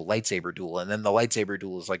actual lightsaber duel. And then the lightsaber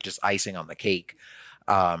duel is like just icing on the cake.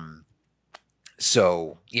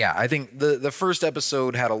 So yeah, I think the first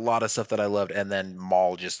episode had a lot of stuff that I loved, and then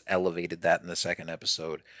Maul just elevated that in the second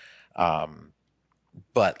episode.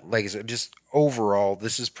 But like I said, just overall,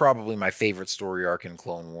 this is probably my favorite story arc in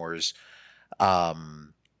Clone Wars.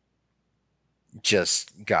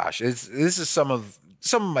 Just gosh, this is some of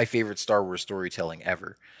my favorite Star Wars storytelling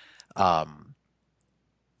ever. But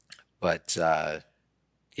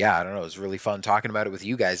yeah, I don't know. It's really fun talking about it with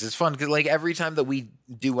you guys. It's fun because like every time that we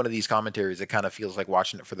do one of these commentaries, it kind of feels like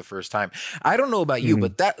watching it for the first time. I don't know about you,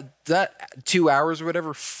 but that 2 hours or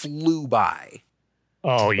whatever flew by.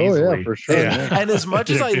 Oh, easily. Oh, yeah, for sure. Yeah. And as much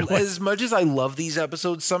as I love these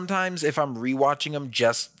episodes, sometimes if I'm rewatching them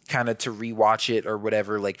just kind of to rewatch it or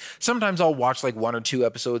whatever, like sometimes I'll watch like 1 or 2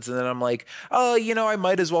 episodes and then I'm like, oh, I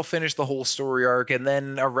might as well finish the whole story arc. And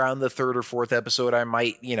then around the 3rd or 4th episode, I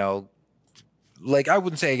might, like I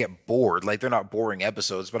wouldn't say I get bored. Like they're not boring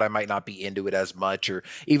episodes, but I might not be into it as much. Or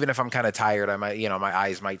even if I'm kind of tired, I might, my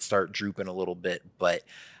eyes might start drooping a little bit. But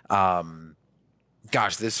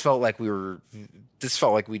gosh, this felt like we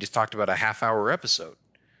just talked about a half-hour episode.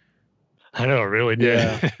 I know, it really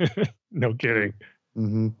did. Yeah. No kidding.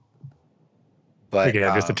 Mm-hmm. But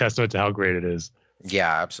yeah, just a testament to how great it is.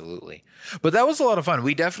 Yeah, absolutely. But that was a lot of fun.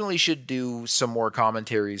 We definitely should do some more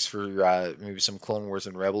commentaries for maybe some Clone Wars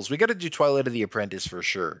and Rebels. We got to do Twilight of the Apprentice for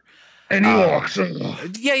sure. And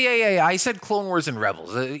Ewoks. Yeah. I said Clone Wars and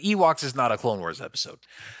Rebels. Ewoks is not a Clone Wars episode.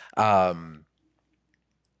 I'll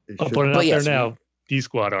put it out there now.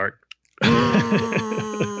 D-Squad arc.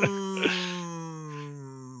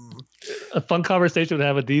 A fun conversation to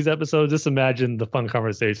have with these episodes. Just imagine the fun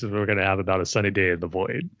conversations we're going to have about A Sunny Day in the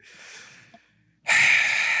Void.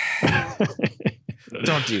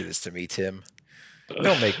 Don't do this to me, Tim.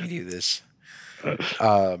 Don't make me do this. But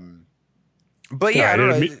yeah, I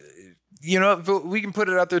don't know. We can put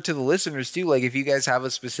it out there to the listeners too. Like if you guys have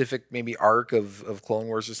a specific maybe arc of Clone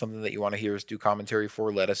Wars or something that you want to hear us do commentary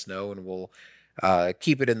for, let us know and we'll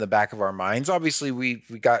keep it in the back of our minds. Obviously, we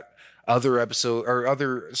got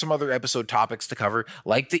some other episode topics to cover,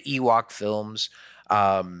 like the Ewok films,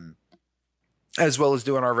 as well as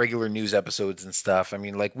doing our regular news episodes and stuff. I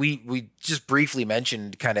mean, like we just briefly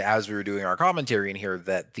mentioned kind of as we were doing our commentary in here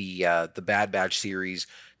that the Bad Batch series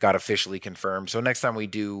got officially confirmed. So next time we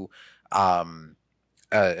do an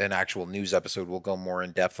actual news episode, we'll go more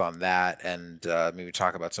in depth on that and maybe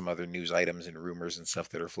talk about some other news items and rumors and stuff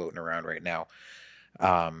that are floating around right now.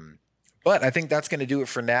 But I think that's going to do it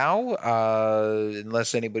for now,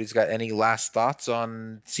 unless anybody's got any last thoughts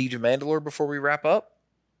on Siege of Mandalore before we wrap up.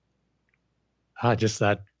 Just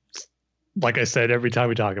that like I said, every time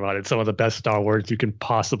we talk about it, some of the best Star Wars you can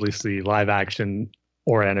possibly see, live action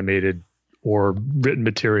or animated or written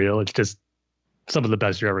material. It's just some of the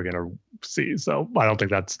best you're ever going to see. So I don't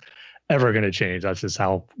think that's ever going to change. That's just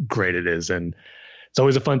how great it is. And it's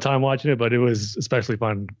always a fun time watching it, but it was especially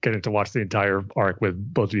fun getting to watch the entire arc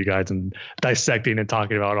with both of you guys and dissecting and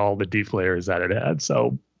talking about all the deep layers that it had.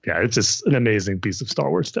 So yeah, it's just an amazing piece of Star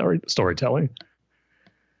Wars storytelling.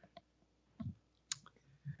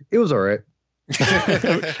 It was all right.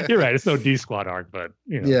 You're right. It's no D Squad arc, but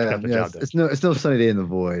it's no Sunny Day in the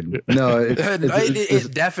Void. No,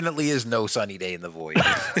 it definitely is no Sunny Day in the Void.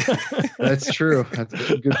 That's true. That's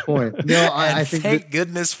a good point. No, I think thank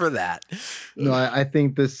goodness for that. No, I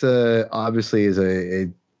think this obviously is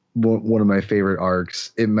one of my favorite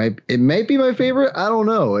arcs. It might be my favorite. I don't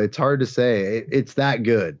know. It's hard to say. It's that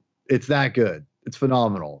good. It's that good. It's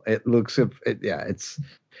phenomenal. It looks. It's.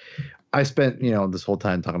 I spent this whole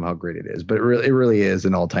time talking about how great it is, but it really is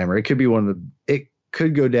an all-timer. It could be it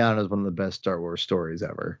could go down as one of the best Star Wars stories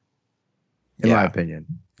ever, in my opinion.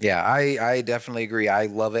 Yeah, I definitely agree. I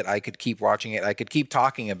love it. I could keep watching it. I could keep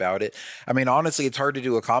talking about it. I mean, honestly, it's hard to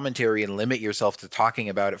do a commentary and limit yourself to talking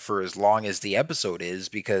about it for as long as the episode is,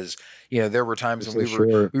 because there were times when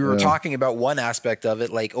we were talking about one aspect of it,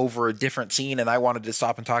 like over a different scene, and I wanted to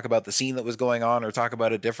stop and talk about the scene that was going on, or talk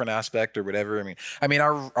about a different aspect or whatever. I mean,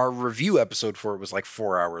 our review episode for it was like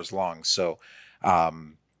 4 hours long, so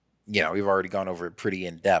we've already gone over it pretty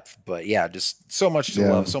in depth. But yeah, just so much to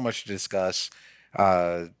love, so much to discuss.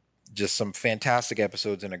 Just some fantastic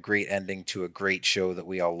episodes and a great ending to a great show that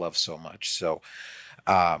we all love so much. So,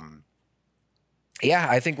 I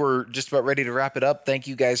think we're just about ready to wrap it up. Thank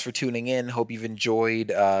you guys for tuning in. Hope you've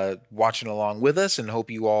enjoyed watching along with us, and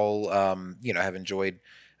hope you all, have enjoyed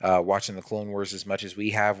watching the Clone Wars as much as we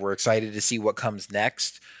have. We're excited to see what comes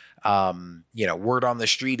next. Word on the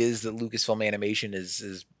street is that Lucasfilm Animation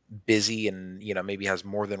is busy and, maybe has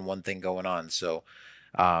more than one thing going on. So,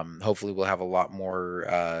 hopefully we'll have a lot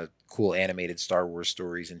more cool animated Star Wars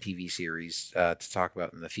stories and TV series to talk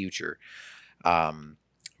about in the future.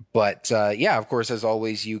 But of course, as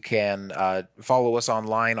always, you can follow us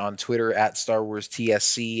online on Twitter at Star Wars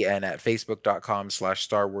TSC and at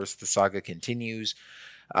Facebook.com/Star Wars The Saga Continues.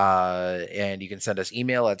 And you can send us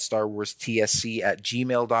email at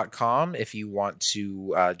StarWarsTSC@gmail.com if you want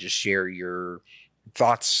to just share your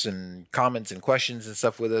thoughts and comments and questions and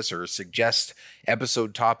stuff with us, or suggest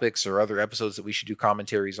episode topics or other episodes that we should do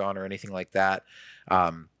commentaries on or anything like that.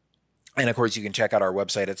 And of course, you can check out our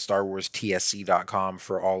website at StarWarsTSC.com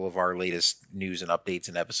for all of our latest news and updates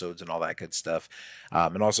and episodes and all that good stuff.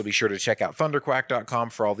 And also be sure to check out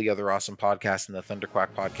ThunderQuack.com for all the other awesome podcasts in the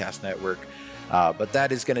ThunderQuack Podcast Network. But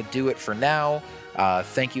that is going to do it for now.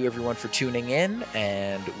 Thank you, everyone, for tuning in,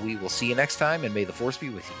 and we will see you next time, and may the Force be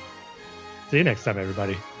with you. See you next time,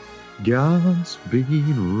 everybody.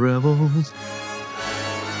 Godspeed, rebels.